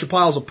to have a bunch of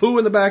piles of poo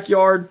in the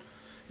backyard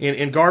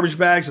in garbage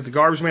bags that the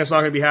garbage man's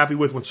not going to be happy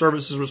with when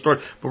service is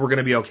restored, but we're going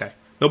to be okay.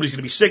 Nobody's going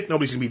to be sick,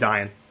 nobody's going to be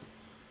dying.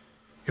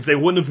 If they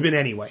wouldn't have been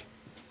anyway.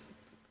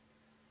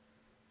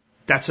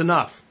 That's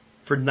enough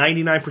for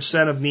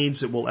 99% of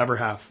needs that we'll ever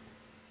have.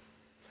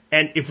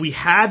 And if we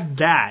had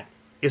that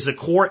as a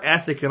core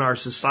ethic in our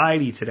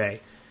society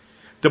today,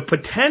 the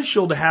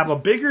potential to have a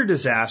bigger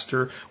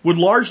disaster would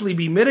largely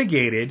be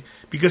mitigated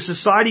because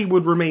society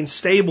would remain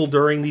stable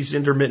during these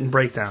intermittent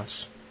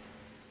breakdowns.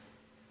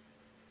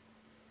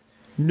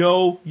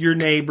 Know your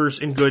neighbors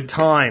in good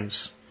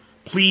times.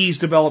 Please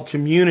develop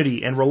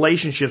community and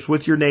relationships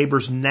with your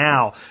neighbors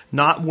now,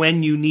 not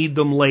when you need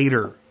them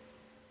later.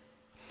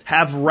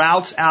 Have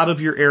routes out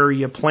of your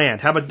area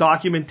planned. Have a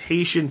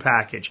documentation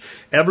package.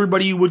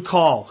 Everybody you would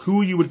call,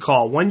 who you would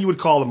call, when you would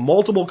call them,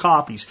 multiple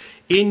copies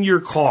in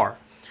your car.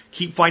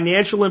 Keep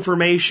financial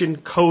information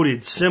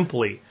coded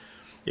simply.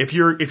 If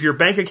your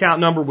bank account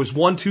number was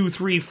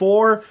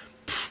 1234,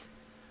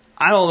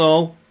 I don't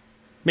know,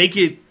 make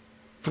it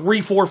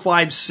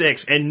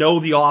 3456 and know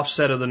the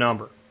offset of the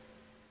number.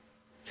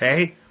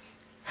 Okay?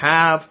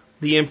 Have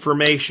the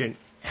information.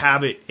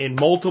 Have it in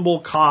multiple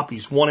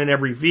copies, one in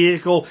every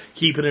vehicle.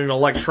 Keep it in an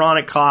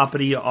electronic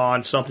copy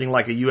on something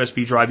like a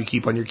USB drive you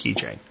keep on your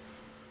keychain.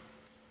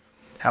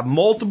 Have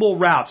multiple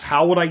routes.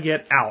 How would I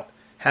get out?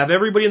 Have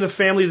everybody in the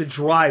family that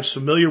drives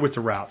familiar with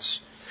the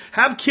routes.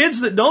 Have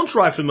kids that don't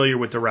drive familiar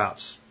with the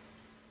routes.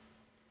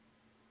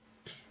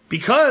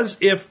 Because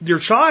if your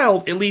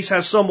child at least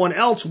has someone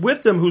else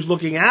with them who's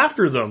looking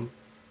after them,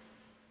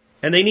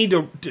 and they need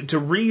to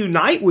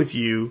reunite with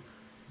you,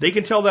 they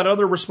can tell that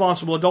other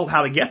responsible adult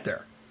how to get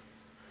there.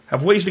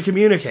 Have ways to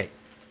communicate.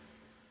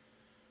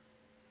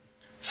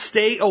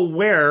 Stay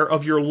aware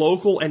of your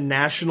local and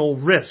national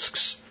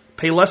risks.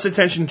 Pay less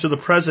attention to the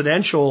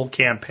presidential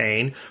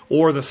campaign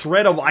or the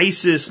threat of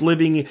ISIS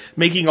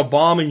making a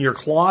bomb in your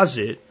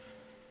closet,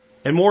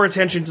 and more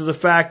attention to the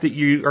fact that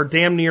you are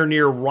damn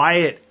near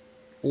riot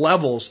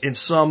levels in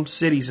some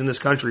cities in this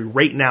country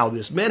right now,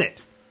 this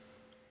minute.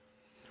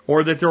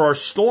 Or that there are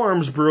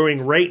storms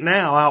brewing right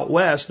now out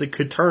west that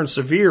could turn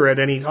severe at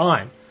any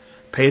time.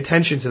 Pay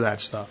attention to that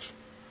stuff.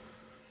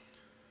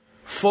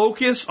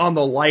 Focus on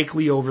the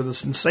likely over the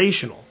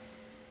sensational.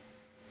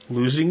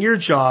 Losing your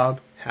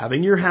job,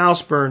 having your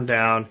house burned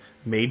down,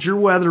 major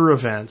weather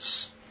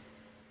events,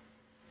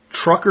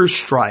 trucker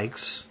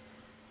strikes,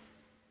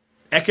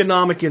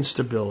 economic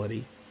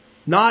instability.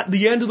 Not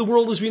the end of the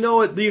world as we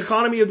know it. The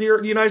economy of the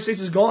United States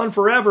is gone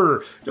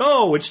forever.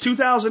 No, it's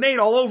 2008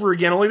 all over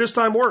again, only this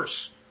time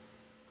worse.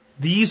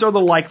 These are the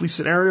likely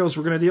scenarios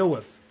we're going to deal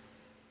with.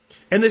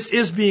 And this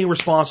is being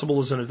responsible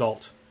as an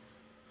adult,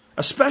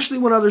 especially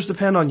when others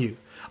depend on you.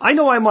 I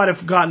know I might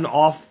have gotten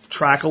off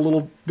track a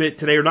little bit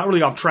today, or not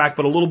really off track,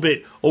 but a little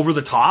bit over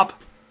the top,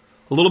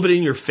 a little bit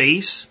in your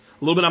face,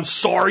 a little bit, I'm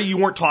sorry you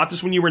weren't taught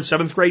this when you were in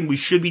 7th grade and we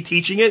should be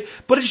teaching it,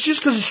 but it's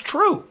just because it's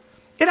true.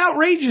 It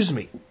outrages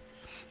me.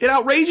 It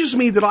outrages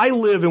me that I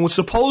live in what's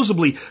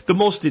supposedly the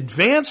most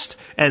advanced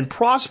and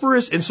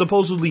prosperous and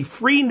supposedly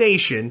free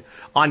nation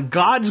on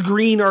God's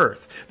green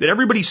earth, that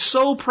everybody's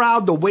so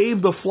proud to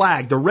wave the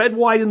flag, the red,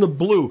 white, and the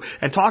blue,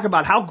 and talk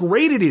about how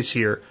great it is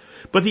here.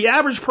 But the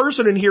average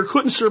person in here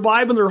couldn't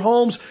survive in their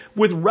homes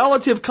with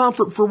relative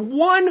comfort for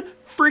one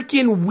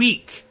freaking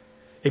week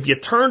if you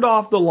turned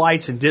off the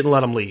lights and didn't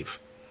let them leave.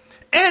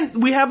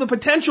 And we have the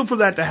potential for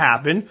that to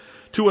happen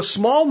to a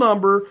small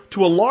number,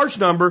 to a large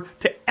number,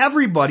 to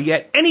everybody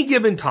at any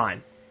given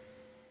time.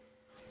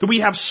 That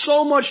we have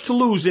so much to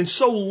lose and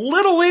so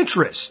little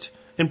interest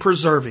in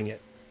preserving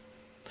it.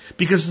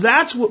 Because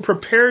that's what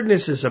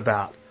preparedness is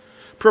about.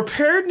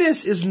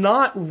 Preparedness is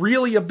not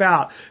really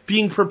about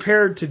being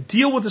prepared to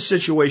deal with a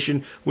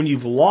situation when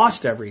you've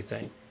lost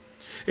everything.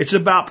 It's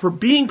about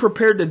being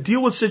prepared to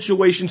deal with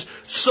situations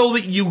so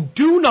that you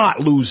do not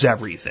lose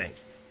everything.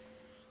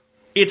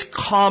 It's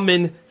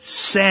common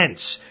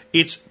sense.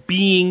 It's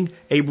being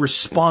a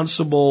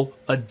responsible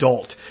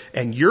adult.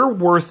 And you're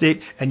worth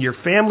it, and your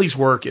family's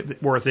worth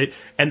it,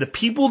 and the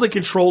people that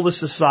control the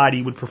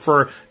society would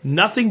prefer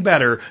nothing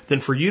better than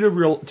for you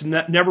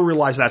to never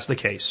realize that's the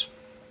case.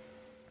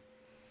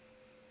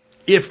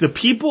 If the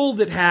people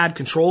that had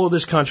control of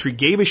this country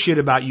gave a shit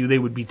about you, they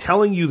would be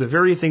telling you the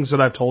very things that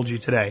I've told you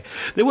today.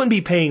 They wouldn't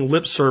be paying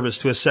lip service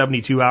to a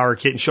 72-hour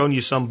kit and showing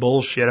you some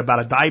bullshit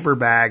about a diaper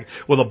bag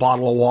with a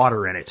bottle of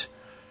water in it.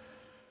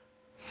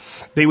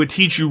 They would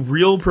teach you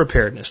real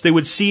preparedness. They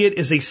would see it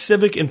as a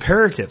civic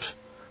imperative.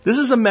 This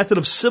is a method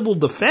of civil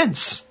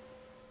defense.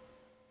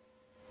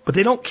 But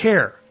they don't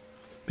care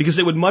because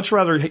they would much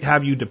rather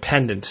have you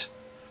dependent.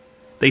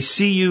 They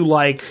see you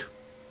like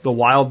the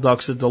wild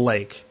ducks at the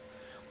lake.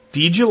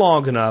 Feed you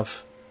long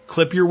enough,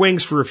 clip your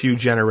wings for a few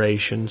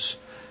generations,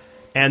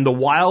 and the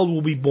wild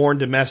will be born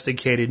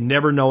domesticated,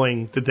 never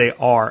knowing that they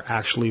are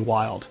actually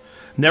wild,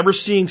 never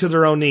seeing to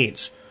their own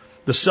needs.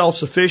 The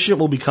self-sufficient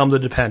will become the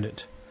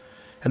dependent,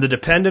 and the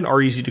dependent are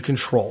easy to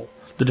control.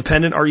 The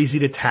dependent are easy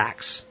to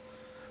tax.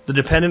 The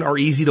dependent are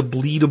easy to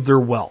bleed of their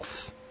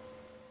wealth.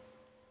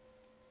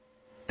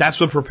 That's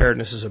what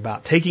preparedness is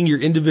about, taking your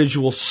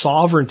individual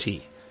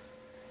sovereignty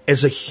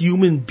as a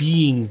human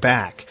being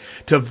back,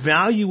 to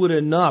value it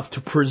enough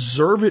to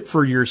preserve it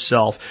for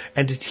yourself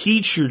and to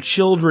teach your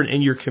children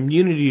and your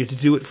community to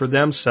do it for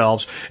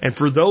themselves, and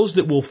for those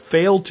that will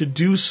fail to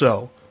do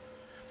so,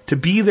 to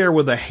be there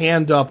with a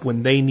hand up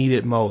when they need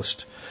it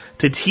most,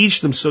 to teach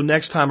them so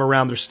next time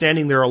around they're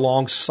standing there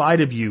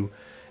alongside of you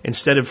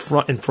instead of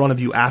in front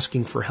of you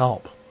asking for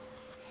help.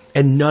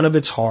 And none of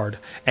it's hard,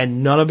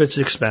 and none of it's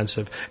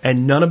expensive,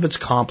 and none of it's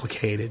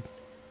complicated.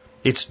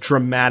 It's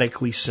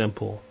dramatically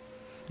simple.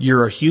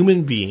 You're a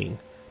human being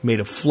made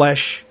of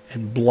flesh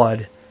and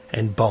blood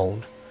and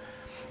bone.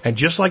 And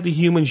just like the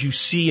humans you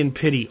see and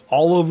pity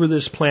all over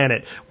this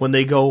planet, when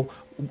they go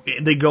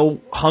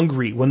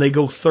hungry, when they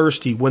go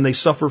thirsty, when they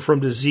suffer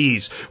from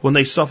disease, when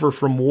they suffer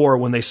from war,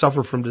 when they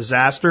suffer from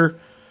disaster,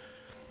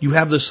 you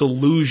have this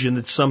illusion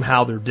that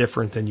somehow they're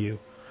different than you.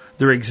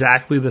 They're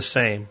exactly the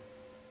same.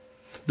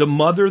 The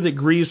mother that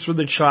grieves for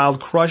the child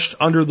crushed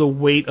under the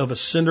weight of a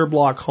cinder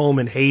block home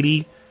in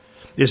Haiti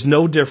is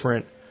no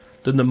different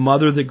than the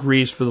mother that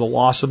grieves for the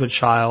loss of a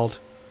child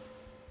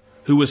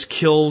who was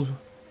killed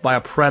by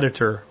a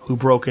predator who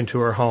broke into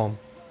her home.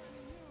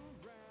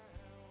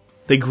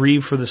 They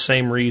grieve for the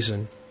same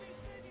reason.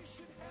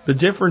 The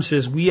difference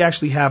is we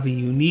actually have a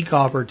unique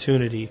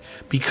opportunity,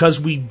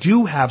 because we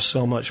do have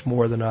so much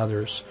more than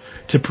others,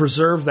 to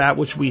preserve that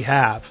which we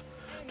have,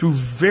 through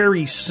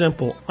very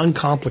simple,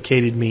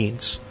 uncomplicated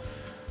means.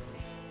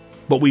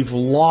 But we've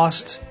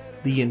lost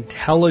the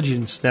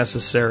intelligence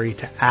necessary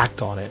to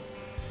act on it.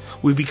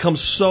 We've become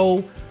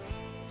so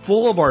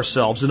full of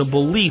ourselves in a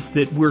belief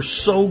that we're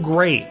so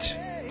great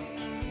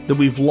that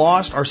we've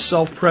lost our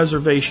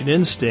self-preservation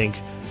instinct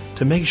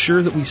to make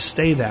sure that we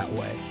stay that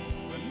way.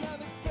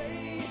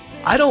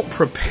 I don't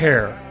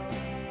prepare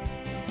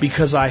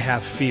because I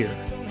have fear.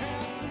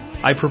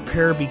 I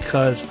prepare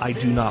because I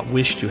do not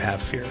wish to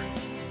have fear.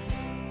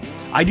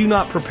 I do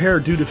not prepare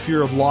due to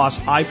fear of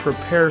loss. I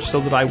prepare so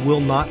that I will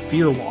not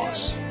fear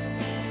loss.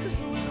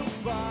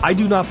 I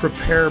do not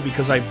prepare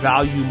because I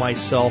value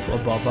myself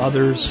above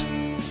others.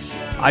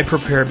 I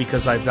prepare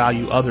because I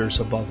value others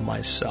above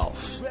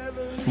myself.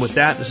 And with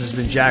that, this has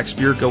been Jack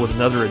Spirko with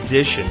another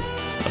edition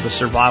of the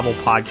Survival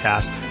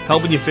Podcast,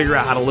 helping you figure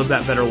out how to live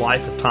that better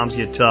life if times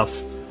get tough,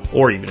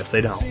 or even if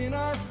they don't. In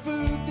our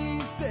food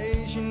these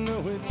days, you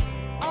know it's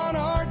on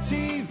our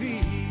TVs.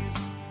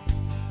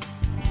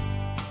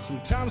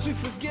 Sometimes we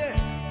forget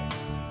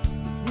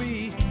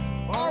we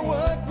are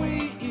what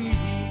we eat.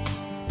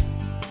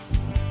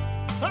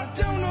 I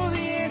don't know the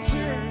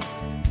answer.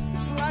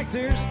 It's like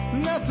there's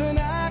nothing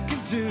I can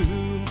do.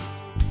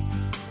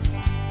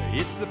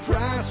 It's the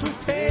price we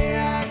pay,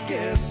 I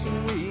guess,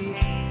 when we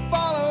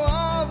follow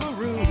all the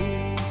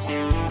rules.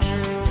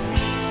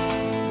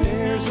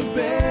 There's a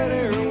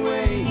better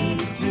way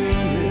to do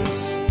this.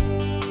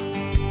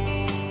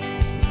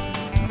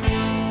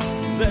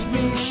 Let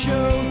me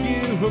show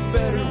you a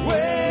better way.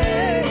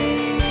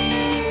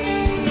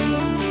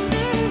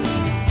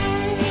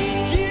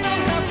 You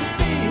don't have to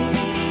be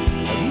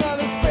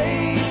another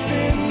face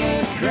in the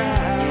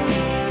crowd.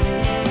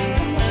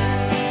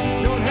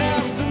 Don't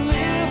have to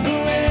live the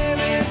way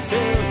they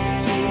tell you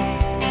to.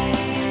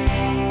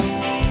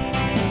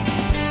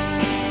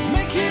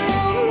 Make your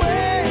own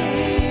way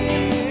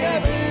and the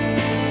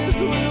others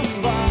will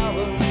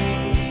follow.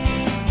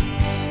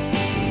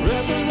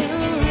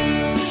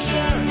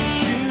 Revolution is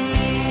you.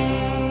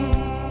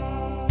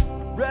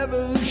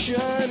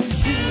 Revolution is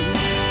you.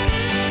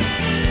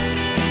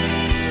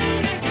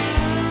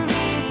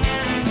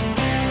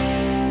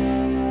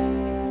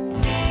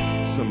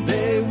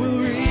 Someday we'll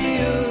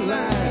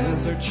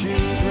realize our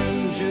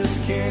children just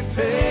can't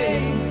pay.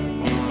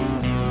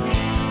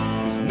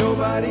 'Cause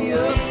nobody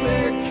up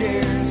there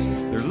cares.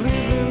 They're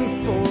living